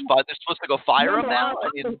 They're supposed to go fire him now?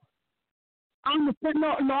 I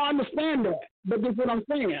understand that, but that's what I'm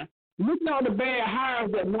saying. Look at all the bad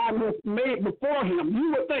hires that Miami made before him.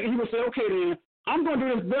 You would think he would say, okay, then I'm going to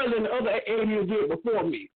do this better than the other 8 years did before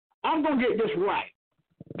me. I'm going to get this right.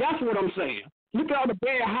 That's what I'm saying. Look at all the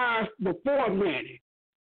bad hires before Manny.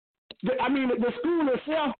 The school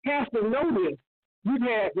itself has to know this. We've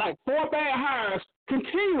had like 4 bad hires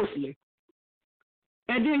continuously.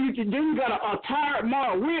 And then you got a tired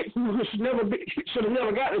Mark Richt who should have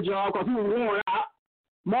never got the job because he was worn out.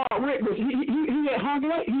 Mark Richt he had hung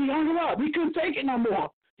it up. He hung it up. He couldn't take it no more.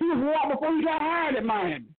 He was worn out before he got hired at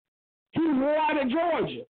Miami. He was worn out at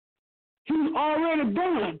Georgia. He was already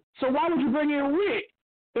done. So why would you bring in Richt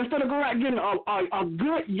instead of going out and getting a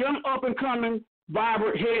good young up and coming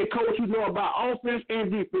vibrant head coach who know about offense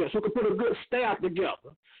and defense, who can put a good staff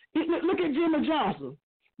together? Look at Jimmy Johnson.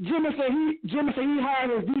 Jimmy said he hired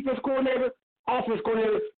his defense coordinator, offense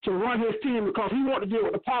coordinator to run his team because he wanted to deal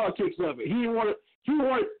with the politics of it. He wanted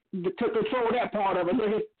to control that part of it.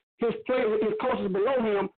 Let his coaches below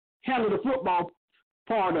him handle the football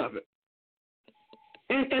part of it.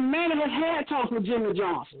 And Manny has had talks with Jimmy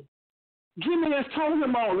Johnson. Jimmy has told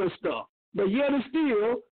him all this stuff, but yet and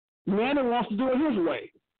still, Manny wants to do it his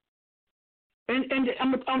way. And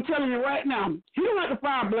I'm telling you right now, he don't have to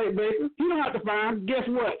fire Blake Baker. He don't have to fire him. Guess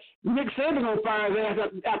what? Nick Saban's going to fire his ass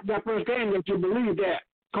after that first game, if you believe that.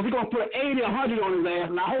 Because he's going to put 80 or 100 on his ass,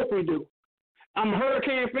 and I hope he do. I'm a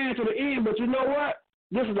Hurricane fan to the end, but you know what?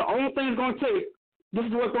 This is the only thing it's going to take. This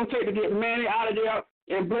is what it's going to take to get Manny out of there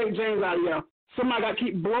and Blake James out of there. Somebody got to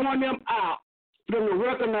keep blowing them out for them to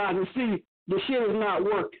recognize and see the shit is not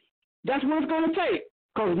working. That's what it's going to take.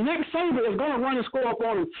 Because Nick Saban is going to run the score up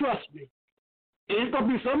on him, trust me. And it's going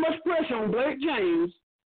to be so much pressure on Blake James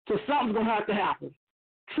till something's going to have to happen.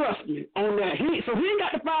 Trust me on that. So he ain't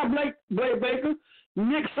got to fire Blake Baker.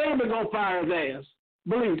 Nick Saban gonna fire his ass.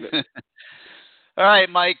 Believe it. All right,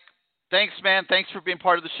 Mike. Thanks, man. Thanks for being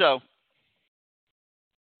part of the show.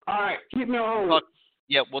 All right, keep me on hold.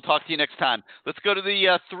 Yeah, we'll talk to you next time. Let's go to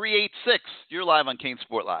the 386. You're live on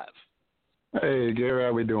CaneSport Live. Hey, Gary,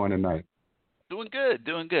 how we doing tonight? Doing good,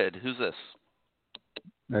 doing good. Who's this?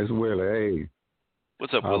 That's Willie. Hey.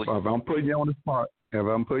 What's up, Willie? If I'm putting you on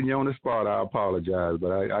the spot, I apologize.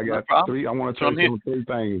 But I got three. I want to touch on three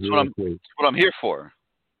things real quick. That's what I'm here for.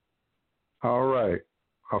 All right.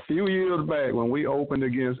 A few years back when we opened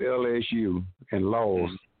against LSU and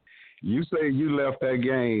lost, you say you left that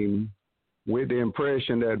game with the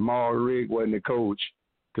impression that Mark Richt wasn't the coach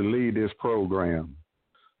to lead this program.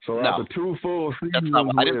 So after 2 full seasons, that's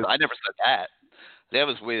not. I never said that. That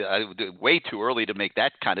was way too early to make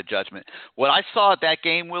that kind of judgment. What I saw at that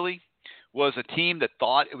game, Willie, was a team that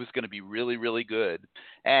thought it was going to be really, really good.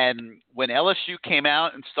 And when LSU came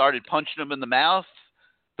out and started punching them in the mouth,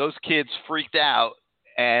 those kids freaked out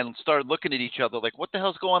and started looking at each other like, what the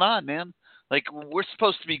hell's going on, man? Like, we're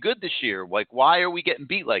supposed to be good this year. Like, why are we getting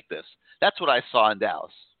beat like this? That's what I saw in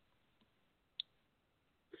Dallas.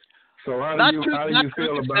 So how do you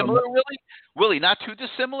feel about Willie, not too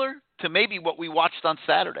dissimilar to maybe what we watched on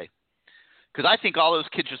Saturday. Because I think all those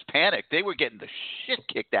kids just panicked. They were getting the shit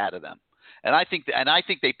kicked out of them. And I think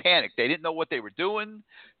they panicked. They didn't know what they were doing.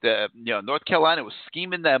 North Carolina was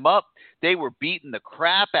scheming them up. They were beating the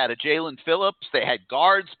crap out of Jalen Phillips. They had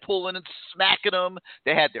guards pulling and smacking them.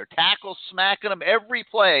 They had their tackles smacking them. Every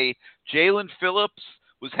play, Jalen Phillips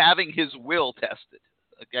was having his will tested.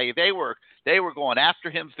 Okay, they were going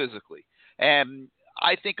after him physically, and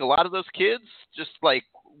I think a lot of those kids just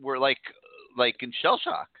were in shell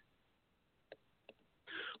shock.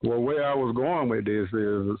 Well, where I was going with this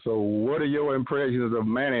is, so what are your impressions of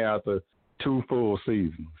Manny after 2 full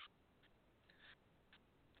seasons?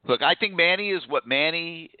 Look, I think Manny is what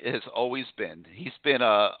Manny has always been. He's been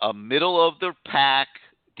a middle-of-the-pack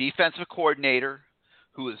defensive coordinator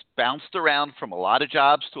who has bounced around from a lot of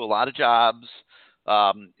jobs to a lot of jobs,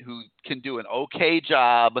 who can do an okay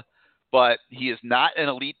job, but he is not an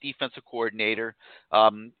elite defensive coordinator.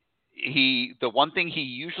 The one thing he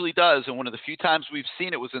usually does, and one of the few times we've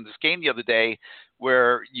seen it was in this game the other day,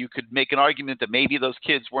 where you could make an argument that maybe those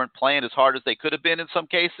kids weren't playing as hard as they could have been in some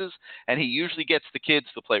cases, and he usually gets the kids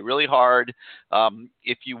to play really hard.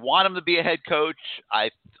 If you want him to be a head coach,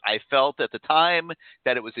 I felt at the time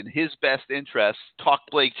that it was in his best interest to talk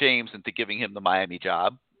Blake James into giving him the Miami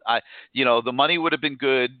job. The money would have been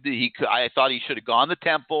good. I thought he should have gone to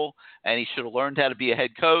Temple, and he should have learned how to be a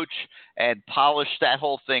head coach and polished that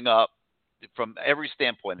whole thing up from every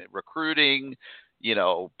standpoint. Recruiting,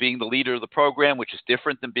 being the leader of the program, which is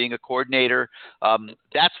different than being a coordinator.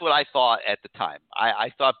 That's what I thought at the time.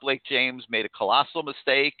 I thought Blake James made a colossal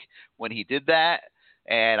mistake when he did that,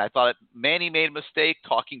 and I thought Manny made a mistake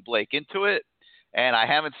talking Blake into it. And I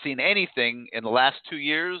haven't seen anything in the last 2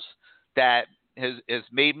 years that has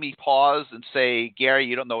made me pause and say, Gary,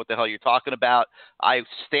 you don't know what the hell you're talking about. I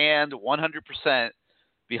stand 100%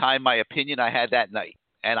 behind my opinion I had that night.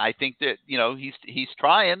 And I think that, he's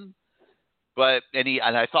trying, but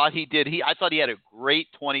I thought he did. I thought he had a great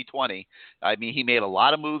 2020. I mean, he made a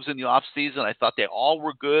lot of moves in the offseason. I thought they all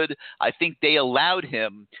were good. I think they allowed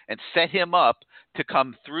him and set him up to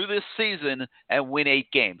come through this season and win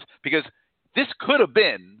 8 games, because this could have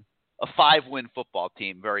been a 5-win football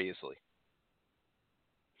team very easily.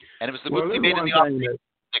 And it was the move he made in the offseason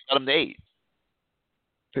that got him to 8.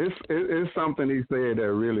 It's something he said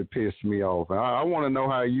that really pissed me off. I want to know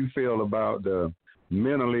how you feel about the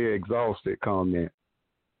mentally exhausted comment.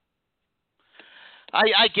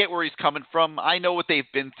 I get where he's coming from. I know what they've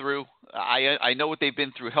been through. I know what they've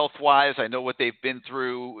been through health-wise. I know what they've been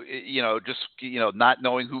through, not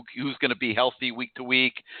knowing who's going to be healthy week to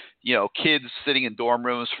week. Kids sitting in dorm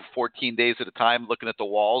rooms for 14 days at a time looking at the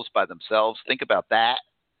walls by themselves. Think about that.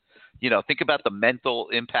 Think about the mental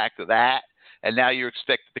impact of that. And now you're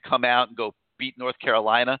expected to come out and go beat North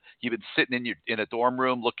Carolina. You've been sitting in a dorm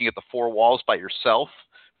room looking at the 4 walls by yourself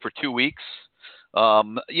for 2 weeks.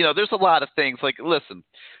 There's a lot of things. Like, listen,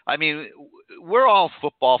 I mean, we're all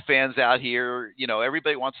football fans out here.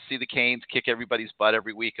 Everybody wants to see the Canes kick everybody's butt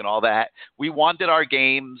every week and all that. We wanted our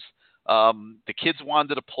games. The kids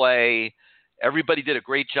wanted to play. Everybody did a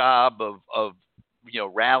great job of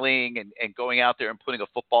rallying and going out there and putting a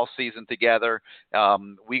football season together.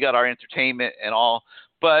 We got our entertainment and all,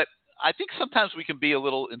 but I think sometimes we can be a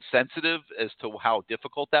little insensitive as to how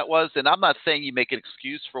difficult that was. And I'm not saying you make an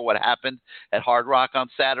excuse for what happened at Hard Rock on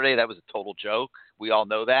Saturday. That was a total joke. We all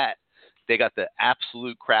know that. they got the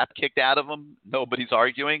absolute crap kicked out of them. Nobody's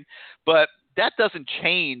arguing. But that doesn't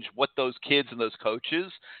change what those kids and those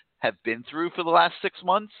coaches have been through for the last 6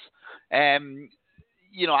 months. And,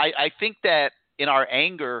 I think that in our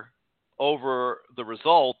anger over the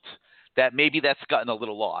result, that maybe that's gotten a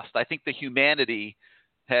little lost. I think the humanity,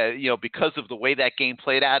 because of the way that game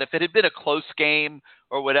played out, if it had been a close game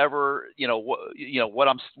or whatever, what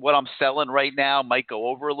I'm selling right now might go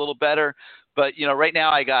over a little better. But, right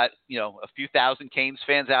now I got, a few thousand Canes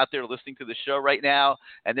fans out there listening to the show right now,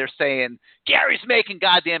 and they're saying, Gary's making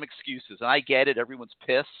goddamn excuses. And I get it. Everyone's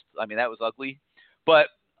pissed. I mean, that was ugly. But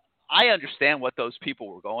I understand what those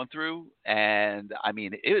people were going through. And, I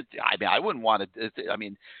wouldn't want to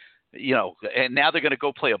 – and now they're going to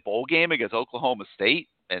go play a bowl game against Oklahoma State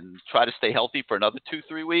and try to stay healthy for another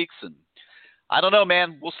 2-3 weeks. And I don't know,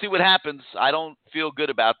 man. We'll see what happens. I don't feel good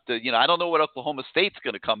about I don't know what Oklahoma State's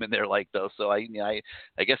going to come in there like, though. So I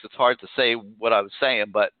guess it's hard to say what I was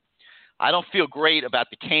saying, but I don't feel great about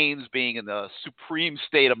the Canes being in the supreme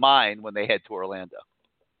state of mind when they head to Orlando.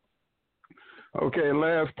 Okay,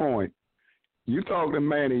 last point. You talk to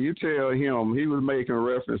Manny, you tell him he was making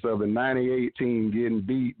reference of the 98 team getting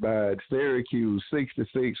beat by Syracuse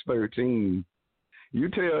 66-13. You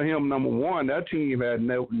tell him, number one, that team had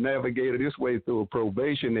navigated its way through a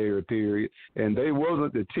probationary period, and they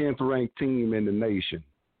wasn't the 10th-ranked team in the nation.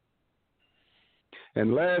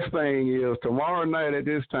 And last thing is, tomorrow night at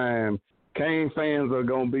this time, Cane fans are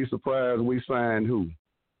going to be surprised we signed who?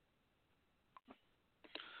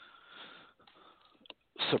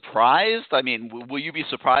 Surprised? I mean, will you be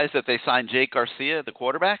surprised that they signed Jake Garcia, the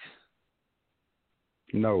quarterback?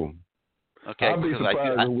 No. Okay. I'll be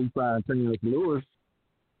surprised when we sign Terrence Lewis.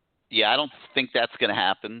 Yeah, I don't think that's going to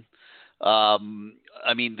happen.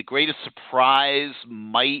 The greatest surprise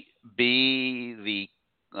might be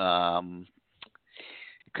it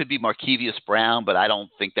could be Markevius Brown, but I don't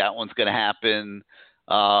think that one's going to happen.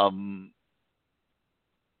 I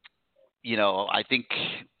think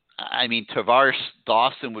Tavares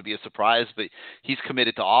Dawson would be a surprise, but he's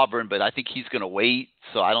committed to Auburn, but I think he's going to wait,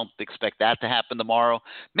 so I don't expect that to happen tomorrow.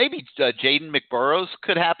 Maybe Jaden McBurrows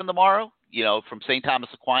could happen tomorrow, from St. Thomas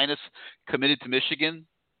Aquinas, committed to Michigan.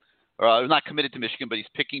 Or not committed to Michigan, but he's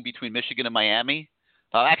picking between Michigan and Miami.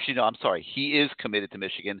 Actually, no, I'm sorry. He is committed to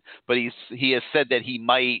Michigan, but he has said that he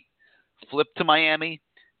might flip to Miami,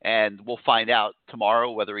 and we'll find out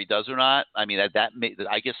tomorrow whether he does or not. I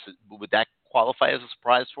guess, would that qualify as a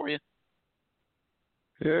surprise for you?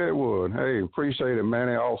 Yeah, it would. Hey, appreciate it, man.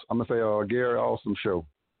 I'm going to say, Gary, awesome show.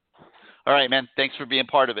 All right, man. Thanks for being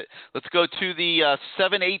part of it. Let's go to the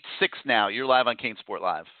 786 now. You're live on CaneSport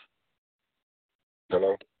Live.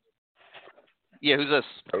 Hello? Yeah, who's this?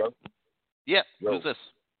 Hello? Yeah, Joe. Who's this?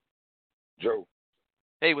 Joe.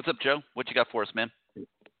 Hey, what's up, Joe? What you got for us, man?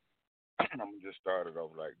 I'm going to just start it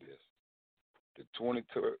off like this. The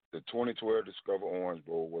 2012 Discover Orange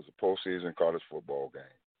Bowl was a postseason college football game.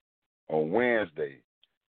 On Wednesday,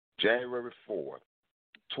 January 4th,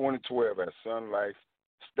 2012, at Sun Life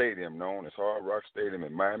Stadium, known as Hard Rock Stadium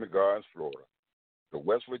in Miami Gardens, Florida, the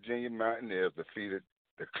West Virginia Mountaineers defeated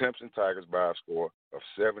the Clemson Tigers by a score of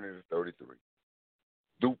 70-33.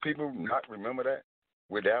 Do people not remember that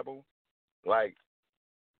with Dabo? Like,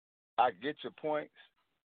 I get your points,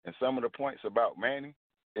 and some of the points about Manny,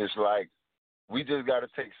 it's like, we just got to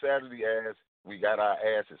take Saturday as we got our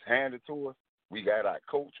asses handed to us. We got our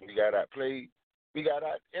coach. We got our play. We got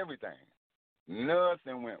our everything.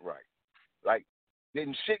 Nothing went right. Like,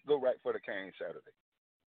 didn't shit go right for the Canes Saturday.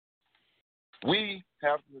 We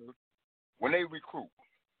have to, when they recruit,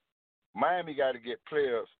 Miami got to get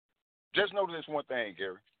players. Just know this one thing,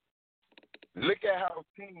 Gary. Look at how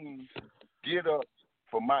teams get up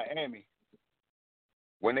for Miami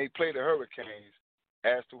when they play the Hurricanes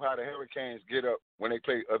as to how the Hurricanes get up when they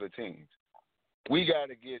play other teams. We got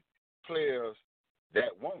to get players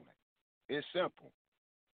that want it. It's simple.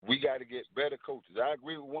 We got to get better coaches. I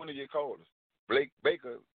agree with one of your callers. Blake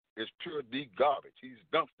Baker is pure D garbage. He's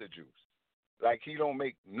dumpster juice. Like, he don't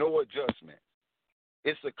make no adjustment.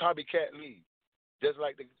 It's a copycat league, just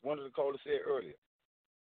like one of the callers said earlier.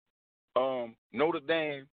 Notre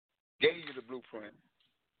Dame gave you the blueprint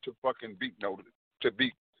to fucking beat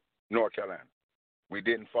North Carolina. We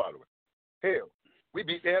didn't follow it. Hell, we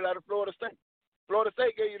beat the hell out of Florida State. Florida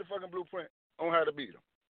State gave you the fucking blueprint on how to beat them.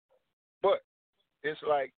 But it's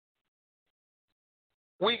like,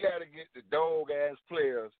 we got to get the dog-ass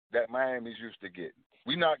players that Miami's used to getting.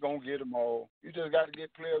 We're not going to get them all. You just got to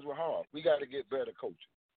get players with heart. We got to get better coaching.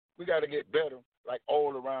 We got to get better, like,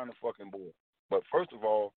 all around the fucking board. But first of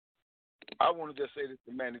all, I want to just say this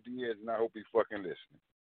to Manny Diaz, and I hope he's fucking listening.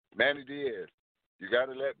 Manny Diaz, You got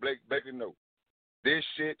to let Blake Baker know this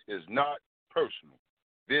shit is not personal.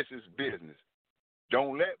 This is business.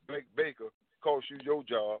 Don't let Blake Baker cost you your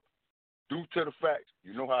job due to the fact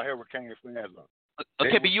you know how Hurricane fans are.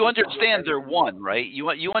 Okay, but you understand they're one, right?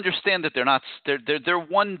 You understand that they're not. They're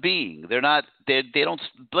one being. They're not. They don't.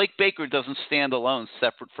 Blake Baker doesn't stand alone,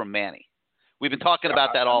 separate from Manny. We've been talking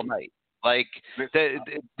about that all night. Like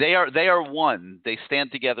they are one. They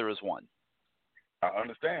stand together as one. I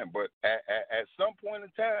understand, but at some point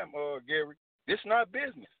in time, Gary, it's not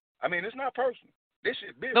business. I mean, it's not personal. This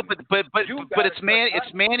is business. No, but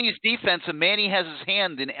it's Manny's defense, and Manny has his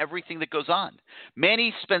hand in everything that goes on.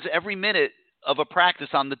 Manny spends every minute of a practice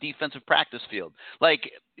on the defensive practice field.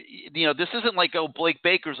 Like, this isn't like, Blake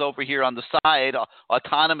Baker's over here on the side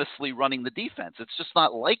autonomously running the defense. It's just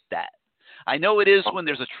not like that. I know it is when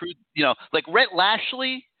there's a true, like Rhett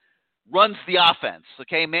Lashley runs the offense.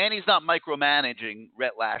 Okay, Manny's not micromanaging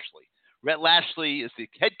Rhett Lashley. Rhett Lashley is the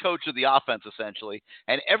head coach of the offense, essentially,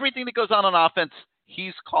 and everything that goes on offense,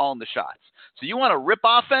 he's calling the shots. So you want to rip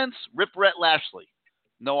offense, rip Rhett Lashley.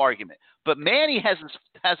 No argument. But Manny has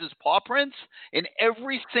his paw prints in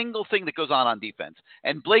every single thing that goes on defense.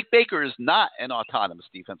 And Blake Baker is not an autonomous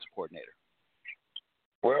defensive coordinator.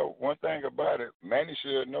 Well, one thing about it, Manny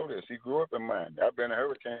should know this. He grew up in Miami. I've been a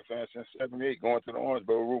Hurricane fan since '78, going to the Orange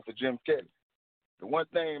Bowl root for Jim Kelly. The one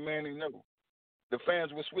thing Manny knows, the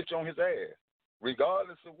fans will switch on his ass,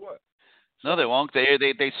 regardless of what. No, they won't.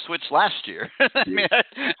 They switched last year. I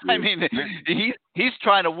mean, he's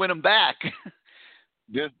trying to win them back.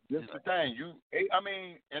 This the thing.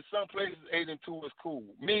 In some places 8-2 is cool.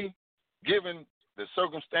 Me, given the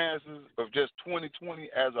circumstances of just 2020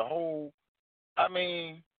 as a whole,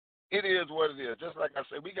 it is what it is. Just like I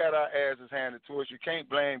said, we got our asses handed to us. You can't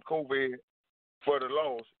blame COVID for the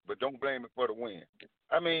loss, but don't blame it for the win.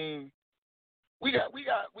 We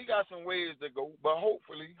got some ways to go, but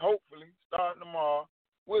hopefully, starting tomorrow,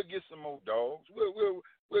 we'll get some more dogs. We'll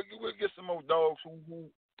get some more dogs who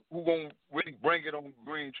gonna really bring it on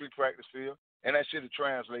Green Tree practice field, and that shit'll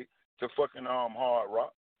translate to fucking Hard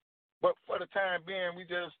Rock. But for the time being, we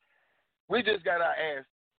just got our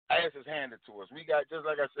asses handed to us. We got, just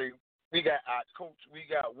like I say, we got our coach. We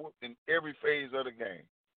got whooped in every phase of the game.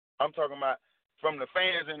 I'm talking about from the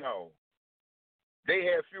fans and all. They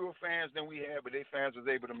had fewer fans than we had, but their fans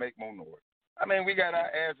was able to make more noise. We got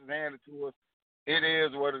our asses handed to us. It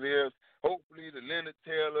is what it is. Hopefully the Leonard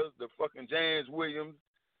Taylors, the fucking James Williams,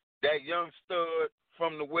 that young stud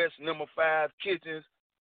from the West, number 5, Kitchens,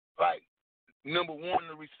 like number 1,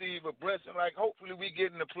 the receiver, Brinson, like hopefully we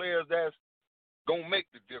getting the players that's going to make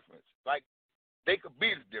the difference. Like they could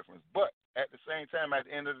be the difference. But at the same time, at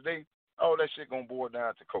the end of the day, all that shit going to boil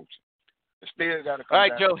down to coaching. Still gotta come all right,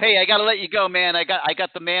 down. Joe. Hey, I got to let you go, man. I got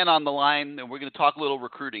the man on the line, and we're going to talk a little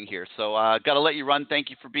recruiting here. So got to let you run. Thank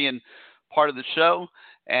you for being part of the show.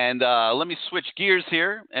 And let me switch gears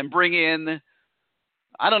here and bring in,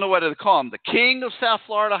 I don't know what to call him, the king of South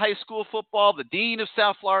Florida high school football, the dean of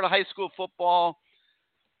South Florida high school football.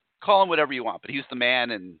 Call him whatever you want, but he's the man,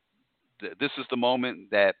 and this is the moment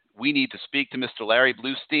that we need to speak to Mr. Larry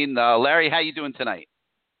Bluestein. Larry, how you doing tonight?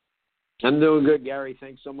 I'm doing good, Gary.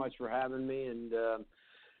 Thanks so much for having me. And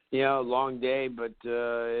long day, but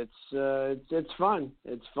it's fun.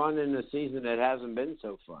 It's fun in a season that hasn't been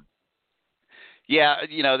so fun. Yeah,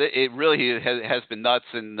 it really has been nuts,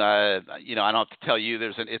 and I don't have to tell you,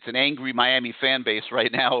 it's an angry Miami fan base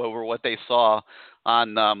right now over what they saw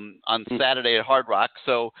on Saturday at Hard Rock.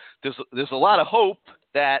 So there's a lot of hope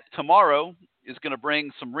that tomorrow is going to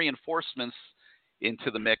bring some reinforcements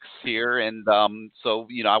into the mix here, and so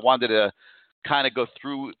I wanted to kind of go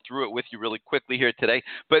through it with you really quickly here today.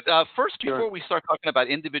 But first, before we start talking about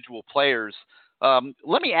individual players,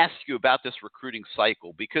 let me ask you about this recruiting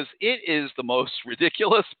cycle, because it is the most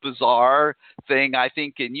ridiculous, bizarre thing, I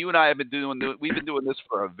think, and you and I have been doing this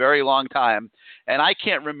for a very long time, and I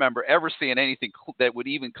can't remember ever seeing anything that would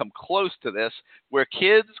even come close to this, where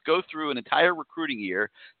kids go through an entire recruiting year,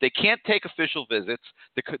 they can't take official visits,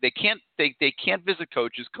 they can't visit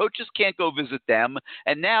coaches can't go visit them,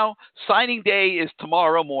 and now signing day is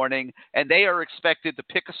tomorrow morning, and they are expected to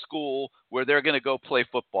pick a school where they're going to go play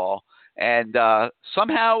football. And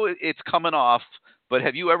somehow it's coming off. But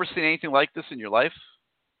have you ever seen anything like this in your life?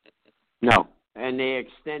 No, and they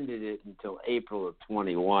extended it until April of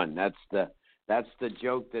 21. That's the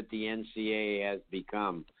joke that the NCAA has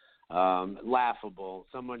become. Laughable.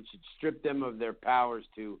 Someone should strip them of their powers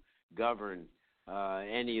to govern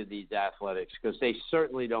any of these athletics, because they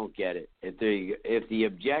certainly don't get it. If the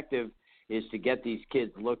objective is to get these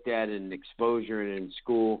kids looked at in exposure and in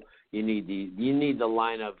school. You need the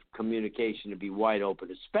line of communication to be wide open,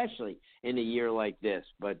 especially in a year like this.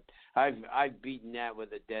 But I've beaten that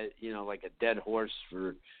with a dead horse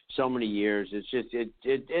for so many years. It's just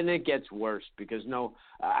it gets worse because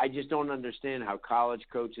I just don't understand how college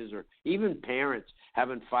coaches or even parents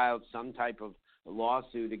haven't filed some type of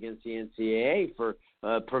lawsuit against the NCAA for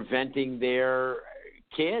preventing their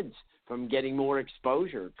kids from getting more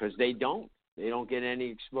exposure, because they don't get any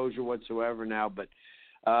exposure whatsoever now. But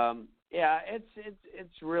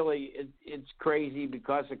it's really crazy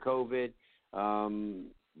because of COVID.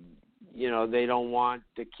 They don't want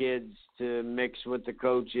the kids to mix with the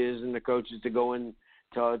coaches and the coaches to go in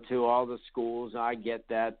to all the schools. I get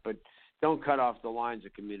that, but don't cut off the lines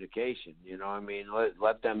of communication.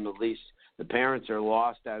 Let them, at least the parents are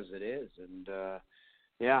lost as it is. And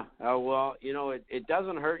it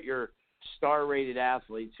doesn't hurt your star-rated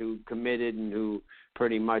athletes who committed and who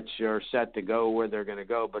pretty much are set to go where they're going to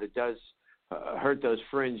go, but it does hurt those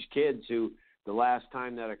fringe kids who, the last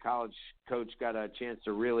time that a college coach got a chance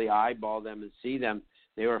to really eyeball them and see them,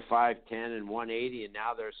 they were 5'10" and 180, and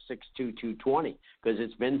now they're 6'2", 220, because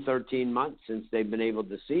it's been 13 months since they've been able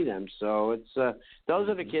to see them. So it's those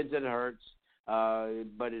are the kids that it hurts,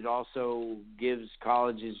 but it also gives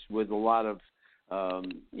colleges with a lot of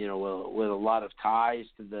with a lot of ties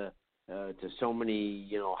to so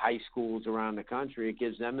many high schools around the country. It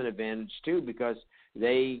gives them an advantage too, because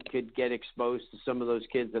they could get exposed to some of those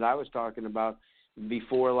kids that I was talking about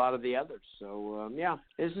before a lot of the others. So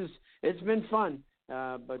it's been fun,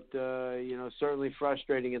 but certainly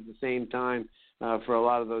frustrating at the same time for a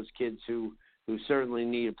lot of those kids who certainly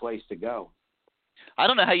need a place to go. I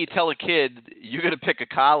don't know how you tell a kid you're going to pick a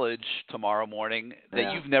college tomorrow morning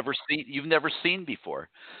that you've never seen before.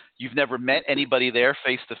 You've never met anybody there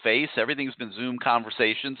face to face. Everything's been Zoom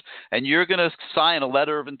conversations, and you're going to sign a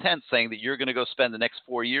letter of intent saying that you're going to go spend the next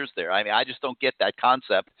 4 years there. I mean, I just don't get that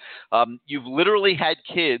concept. You've literally had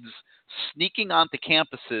kids sneaking onto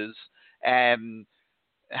campuses and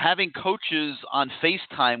having coaches on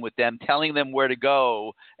FaceTime with them, telling them where to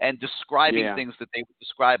go and describing things that they would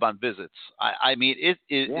describe on visits. I mean, it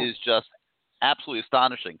is just absolutely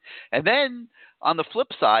astonishing. And then on the flip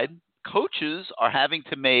side, coaches are having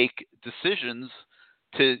to make decisions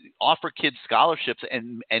to offer kids scholarships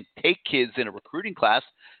and take kids in a recruiting class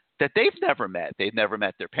that they've never met. They've never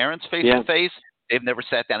met their parents face to face. They've never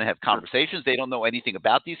sat down and have conversations. They don't know anything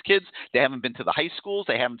about these kids. They haven't been to the high schools.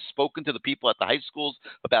 They haven't spoken to the people at the high schools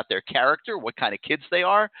about their character, what kind of kids they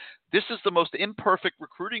are. This is the most imperfect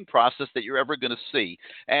recruiting process that you're ever going to see.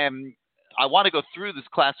 And I want to go through this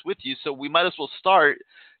class with you, so we might as well start.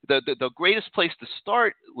 The greatest place to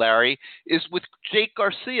start, Larry, is with Jake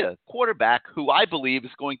Garcia, quarterback, who I believe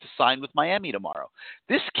is going to sign with Miami tomorrow.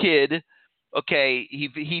 This kid, okay,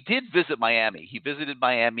 he did visit Miami. He visited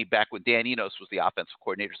Miami back when Dan Enos was the offensive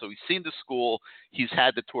coordinator, so he's seen the school. He's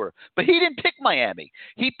had the tour. But he didn't pick Miami.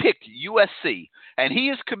 He picked USC, and he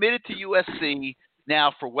is committed to USC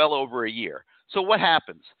now for well over a year. So what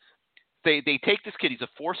happens? They take this kid. He's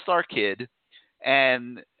a 4-star kid,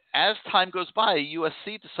 and as time goes by,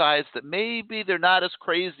 USC decides that maybe they're not as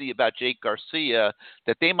crazy about Jake Garcia,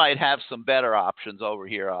 that they might have some better options over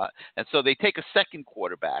here. And so they take a second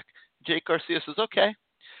quarterback. Jake Garcia says, okay,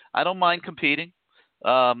 I don't mind competing.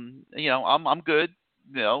 I'm good.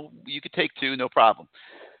 You could take 2, no problem.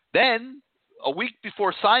 Then a week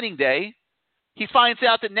before signing day, he finds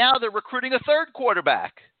out that now they're recruiting a third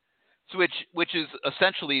quarterback, which is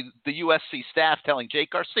essentially the USC staff telling Jake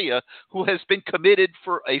Garcia, who has been committed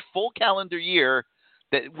for a full calendar year,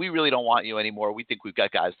 that we really don't want you anymore. We think we've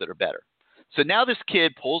got guys that are better. So now this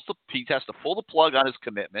kid he has to pull the plug on his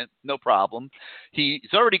commitment, no problem. He's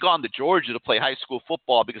already gone to Georgia to play high school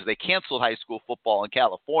football because they canceled high school football in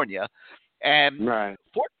California. And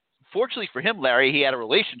fortunately for him, Larry, he had a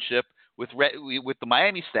relationship with the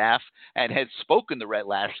Miami staff and had spoken to Rhett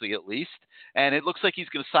Lashley at least. And it looks like he's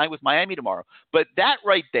going to sign with Miami tomorrow. But that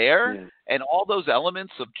right there and all those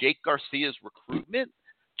elements of Jake Garcia's recruitment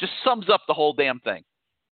just sums up the whole damn thing.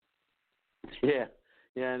 Yeah,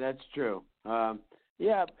 that's true. And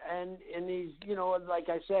he's, like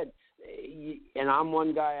I said, and I'm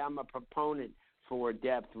one guy, I'm a proponent for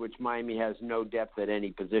depth, which Miami has no depth at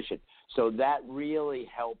any position. So that really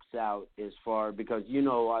helps out as far, because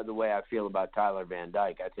the way I feel about Tyler Van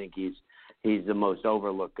Dyke. I think he's the most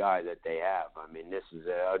overlooked guy that they have. I mean, this is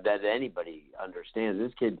that anybody understands.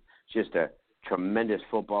 This kid's just a tremendous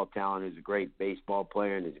football talent. He's a great baseball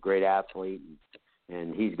player and he's a great athlete.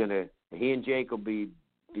 And he and Jake will be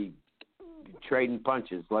trading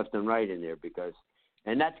punches left and right in there,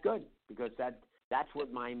 and that's good, because That's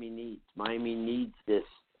what Miami needs. Miami needs this.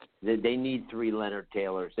 They need 3 Leonard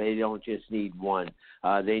Taylors. They don't just need one.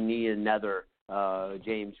 They need another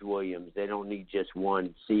James Williams. They don't need just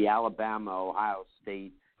one. See, Alabama, Ohio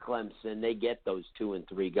State, Clemson, they get those 2 and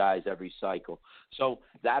 3 guys every cycle. So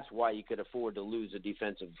that's why you could afford to lose a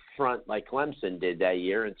defensive front like Clemson did that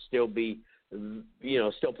year and still be,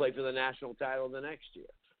 still play for the national title the next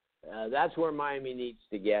year. That's where Miami needs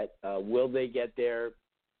to get. Will they get there?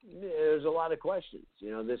 There's a lot of questions.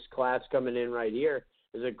 This class coming in right here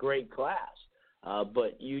is a great class.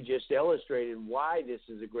 But you just illustrated why this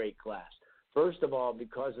is a great class. First of all,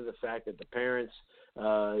 because of the fact that the parents,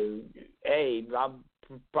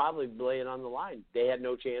 probably lay it on the line. They had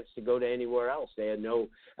no chance to go to anywhere else. They had no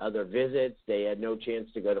other visits. They had no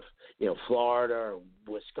chance to go to, Florida or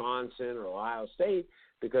Wisconsin or Ohio State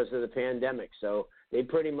because of the pandemic. So they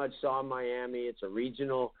pretty much saw Miami. It's a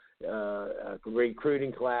regional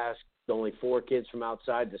recruiting class. Only 4 kids from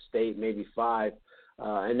outside the state, maybe 5,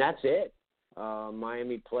 and that's it.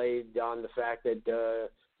 Miami played on the fact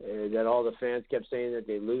that all the fans kept saying that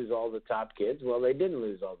they lose all the top kids. Well, they didn't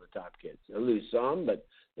lose all the top kids. They lose some, but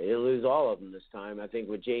they didn't lose all of them this time. I think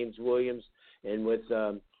with James Williams and with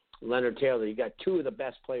Leonard Taylor, you got 2 of the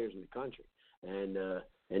best players in the country.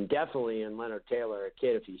 And definitely in Leonard Taylor, a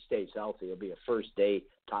kid, if he stays healthy, he'll be a first-day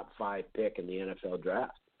top 5 pick in the NFL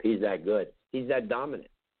draft. He's that good. He's that dominant.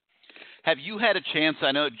 Have you had a chance?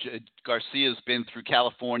 I know Garcia's been through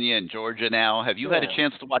California and Georgia now. Have you had a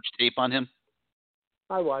chance to watch tape on him?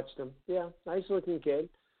 I watched him. Yeah, nice-looking kid.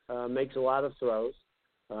 Makes a lot of throws.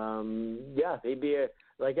 He'd be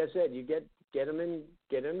like I said. You get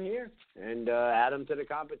him here and add him to the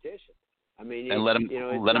competition. I mean, and let him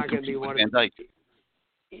compete with Van Dyke.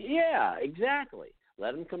 Yeah, exactly.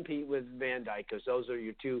 Let him compete with Van Dyke because those are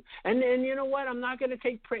your 2. And you know what? I'm not going to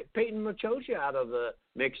take Peyton Machocha out of the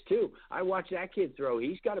mix, too. I watch that kid throw.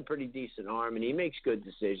 He's got a pretty decent arm, and he makes good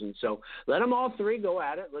decisions. So let them all 3 go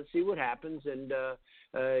at it. Let's see what happens. And,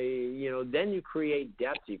 then you create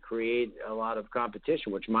depth. You create a lot of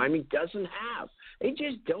competition, which Miami doesn't have. They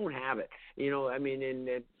just don't have it.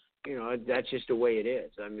 That's just the way it is.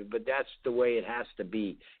 But that's the way it has to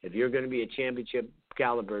be. If you're going to be a championship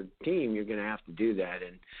caliber team, you're going to have to do that.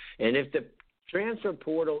 And if the transfer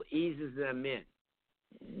portal eases them in,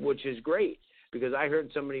 which is great, because I heard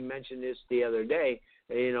somebody mention this the other day,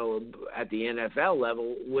 at the NFL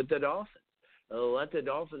level with the Dolphins. Let the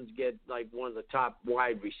Dolphins get like one of the top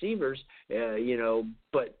wide receivers,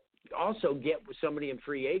 but also get somebody in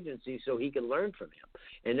free agency so he can learn from him.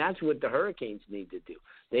 And that's what the Hurricanes need to do.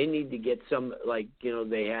 They need to get some,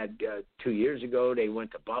 they had 2 years ago, they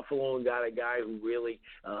went to Buffalo and got a guy who really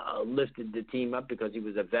lifted the team up because he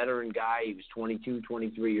was a veteran guy. He was 22,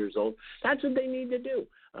 23 years old. That's what they need to do.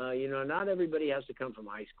 Not everybody has to come from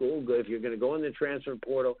high school. If you're going to go in the transfer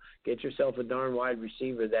portal, get yourself a darn wide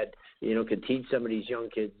receiver that, can teach some of these young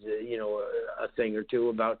kids, a thing or 2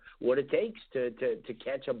 about what it takes to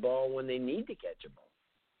catch a ball when they need to catch a ball.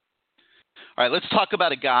 All right, let's talk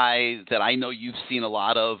about a guy that I know you've seen a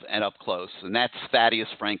lot of and up close, and that's Thaddeus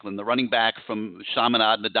Franklin, the running back from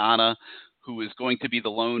Chaminade, Madonna, who is going to be the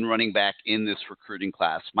lone running back in this recruiting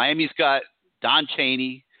class. Miami's got Don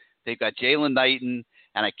Chaney, they've got Jalen Knighton,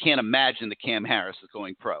 and I can't imagine that Cam Harris is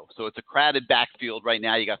going pro. So it's a crowded backfield right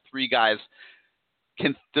now. You got 3 guys.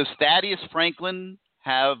 Does Thaddeus Franklin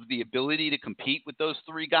have the ability to compete with those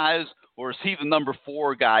 3 guys, or is he the number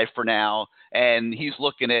 4 guy for now, and he's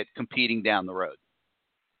looking at competing down the road?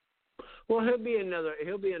 Well, he'll be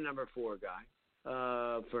a number 4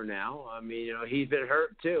 guy for now. He's been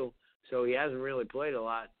hurt too, so he hasn't really played a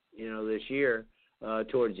lot, this year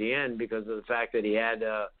towards the end because of the fact that he had,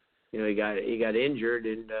 he got injured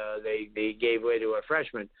and they gave way to a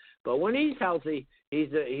freshman. But when he's healthy, he's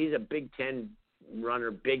a Big Ten runner,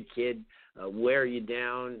 big kid. Wear you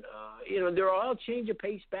down. They're all change of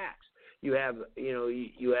pace backs. You have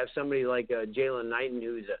somebody like Jalen Knighton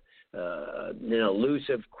who's an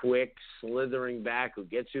elusive, quick, slithering back who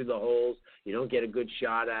gets through the holes. You don't get a good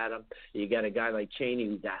shot at him. You got a guy like Chaney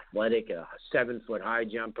who's athletic, a 7-foot high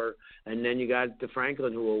jumper, and then you got the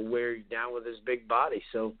Franklin who will wear you down with his big body.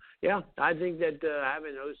 So yeah, I think that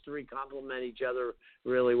having those 3 complement each other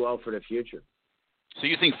really well for the future. So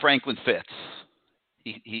you think Franklin fits?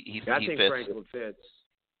 I think fits. Franklin fits.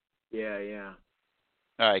 Yeah.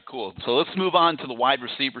 All right, cool. So let's move on to the wide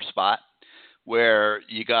receiver spot where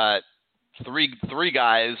you got three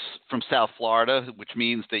guys from South Florida, which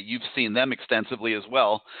means that you've seen them extensively as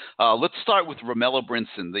well. Let's start with Romello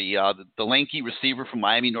Brinson, the lanky receiver from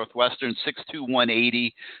Miami Northwestern, 6'2",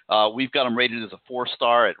 180. We've got him rated as a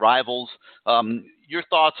 4-star at Rivals. Your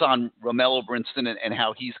thoughts on Romello Brinson and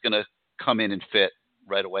how he's going to come in and fit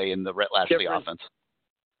right away in the Rhett Lashley offense?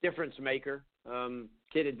 Difference maker.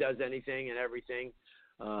 Kid that does anything and everything.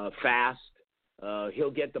 Fast.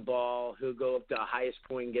 He'll get the ball. He'll go up to the highest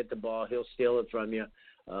point and get the ball. He'll steal it from you.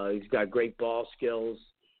 He's got great ball skills.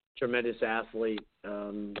 Tremendous athlete.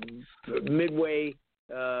 Midway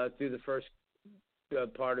through the first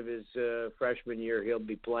part of his freshman year, he'll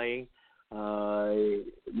be playing.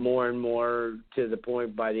 More and more to the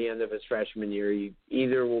point by the end of his freshman year, he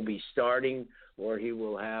either will be starting or he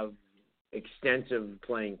will have extensive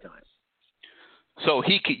playing time. So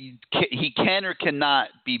he can or cannot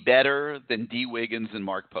be better than D. Wiggins and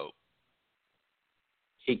Mark Pope.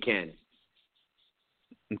 He can.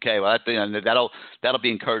 Okay, well that'll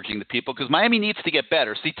be encouraging to people because Miami needs to get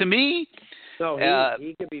better. See, to me,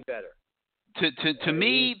 he could be better. To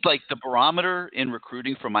me, like the barometer in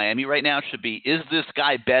recruiting for Miami right now should be: is this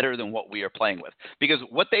guy better than what we are playing with? Because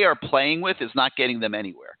what they are playing with is not getting them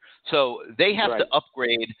anywhere. So they have to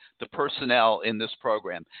upgrade the personnel in this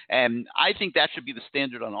program, and I think that should be the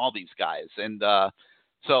standard on all these guys. And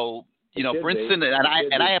so Brinson, and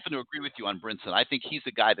I happen to agree with you on Brinson. I think he's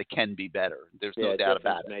a guy that can be better. There's no doubt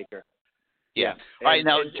about it. Maker. Yeah. All right,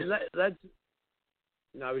 now let's.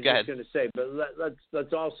 No, I was just going to say, but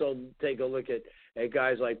let's also take a look at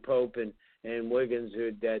guys like Pope and Wiggins,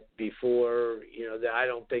 that before, that I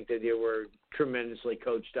don't think that they were tremendously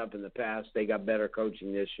coached up in the past. They got better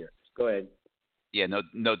coaching this year. Go ahead. Yeah,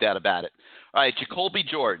 no doubt about it. All right, Jacoby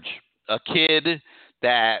George, a kid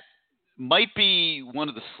that might be one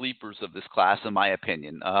of the sleepers of this class, in my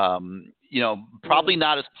opinion. Probably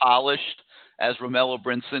not as polished as Romello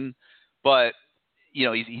Brinson, but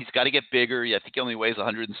he's got to get bigger. I think he only weighs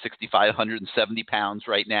 165, 170 pounds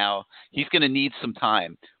right now. He's going to need some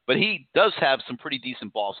time. But he does have some pretty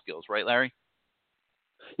decent ball skills, right, Larry?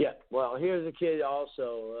 Yeah. Well, here's a kid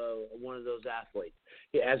also, one of those athletes.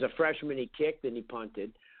 As a freshman, he kicked and he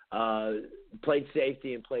punted, played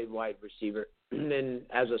safety and played wide receiver. And then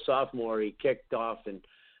as a sophomore, he kicked off and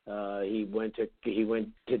he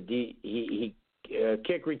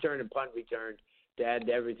kick return and punt return to add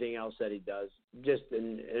to everything else that he does. Just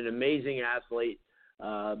an amazing athlete,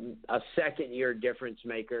 a second-year difference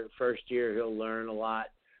maker. First year, he'll learn a lot.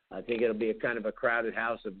 I think it'll be a kind of a crowded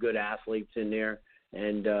house of good athletes in there.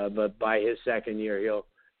 And but by his second year,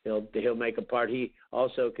 he'll make a part. He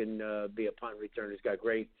also can be a punt returner. He's got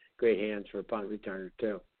great hands for a punt returner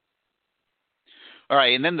too. All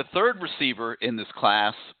right, and then the third receiver in this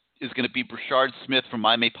class is going to be Brashard Smith from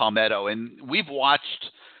Miami Palmetto, and we've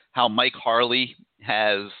watched how Mike Harley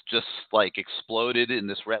has just exploded in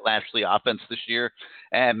this Rhett Lashley offense this year.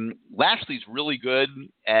 And Lashley's really good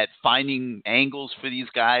at finding angles for these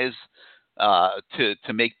guys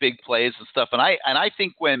to make big plays and stuff. And I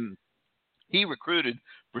think when he recruited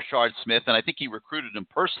Brashard Smith, and I think he recruited him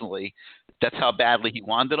personally, that's how badly he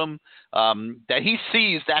wanted him, that he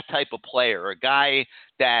sees that type of player, a guy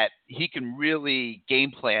that he can really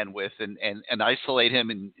game plan with and isolate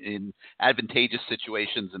him in advantageous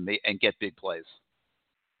situations and get big plays.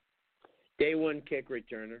 Day one kick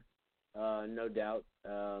returner, no doubt.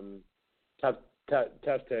 Tough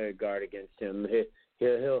to guard against him.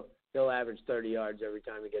 He'll average 30 yards every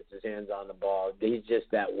time he gets his hands on the ball. He's just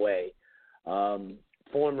that way.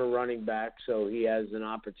 Former running back, so he has an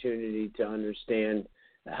opportunity to understand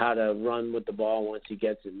how to run with the ball once he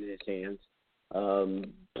gets it in his hands.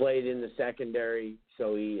 Played in the secondary,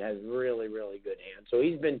 so he has really, really good hands. So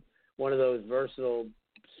he's been one of those versatile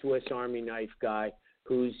Swiss Army knife guy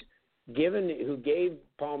who gave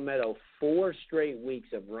Palmetto 4 straight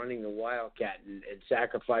weeks of running the Wildcat and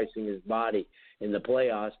sacrificing his body in the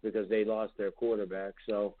playoffs because they lost their quarterback.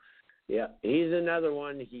 So, yeah, he's another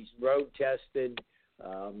one. He's road tested.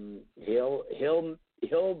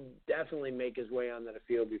 He'll definitely make his way onto the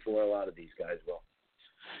field before a lot of these guys will.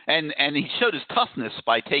 And he showed his toughness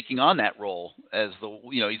by taking on that role as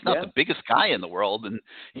he's not the biggest guy in the world, and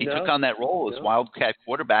he took on that role as Wildcat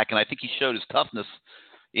quarterback, and I think he showed his toughness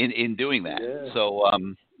in doing that. Yeah. So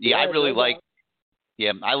I really like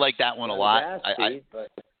that one a lot.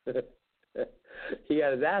 He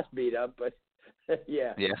got his ass beat up, but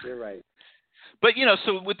yeah, you're right. But,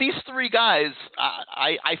 so with these three guys,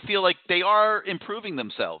 I feel like they are improving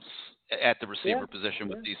themselves at the receiver position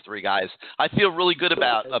with these three guys. I feel really good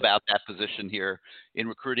about that position here in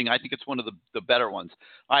recruiting. I think it's one of the better ones.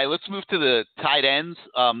 All right, let's move to the tight ends.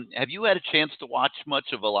 Have you had a chance to watch much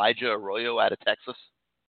of Elijah Arroyo out of Texas?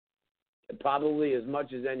 Probably as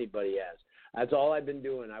much as anybody has. That's all I've been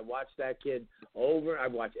doing. I watched that kid over.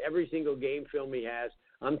 I've watched every single game film he has.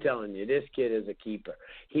 I'm telling you, this kid is a keeper.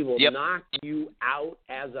 He will knock you out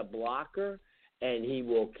as a blocker, and he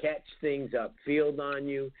will catch things upfield on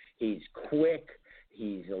you. He's quick.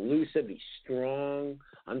 He's elusive. He's strong.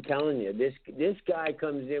 I'm telling you, this guy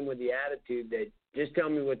comes in with the attitude that just tell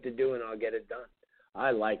me what to do and I'll get it done.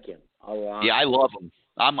 I like him a lot. Yeah, I love him.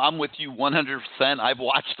 I'm with you 100%. I've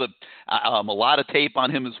watched a lot of tape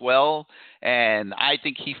on him as well, and I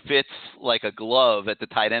think he fits like a glove at the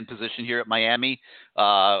tight end position here at Miami.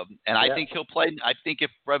 I think he'll play. I think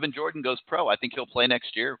if Brevin Jordan goes pro, I think he'll play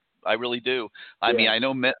next year. I really do. I mean, I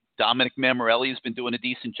know Dominic Mammarelli's been doing a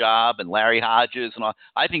decent job, and Larry Hodges and all.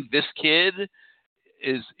 I think this kid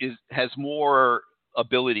has more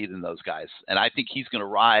ability than those guys, and I think he's going to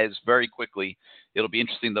rise very quickly. It'll be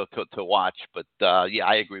interesting though to watch, but yeah,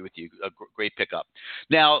 I agree with you. A great pickup.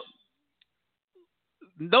 Now,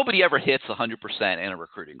 nobody ever hits 100% in a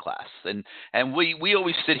recruiting class, and we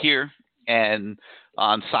always sit here and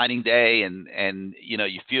on signing day, and you know,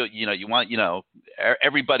 you feel, you know, you want, you know,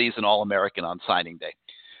 everybody's an All-American on signing day.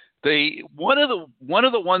 One of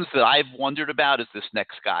the ones that I've wondered about is this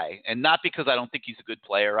next guy, and not because I don't think he's a good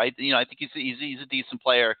player. I think he's a decent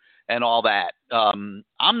player and all that. I'm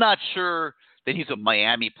not sure that he's a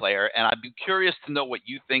Miami player, and I'd be curious to know what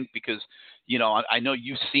you think, because you know, I know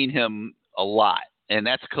you've seen him a lot, and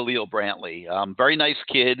that's Khalil Brantley. Very nice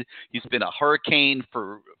kid. He's been a Hurricane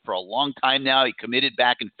for a long time now. He committed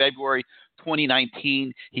back in February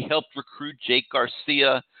 2019. He helped recruit Jake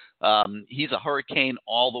Garcia. He's a Hurricane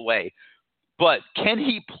all the way. But can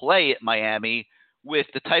he play at Miami with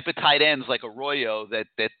the type of tight ends like Arroyo that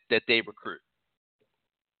they recruit?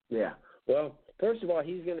 Yeah. Well, first of all,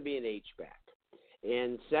 he's going to be an H-back.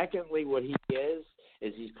 And secondly, what he is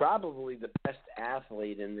he's probably the best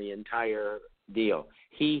athlete in the entire deal.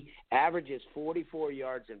 He averages 44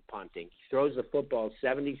 yards in punting. He throws the football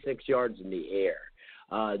 76 yards in the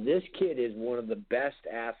air. This kid is one of the best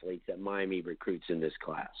athletes that Miami recruits in this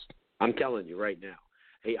class. I'm telling you right now.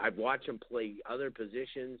 I've watched him play other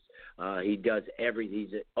positions. He does everything.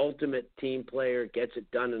 He's an ultimate team player, gets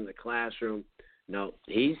it done in the classroom. No,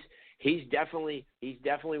 he's definitely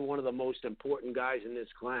one of the most important guys in this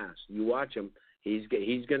class. You watch him. He's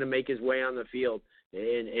going to make his way on the field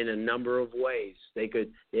in a number of ways. They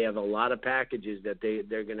have a lot of packages that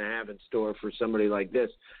they're going to have in store for somebody like this.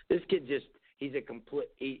 This kid he's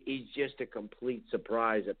just a complete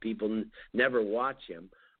surprise that people never watch him,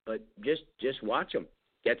 but just watch him.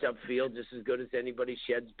 Gets upfield just as good as anybody,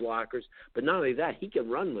 sheds blockers, but not only that, he can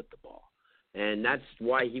run with the ball. And that's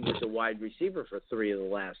why he was a wide receiver for 3 of the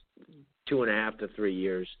last 2.5 to 3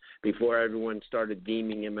 years before everyone started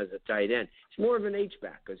deeming him as a tight end. He's more of an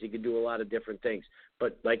H-back because he could do a lot of different things.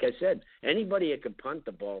 But like I said, anybody that could punt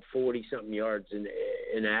the ball 40-something yards as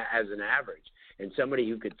an average, and somebody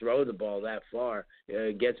who could throw the ball that far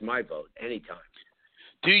gets my vote anytime.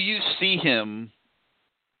 Do you see him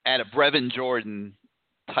at a Brevin Jordan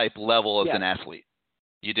type level as an athlete?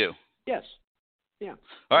 You do? Yes. Yeah.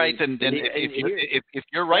 All right, then if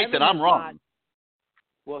you're right, then I'm wrong.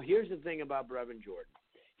 Well, here's the thing about Brevin Jordan.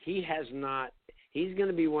 He's going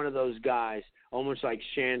to be one of those guys, almost like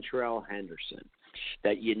Chantrell Henderson,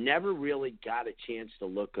 that you never really got a chance to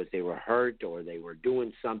look because they were hurt or they were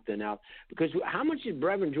doing something else. Because how much did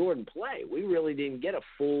Brevin Jordan play? We really didn't get a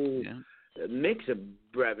full mix of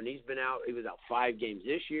Brevin. He was out 5 games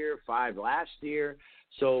this year, 5 last year.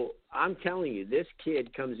 So I'm telling you, this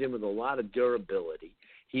kid comes in with a lot of durability.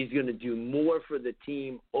 He's going to do more for the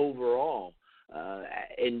team overall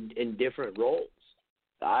in different roles.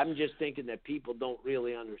 I'm just thinking that people don't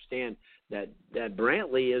really understand that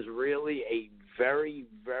Brantley is really a very,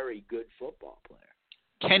 very good football player.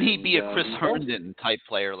 Can he be a Chris Herndon type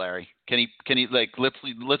player, Larry? Can he like let's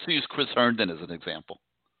use Chris Herndon as an example?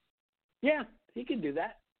 Yeah, he can do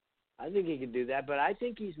that. I think he can do that, but I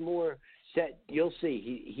think he's more set. You'll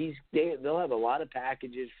see. They'll have a lot of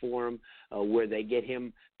packages for him where they get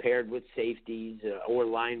him paired with safeties or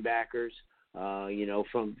linebackers.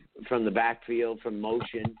 From the backfield, from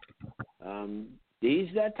motion. He's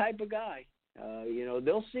that type of guy.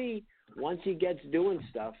 They'll see once he gets doing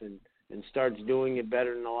stuff and starts doing it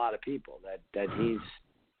better than a lot of people that he's.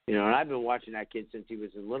 And I've been watching that kid since he was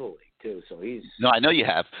in Little League too. So he's. No, I know you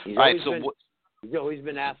have. All right, he's always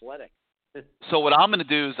been athletic. So what I'm going to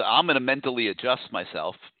do is I'm going to mentally adjust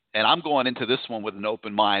myself, and I'm going into this one with an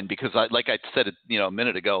open mind because, like I said, a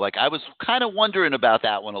minute ago, like I was kind of wondering about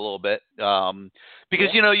that one a little bit because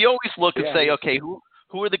you always look and say, okay,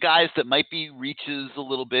 who are the guys that might be reaches a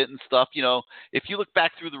little bit and stuff. If you look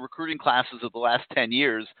back through the recruiting classes of the last 10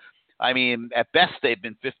 years, I mean, at best they've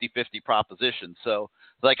been 50-50 propositions. So,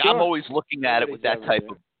 like, I'm always looking at it with that type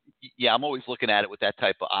of. Yeah, I'm always looking at it with that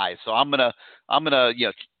type of eye. So I'm gonna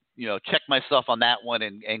check myself on that one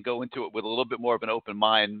and go into it with a little bit more of an open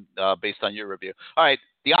mind based on your review. All right,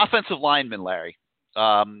 the offensive lineman, Larry,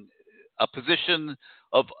 a position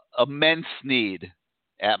of immense need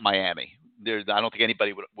at Miami. I don't think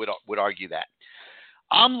anybody would argue that.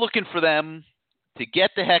 I'm looking for them to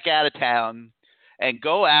get the heck out of town and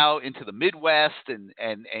go out into the Midwest and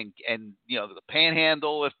the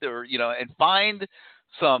Panhandle if they're and find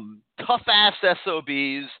some tough ass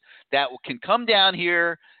SOBs that can come down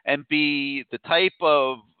here and be the type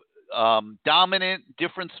of dominant,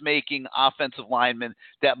 difference-making offensive lineman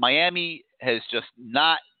that Miami has just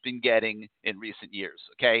not been getting in recent years.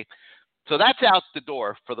 Okay, so that's out the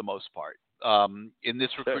door for the most part. In this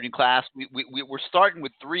recruiting class, we're starting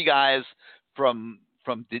with 3 guys from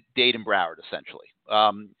Dade and Broward, essentially.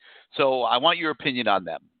 So I want your opinion on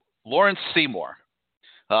them. Lawrence Seymour,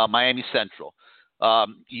 Miami Central.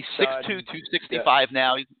 He's 6'2", 265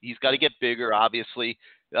 now. He's got to get bigger, obviously.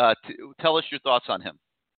 Tell us your thoughts on him.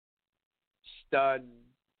 Stud,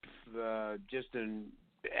 just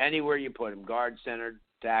anywhere you put him, guard, center,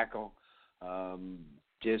 tackle.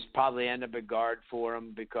 Just probably end up at guard for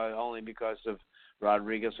him because of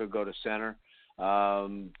Rodriguez will go to center.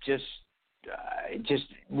 Just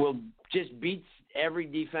beats every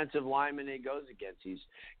defensive lineman he goes against. He's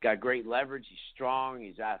got great leverage. He's strong.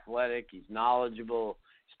 He's athletic. He's knowledgeable.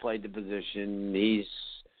 He's played the position. He's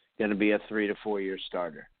going to be a 3 to 4 year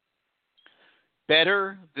starter.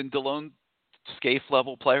 Better than Delone Scaife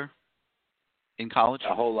level player in college?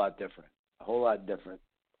 A whole lot different.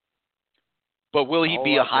 But will he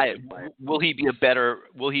be will he be a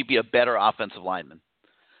better offensive lineman?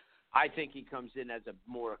 I think he comes in as a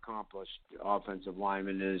more accomplished offensive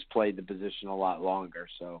lineman and has played the position a lot longer.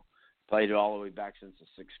 So played it all the way back since the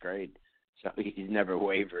 6th grade. So he's never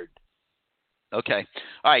wavered. Okay.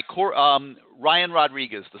 All right. Ryan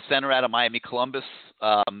Rodriguez, the center out of Miami Columbus,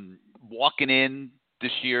 walking in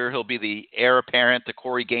this year. He'll be the heir apparent to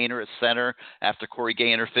Corey Gaynor at center after Corey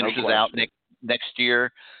Gaynor finishes out next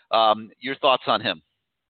year. Your thoughts on him?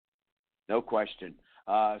 No question.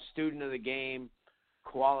 Student of the game.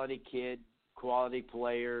 Quality kid, quality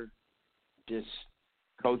player, just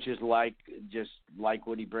coaches like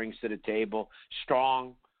what he brings to the table.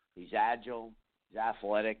 Strong, he's agile, he's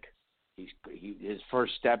athletic. His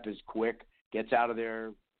first step is quick, gets out of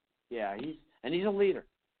there. Yeah, he's a leader.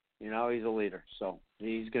 He's a leader. So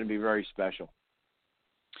he's going to be very special.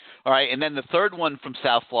 All right, and then the third one from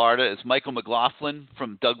South Florida is Michael McLaughlin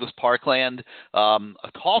from Douglas Parkland. A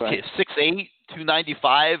tall kid, 6'8",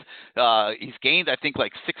 295. He's gained, I think,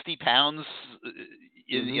 like 60 pounds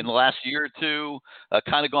in the last year or two.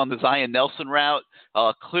 Kind of gone the Zion Nelson route.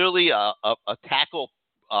 Clearly a tackle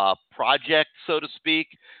project, so to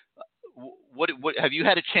speak. What have you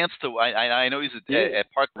had a chance to? I know he's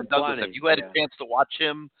at Parkland Douglas. Have you had a chance to watch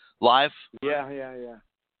him live? Yeah.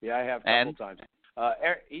 I have a couple times.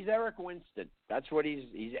 He's Eric Winston. That's what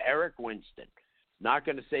he's Eric Winston. Not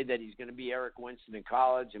going to say that he's going to be Eric Winston in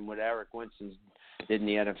college and what Eric Winston did in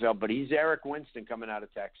the NFL, but he's Eric Winston coming out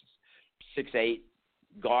of Texas. 6'8",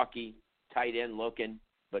 gawky, tight end looking,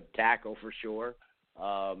 but tackle for sure.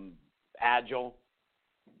 Agile,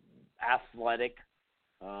 athletic,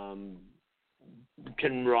 can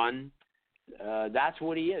run. That's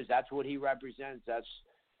what he is. That's what he represents. That's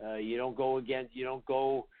you don't go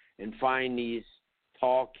and find these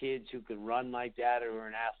tall kids who can run like that or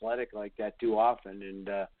are athletic like that too often. And,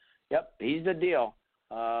 he's the deal.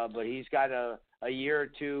 But he's got a year or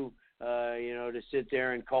two, to sit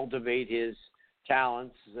there and cultivate his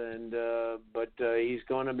talents. And but he's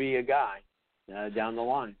going to be a guy down the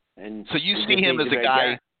line. And so you see him as a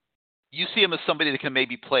guy. You see him as somebody that can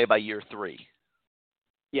maybe play by year 3.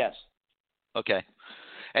 Yes. Okay.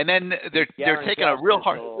 And then they're taking a real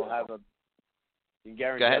hard.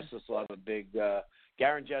 Garen Justice will have a big.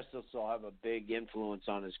 Garen Justice will have a big influence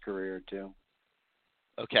on his career too.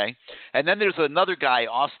 Okay, and then there's another guy,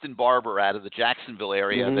 Austin Barber, out of the Jacksonville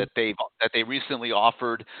area that they recently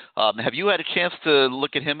offered. Have you had a chance to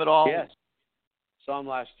look at him at all? Yes, saw him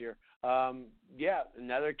last year.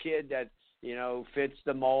 Another kid that fits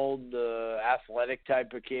the mold, athletic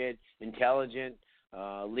type of kid, intelligent,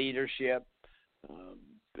 leadership.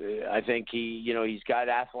 I think he's got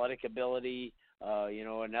athletic ability.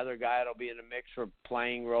 Another guy that'll be in the mix for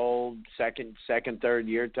playing role, second, third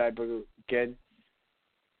year type of kid.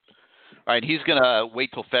 All right, he's going to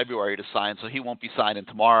wait till February to sign, so he won't be signing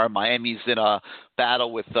tomorrow. Miami's in a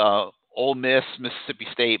battle with Ole Miss, Mississippi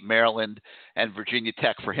State, Maryland, and Virginia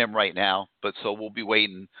Tech for him right now. But so we'll be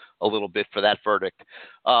waiting a little bit for that verdict.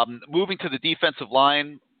 Moving to the defensive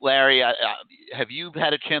line, Larry, have you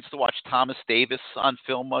had a chance to watch Thomas Davis on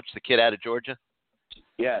film much, the kid out of Georgia?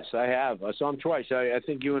 Yes, I have. I saw him twice. I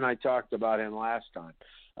think you and I talked about him last time.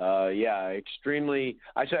 Extremely.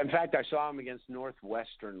 In fact, I saw him against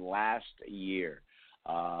Northwestern last year,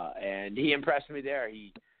 and he impressed me there.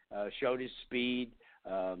 He showed his speed.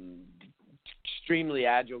 Extremely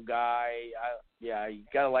agile guy. You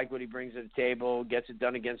gotta like what he brings to the table. Gets it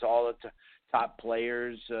done against all the top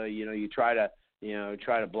players. You try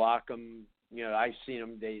to block him. I've seen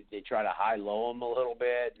him. They try to high-low him a little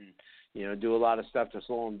bit and do a lot of stuff to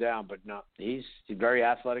slow him down. But no, he's very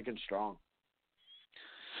athletic and strong.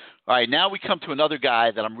 All right, now we come to another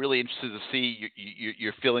guy that I'm really interested to see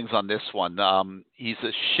your feelings on this one. He's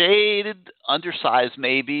a shaded undersized,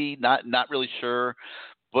 maybe not really sure,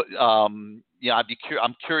 but I'm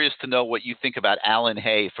curious to know what you think about Alan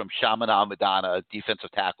Hay from Chaminade Madonna,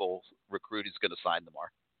 defensive tackle recruit who's going to sign tomorrow.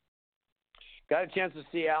 Got a chance to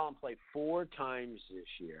see Alan play 4 times this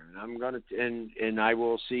year, and I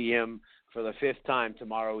will see him for the 5th time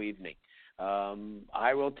tomorrow evening.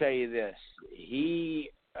 I will tell you this: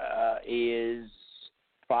 he is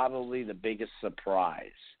probably the biggest surprise.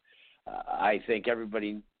 I think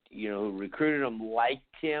everybody, who recruited him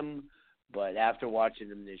liked him, but after watching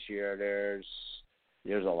him this year,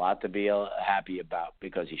 there's a lot to be happy about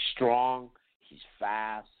because he's strong, he's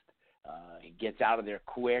fast, he gets out of there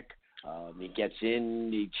quick, he gets in,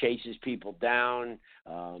 he chases people down.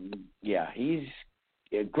 He's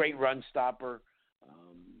a great run stopper.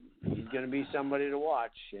 He's going to be somebody to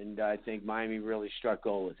watch, and I think Miami really struck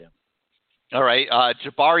gold with him. All right,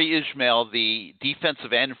 Jabari Ismail, the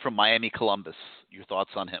defensive end from Miami Columbus. Your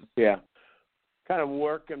thoughts on him? Yeah, kind of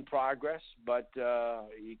work in progress, but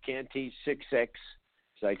you can't teach 6'6". He's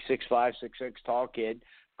like 6'5", 6'6", tall kid.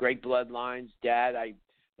 Great bloodlines. Dad, I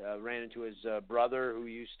ran into his brother who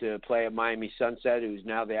used to play at Miami Sunset, who's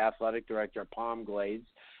now the athletic director at Palm Glades.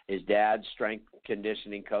 His dad's strength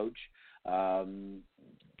conditioning coach.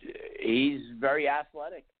 He's very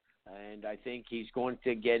athletic, and I think he's going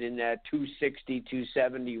to get in that 260,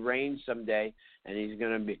 270 range someday, and he's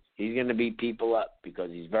going to beat people up because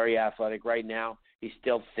he's very athletic right now. He's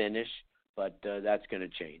still thinnish, but that's going to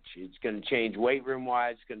change. It's going to change weight room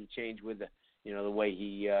wise. It's going to change with the way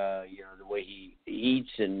he eats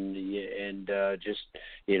and just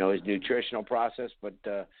his nutritional process. But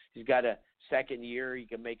he's got a second year, he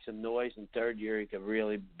can make some noise, and third year he can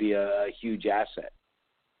really be a huge asset.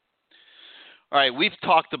 All right, we've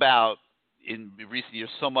talked about in recent years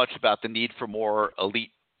so much about the need for more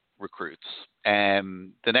elite recruits.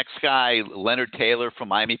 And the next guy, Leonard Taylor from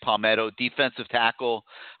Miami Palmetto, defensive tackle.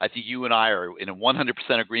 I think you and I are in a 100%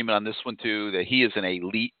 agreement on this one too, that he is an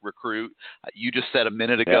elite recruit. You just said a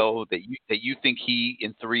minute ago that you think he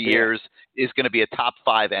in 3 years is going to be a top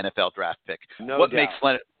 5 NFL draft pick. What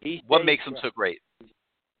makes him so great?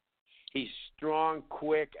 He's strong,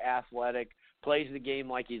 quick, athletic. Plays the game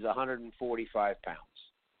like he's 145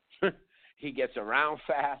 pounds. He gets around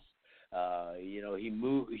fast. He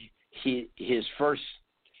moves. His first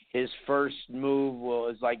move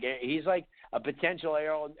was like he's like a potential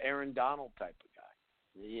Aaron Donald type of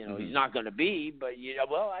guy. He's not going to be, but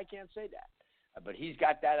I can't say that. But he's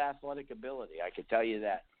got that athletic ability. I can tell you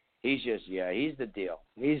that. He's just he's the deal.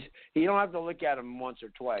 You don't have to look at him once or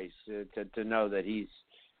twice to know that he's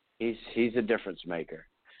a difference maker.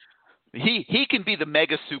 He can be the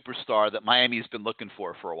mega superstar that Miami's been looking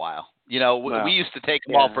for a while. We used to take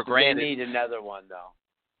him all for granted. They need another one, though.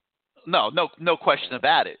 No question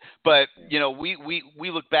about it. But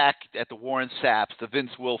we look back at the Warren Sapps, the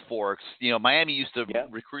Vince Wilforks. Miami used to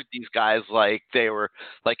recruit these guys like it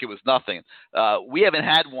was nothing. We haven't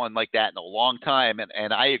had one like that in a long time,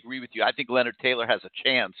 and I agree with you. I think Leonard Taylor has a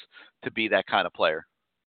chance to be that kind of player.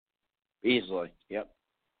 Easily, yep.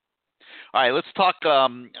 All right, let's talk,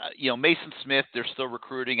 Mason Smith. They're still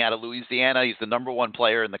recruiting out of Louisiana. He's the number 1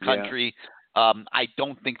 player in the country. I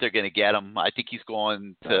don't think they're going to get him. I think he's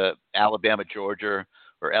going to Alabama, Georgia,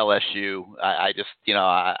 or LSU. I just,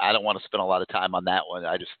 I don't want to spend a lot of time on that one.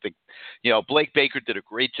 I just think, Blake Baker did a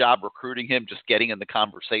great job recruiting him, just getting in the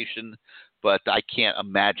conversation. But I can't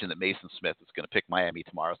imagine that Mason Smith is going to pick Miami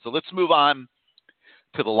tomorrow. So let's move on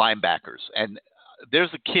to the linebackers. And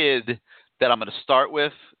there's a kid that I'm going to start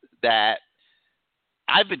with that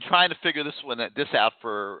I've been trying to figure this out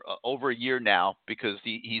for over a year now because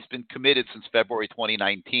he's been committed since February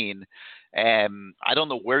 2019, and I don't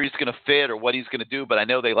know where he's going to fit or what he's going to do, but I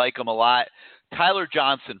know they like him a lot. Tyler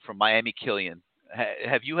Johnson from Miami Killian.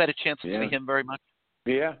 Have you had a chance to see him very much?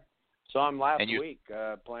 Yeah, saw him last week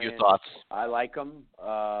playing. Your thoughts? I like him.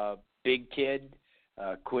 Big kid,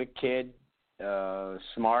 quick kid,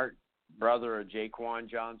 smart. Brother of Jaquan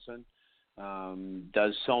Johnson.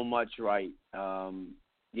 Does so much right.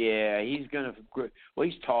 Yeah, he's gonna. Well,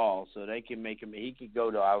 he's tall, so they can make him. He could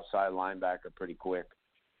go to outside linebacker pretty quick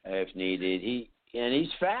if needed. He's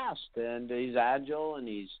fast and he's agile and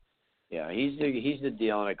he's the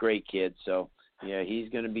deal and a great kid. So yeah, he's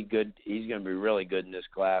gonna be good. He's gonna be really good in this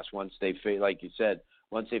class once they like you said,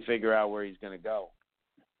 once they figure out where he's gonna go.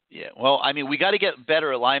 Yeah. Well, I mean, we got to get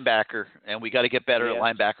better at linebacker, and we got to get better at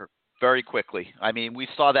linebacker very quickly. I mean, we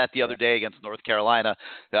saw that the other day against North Carolina.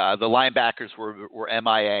 The linebackers were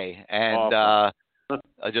MIA, and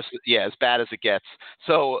as bad as it gets.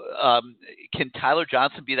 So, can Tyler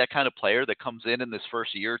Johnson be that kind of player that comes in this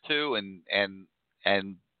first year or two and makes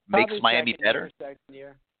Probably Miami better?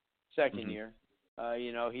 Second year.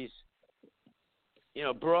 He's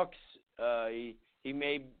Brooks. He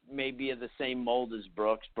may be of the same mold as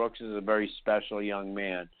Brooks. Brooks is a very special young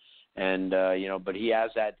man, and but he has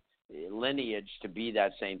that lineage to be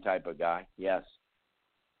that same type of guy. Yes.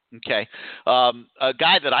 Okay. A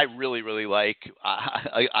guy that I really, really like.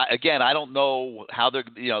 Again, I don't know how they're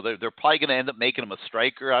probably going to end up making him a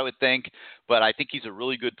striker, I would think, but I think he's a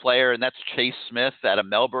really good player, and that's Chase Smith out of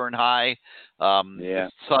Melbourne High. Son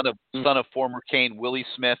of former Cane Willie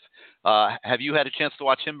Smith. Have you had a chance to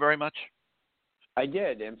watch him very much? I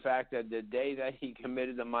did. In fact, the day that he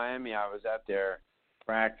committed to Miami, I was at their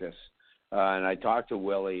practice. And I talked to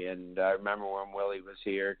Willie, and I remember when Willie was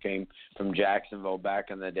here, came from Jacksonville back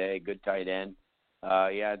in the day, good tight end.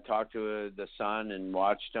 I talked to the son and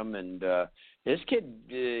watched him, and this kid,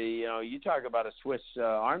 you talk about a Swiss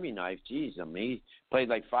Army knife. Geez, I mean, he played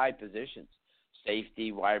like 5 positions: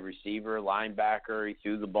 safety, wide receiver, linebacker. He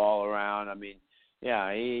threw the ball around. I mean,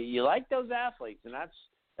 you like those athletes, and that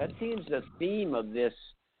seems the theme of this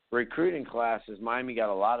recruiting class. Is Miami got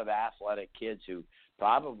a lot of athletic kids who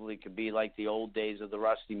probably could be like the old days of the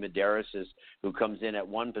Rusty Medeiros, who comes in at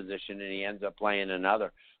one position and he ends up playing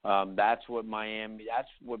another. That's what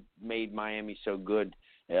made Miami so good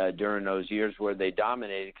during those years where they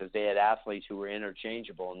dominated, because they had athletes who were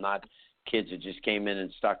interchangeable and not kids that just came in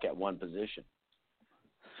and stuck at one position.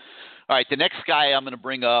 All right, the next guy I'm going to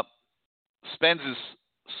bring up spends his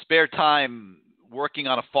spare time working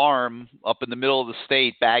on a farm up in the middle of the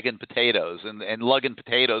state, bagging potatoes and lugging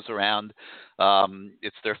potatoes around.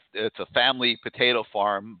 It's a family potato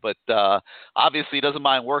farm, but obviously he doesn't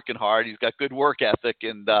mind working hard. He's got good work ethic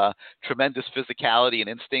and tremendous physicality and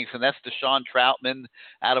instincts, and that's Deshaun Troutman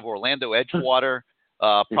out of Orlando Edgewater,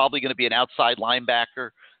 probably going to be an outside linebacker.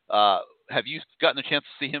 Have you gotten a chance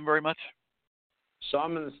to see him very much? Saw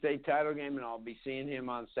him in the state title game, and I'll be seeing him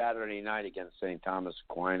on Saturday night against St. Thomas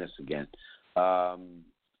Aquinas again.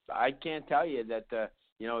 I can't tell you that,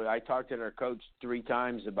 I talked to their coach 3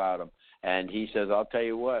 times about him, and he says, I'll tell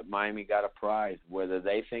you what, Miami got a prize, whether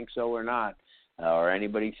they think so or not, or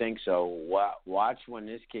anybody thinks so. Watch when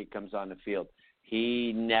this kid comes on the field.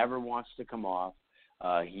 He never wants to come off.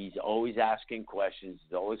 He's always asking questions.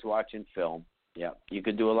 He's always watching film. Yeah, you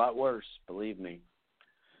could do a lot worse, believe me.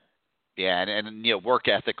 Yeah, and work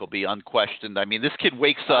ethic will be unquestioned. I mean, this kid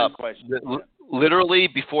wakes up literally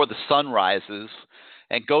before the sun rises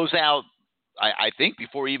and goes out, I think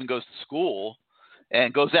before he even goes to school,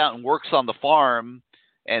 and goes out and works on the farm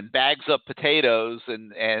and bags up potatoes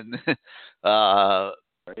and then goes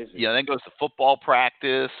to football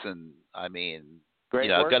practice. And I mean, great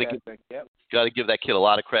work ethic. Yep. Got to give that kid a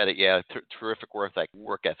lot of credit. Yeah, terrific work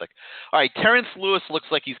ethic. All right, Terrence Lewis looks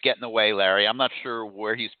like he's getting away, Larry. I'm not sure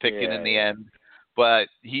where he's picking in the end, but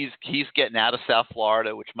he's getting out of South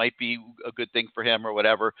Florida, which might be a good thing for him or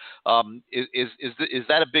whatever. Is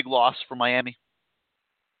that a big loss for Miami?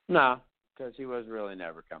 No, because he was really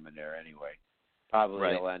never coming there anyway. Probably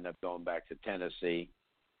he'll end up going back to Tennessee,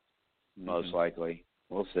 most likely.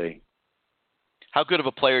 We'll see. How good of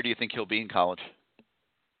a player do you think he'll be in college?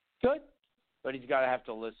 Good. But he's got to have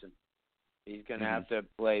to listen. He's going to have to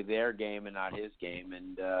play their game and not his game.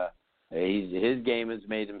 And his game has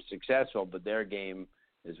made him successful, but their game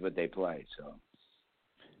is what they play. So,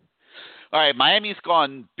 all right, Miami's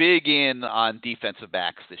gone big in on defensive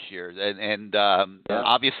backs this year, and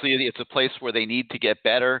obviously it's a place where they need to get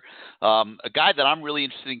better. A guy that I'm really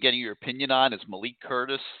interested in getting your opinion on is Malik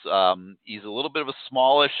Curtis. He's a little bit of a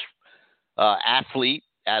smallish athlete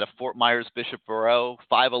out of Fort Myers Bishop Borough,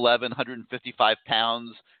 5'11", 155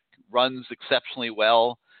 pounds, runs exceptionally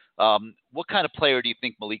well. What kind of player do you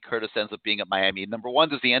think Malik Curtis ends up being at Miami? Number one,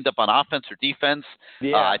 does he end up on offense or defense?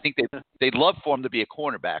 Yeah. I think they'd love for him to be a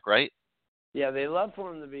cornerback, right? Yeah, they love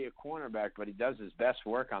for him to be a cornerback, but he does his best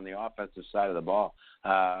work on the offensive side of the ball.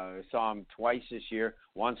 I saw him twice this year,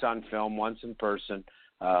 once on film, once in person.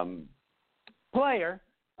 Player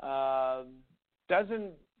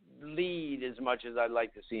doesn't lead as much as I'd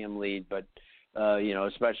like to see him lead, but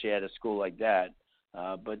especially at a school like that.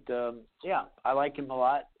 But I like him a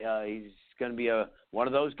lot. He's going to be one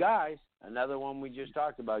of those guys. Another one we just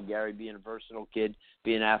talked about, Gary, being a versatile kid,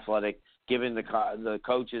 being athletic, giving the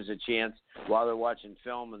coaches a chance while they're watching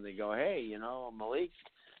film, and they go, hey, Malik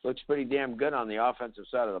looks pretty damn good on the offensive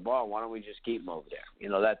side of the ball. Why don't we just keep him over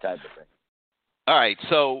there? That type of thing. All right,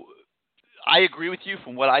 so I agree with you.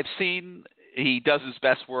 From what I've seen, he does his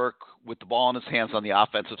best work with the ball in his hands on the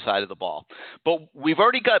offensive side of the ball. But we've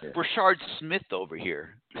already got Rashard Smith over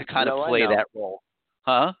here to kind of play that role.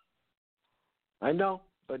 Huh? I know,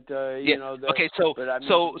 but okay, so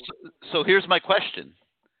here's my question.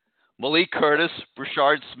 Malik Curtis,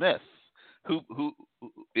 Rashard Smith. Who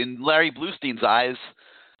in Larry Bluestein's eyes,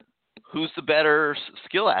 who's the better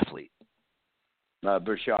skill athlete?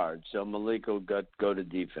 Rashard. So Malik will go to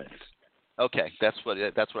defense. Okay, that's what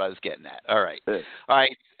I was getting at. All right.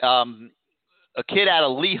 A kid out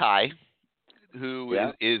of Lehigh who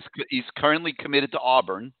he's currently committed to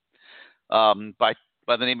Auburn by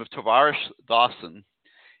the name of Tavares Dawson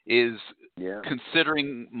is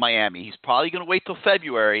considering Miami. He's probably going to wait till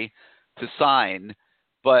February to sign,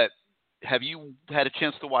 but have you had a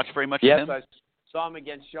chance to watch very much of him? Yes, I saw him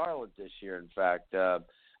against Charlotte this year, in fact. I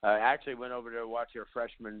actually went over to watch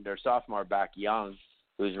their sophomore back, Young,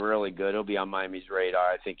 who's really good. He'll be on Miami's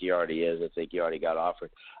radar. I think he already is. I think he already got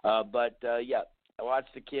offered. I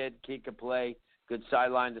watched the kid. Kid can play. Good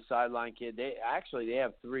sideline-to-sideline kid. They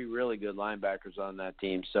have three really good linebackers on that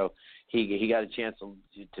team, so he got a chance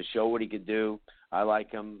to show what he could do. I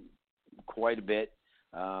like him quite a bit.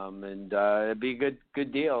 And it'd be a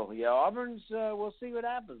good deal. Yeah, Auburn's. We'll see what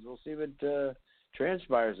happens. We'll see what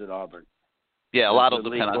transpires at Auburn. Yeah, a lot will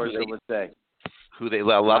depend on who they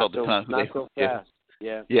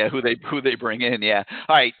who they bring in. Yeah.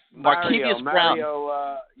 All right, Markevious Brown.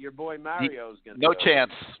 Your boy Mario's gonna. No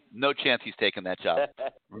chance he's taking that job.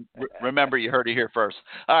 Remember, you heard it here first.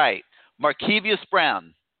 All right, Markevious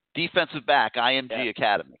Brown, defensive back, IMG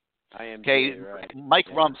Academy. Okay, right. Mike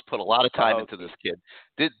Rump's put a lot of time into this kid.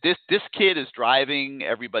 This kid is driving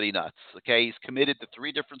everybody nuts. Okay, he's committed to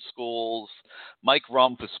 3 different schools. Mike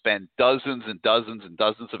Rump has spent dozens and dozens and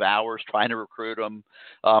dozens of hours trying to recruit him.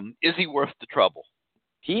 Is he worth the trouble?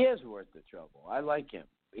 He is worth the trouble. I like him.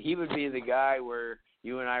 He would be the guy where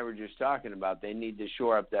you and I were just talking about. They need to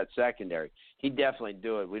shore up that secondary. He'd definitely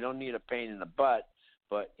do it. We don't need a pain in the butt,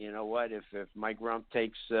 but you know what? If Mike Rump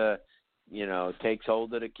takes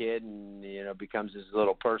hold of the kid and, becomes his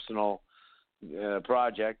little personal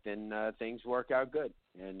project, and things work out good.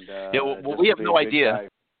 And we have no idea. Guy.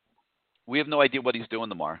 We have no idea what he's doing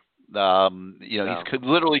tomorrow. He's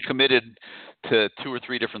literally committed to 2 or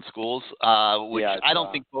 3 different schools, which I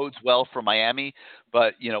don't think bodes well for Miami.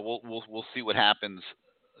 But we'll see what happens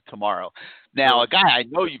tomorrow. Now, a guy I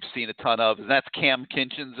know you've seen a ton of, and that's Cam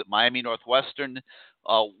Kinchins at Miami Northwestern.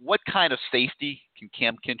 What kind of safety can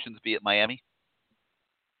Cam Kinchins be at Miami?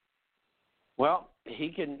 Well, he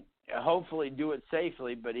can hopefully do it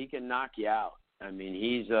safely, but he can knock you out. I mean,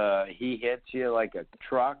 he hits you like a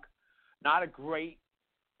truck. Not a great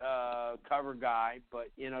cover guy, but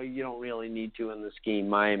you don't really need to in the scheme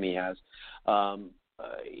Miami has.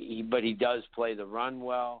 But he does play the run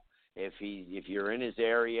well. If you're in his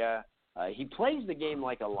area, he plays the game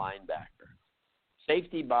like a linebacker.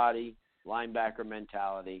 Safety body, linebacker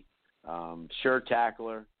mentality, sure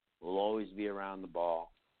tackler, will always be around the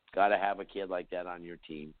ball. Got to have a kid like that on your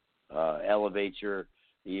team. Elevate your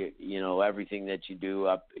everything that you do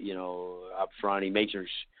up front. He makes your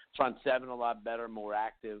front 7 a lot better, more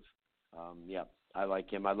active. I like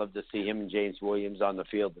him. I'd love to see him and James Williams on the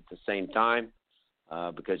field at the same time,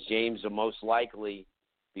 because James will most likely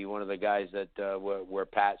be one of the guys that where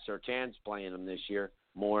Pat Surtain's playing him this year,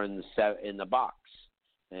 more in the box.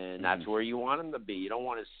 And that's where you want him to be. You don't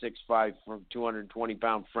want his 6'5",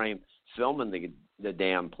 220-pound frame filming the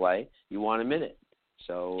damn play. You want him in it.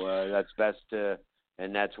 So that's best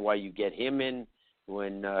and that's why you get him in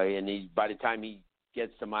when by the time he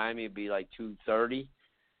gets to Miami, it'll be like 230.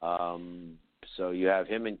 So you have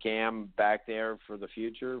him and Cam back there for the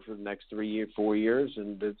future for the next 4 years,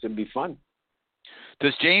 and it's going to be fun.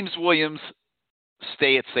 Does James Williams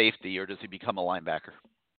stay at safety, or does he become a linebacker?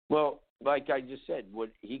 Well, like I just said,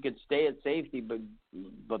 he could stay at safety,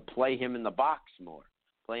 but play him in the box more.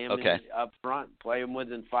 Play him up front. Play him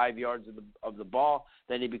within 5 yards of the ball.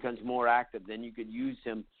 Then he becomes more active. Then you could use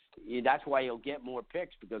him. That's why he'll get more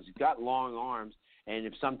picks, because he's got long arms. And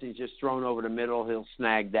if something's just thrown over the middle, he'll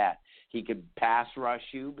snag that. He could pass rush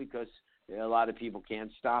you because a lot of people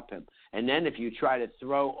can't stop him. And then if you try to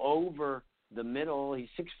throw over the middle, he's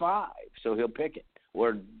 6'5", so he'll pick it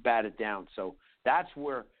or bat it down. So that's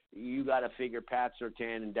where you got to figure Pat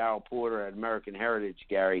Surtain and Darryl Porter at American Heritage,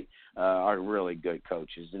 Gary, are really good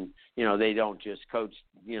coaches. And, they don't just coach,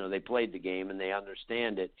 they played the game and they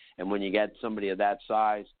understand it. And when you get somebody of that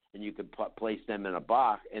size and you can place them in the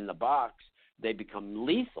box, they become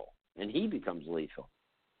lethal, and he becomes lethal.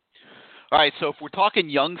 All right, so if we're talking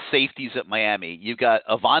young safeties at Miami, you've got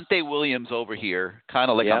Avante Williams over here, kind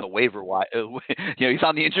of like on the waiver wire. He's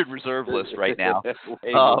on the injured reserve list right now.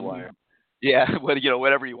 Waiver wire. Yeah,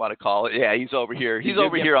 whatever you want to call it. Yeah, he's over here. He's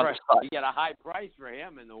over here on the side. You get a high price for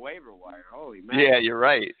him in the waiver wire. Holy man. Yeah, you're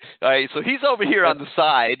right. All right, so he's over here on the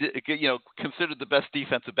side, considered the best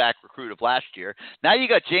defensive back recruit of last year. Now you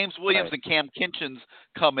got James Williams and Cam Kinchins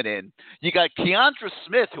coming in. You got Keandra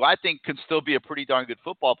Smith, who I think can still be a pretty darn good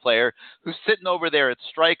football player, who's sitting over there at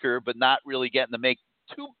striker, but not really getting to make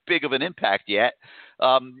too big of an impact yet.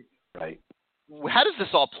 Right. How does this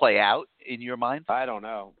all play out in your mind? I don't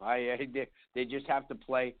know. They just have to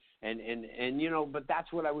play, and but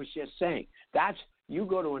that's what I was just saying. You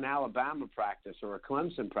go to an Alabama practice or a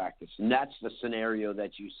Clemson practice, and that's the scenario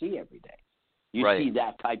that you see every day. You see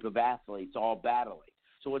that type of athletes all battling.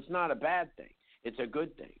 So it's not a bad thing. It's a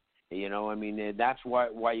good thing. That's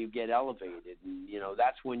why you get elevated. And,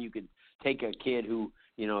 that's when you could take a kid who,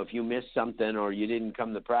 if you missed something or you didn't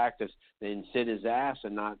come to practice, then sit his ass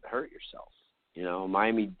and not hurt yourself.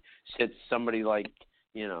 Miami sits somebody like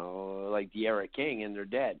De'Ara King and they're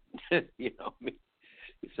dead.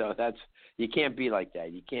 So you can't be like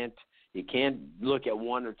that. You can't look at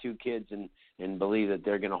one or two kids and believe that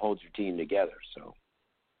they're going to hold your team together. So.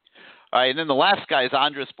 All right, and then the last guy is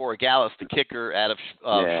Andres Borregales, the kicker out of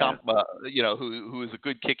Champa, who is a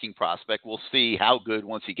good kicking prospect. We'll see how good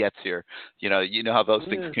once he gets here. You know how those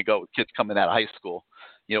things can go with kids coming out of high school.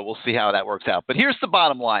 We'll see how that works out. But here's the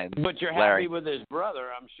bottom line. But you're Larry. Happy with his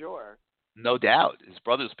brother, I'm sure. No doubt. His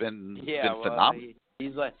brother's been phenomenal.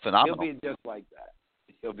 He's like phenomenal. He'll be just like that.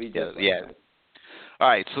 He'll be just like that. All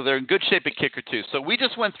right, so they're in good shape at kicker too. So we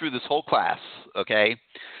just went through this whole class, okay?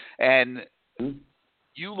 And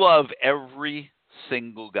you love every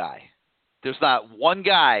single guy. There's not one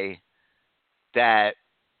guy that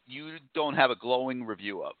you don't have a glowing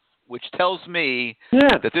review of, which tells me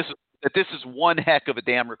that this is one heck of a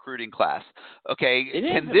damn recruiting class. Okay, it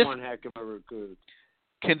is one heck of a recruit.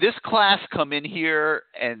 Can this class come in here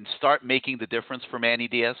and start making the difference for Manny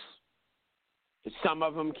Diaz? Some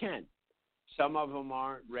of them can. Some of them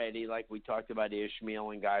aren't ready, like we talked about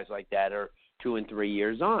Ishmael and guys like that are 2 and 3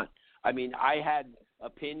 years on. I had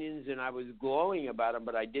opinions and I was glowing about them,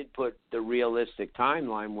 but I did put the realistic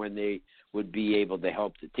timeline when they would be able to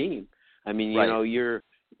help the team.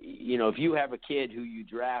 If you have a kid who you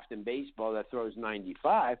draft in baseball that throws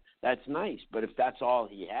 95, that's nice. But if that's all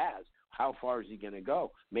he has, how far is he going to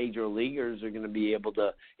go? Major leaguers are going to be able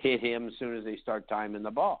to hit him as soon as they start timing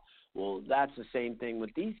the ball. Well, that's the same thing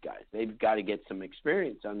with these guys. They've got to get some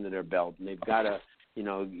experience under their belt, and they've got to,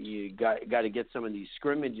 you got to get some of these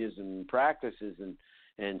scrimmages and practices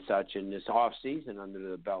and such in this off season under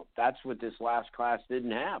the belt. That's what this last class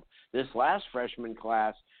didn't have. This last freshman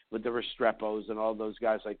class with the Restrepos and all those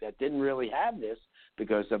guys like that didn't really have this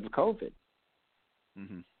because of COVID.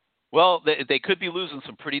 Mm-hmm. Well, they could be losing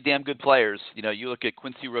some pretty damn good players. You look at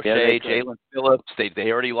Quincy Roche, Jalen Phillips. They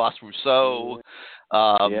already lost Rousseau.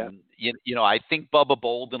 I think Bubba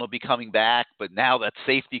Bolden will be coming back, but now that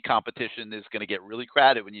safety competition is going to get really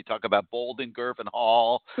crowded when you talk about Bolden, Gervin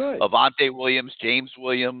Hall, Avante Williams, James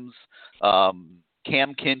Williams, Cam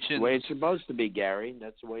Kinchins. The way it's supposed to be, Gary.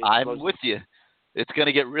 That's the way it's I'm supposed with to be. you. It's going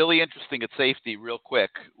to get really interesting at safety real quick.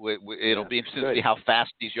 It'll be interesting to see how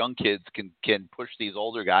fast these young kids can push these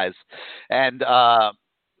older guys. And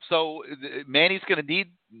so Manny's going to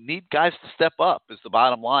need guys to step up is the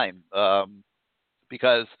bottom line.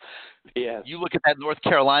 Because you look at that North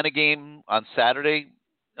Carolina game on Saturday,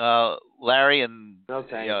 Larry, and that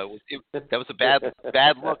was a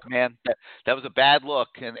bad look, man. That was a bad look,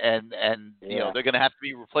 and they're going to have to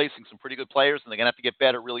be replacing some pretty good players, and they're going to have to get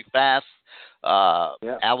better really fast.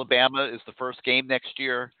 Alabama is the first game next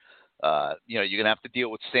year. You're going to have to deal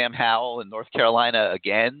with Sam Howell in North Carolina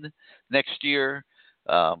again next year.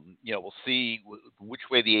 We'll see which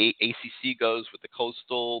way the ACC goes with the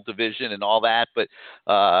Coastal Division and all that, but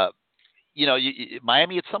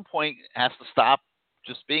Miami at some point has to stop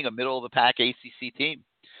just being a middle of the pack ACC team.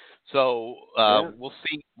 So we'll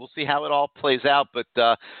see how it all plays out. But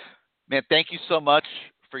man, thank you so much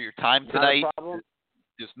for your time tonight. Not a problem.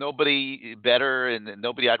 There's nobody better and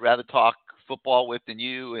nobody I'd rather talk football with than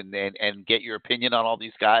you and get your opinion on all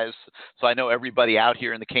these guys. So I know everybody out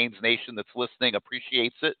here in the Canes Nation that's listening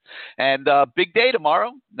appreciates it. And big day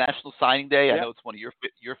tomorrow, National Signing Day. Yep. I know it's one of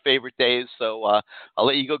your favorite days. So I'll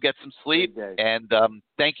let you go get some sleep. And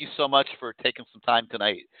thank you so much for taking some time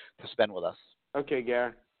tonight to spend with us. Okay,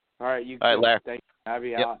 Gary. All right, you. All right, Larry. Thank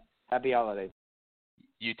you. Happy holidays.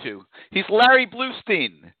 You too. He's Larry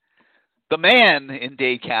Bluestein, the man in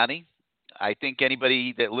Dade County. I think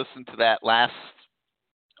anybody that listened to that last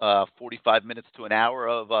 45 minutes to an hour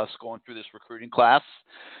of us going through this recruiting class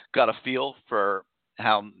got a feel for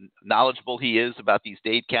how knowledgeable he is about these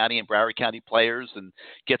Dade County and Broward County players and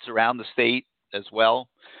gets around the state as well.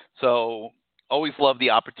 So always love the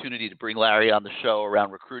opportunity to bring Larry on the show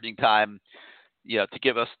around recruiting time, to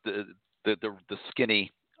give us the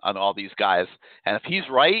skinny on all these guys. And if he's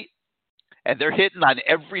right and they're hitting on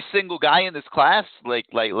every single guy in this class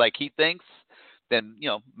like he thinks, then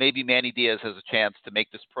maybe Manny Diaz has a chance to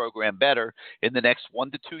make this program better in the next 1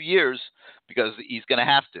 to 2 years, because he's going to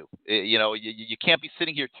have to. You can't be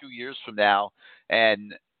sitting here 2 years from now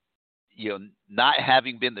and not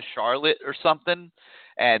having been to Charlotte or something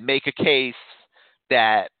and make a case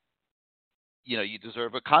that you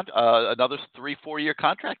deserve another 3-4 year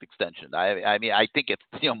contract extension. I mean, I think it's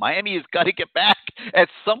Miami has got to get back at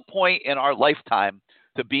some point in our lifetime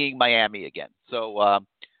to being Miami again. So,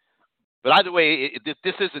 but either way,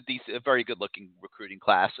 this is a very good looking recruiting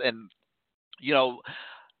class, and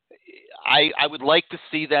I would like to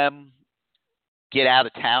see them get out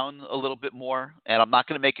of town a little bit more, and I'm not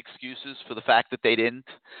going to make excuses for the fact that they didn't.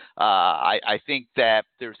 I think that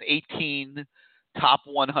there's 18 top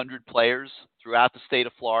 100 players throughout the state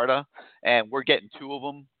of Florida, and we're getting 2 of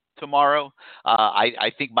them tomorrow.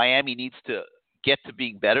 I think Miami needs to get to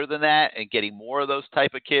being better than that and getting more of those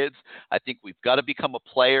type of kids. I think we've got to become a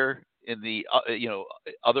player in the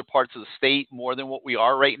other parts of the state more than what we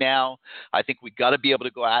are right now. I think we've got to be able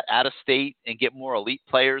to go out of state and get more elite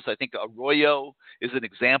players. I think Arroyo is an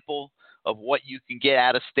example of what you can get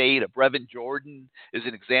out of state. A Brevin Jordan is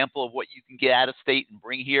an example of what you can get out of state and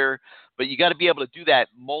bring here. But you got to be able to do that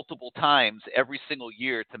multiple times every single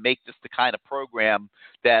year to make this the kind of program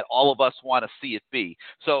that all of us want to see it be.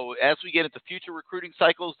 So as we get into future recruiting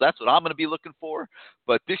cycles, that's what I'm going to be looking for.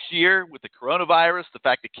 But this year with the coronavirus, the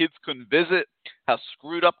fact that kids couldn't visit, how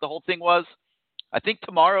screwed up the whole thing was, I think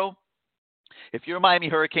tomorrow, if you're a Miami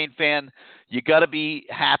Hurricane fan, you got to be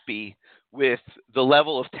happy with the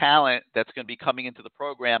level of talent that's going to be coming into the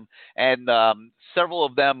program. And several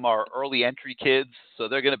of them are early entry kids, so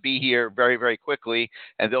they're going to be here very, very quickly,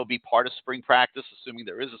 and they'll be part of spring practice, assuming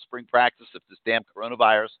there is a spring practice if this damn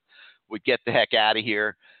coronavirus would get the heck out of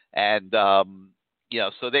here. And,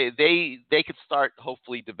 so they could start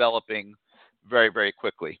hopefully developing very, very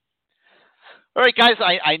quickly. All right, guys,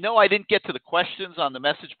 I know I didn't get to the questions on the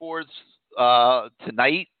message boards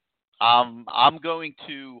tonight. I'm going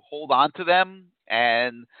to hold on to them,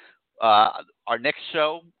 and our next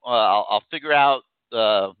show, I'll figure out.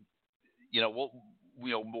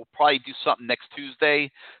 We'll probably do something next Tuesday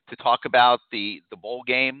to talk about the bowl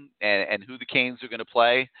game and who the Canes are going to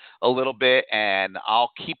play a little bit, and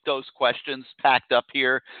I'll keep those questions packed up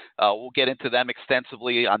here. We'll get into them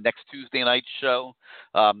extensively on next Tuesday night's show.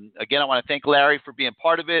 Again, I want to thank Larry for being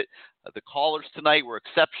part of it. The callers tonight were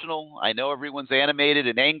exceptional. I know everyone's animated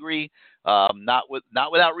and angry, not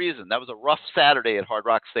without reason. That was a rough Saturday at Hard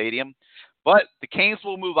Rock Stadium. But the Canes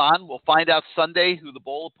will move on. We'll find out Sunday who the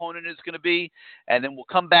bowl opponent is going to be, and then we'll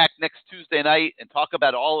come back next Tuesday night and talk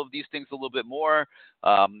about all of these things a little bit more,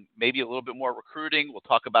 maybe a little bit more recruiting. We'll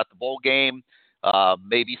talk about the bowl game.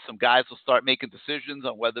 Maybe some guys will start making decisions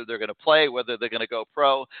on whether they're going to play, whether they're going to go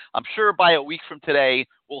pro. I'm sure by a week from today,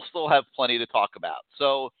 we'll still have plenty to talk about.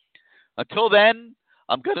 So until then,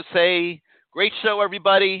 I'm going to say great show,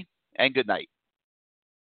 everybody, and good night.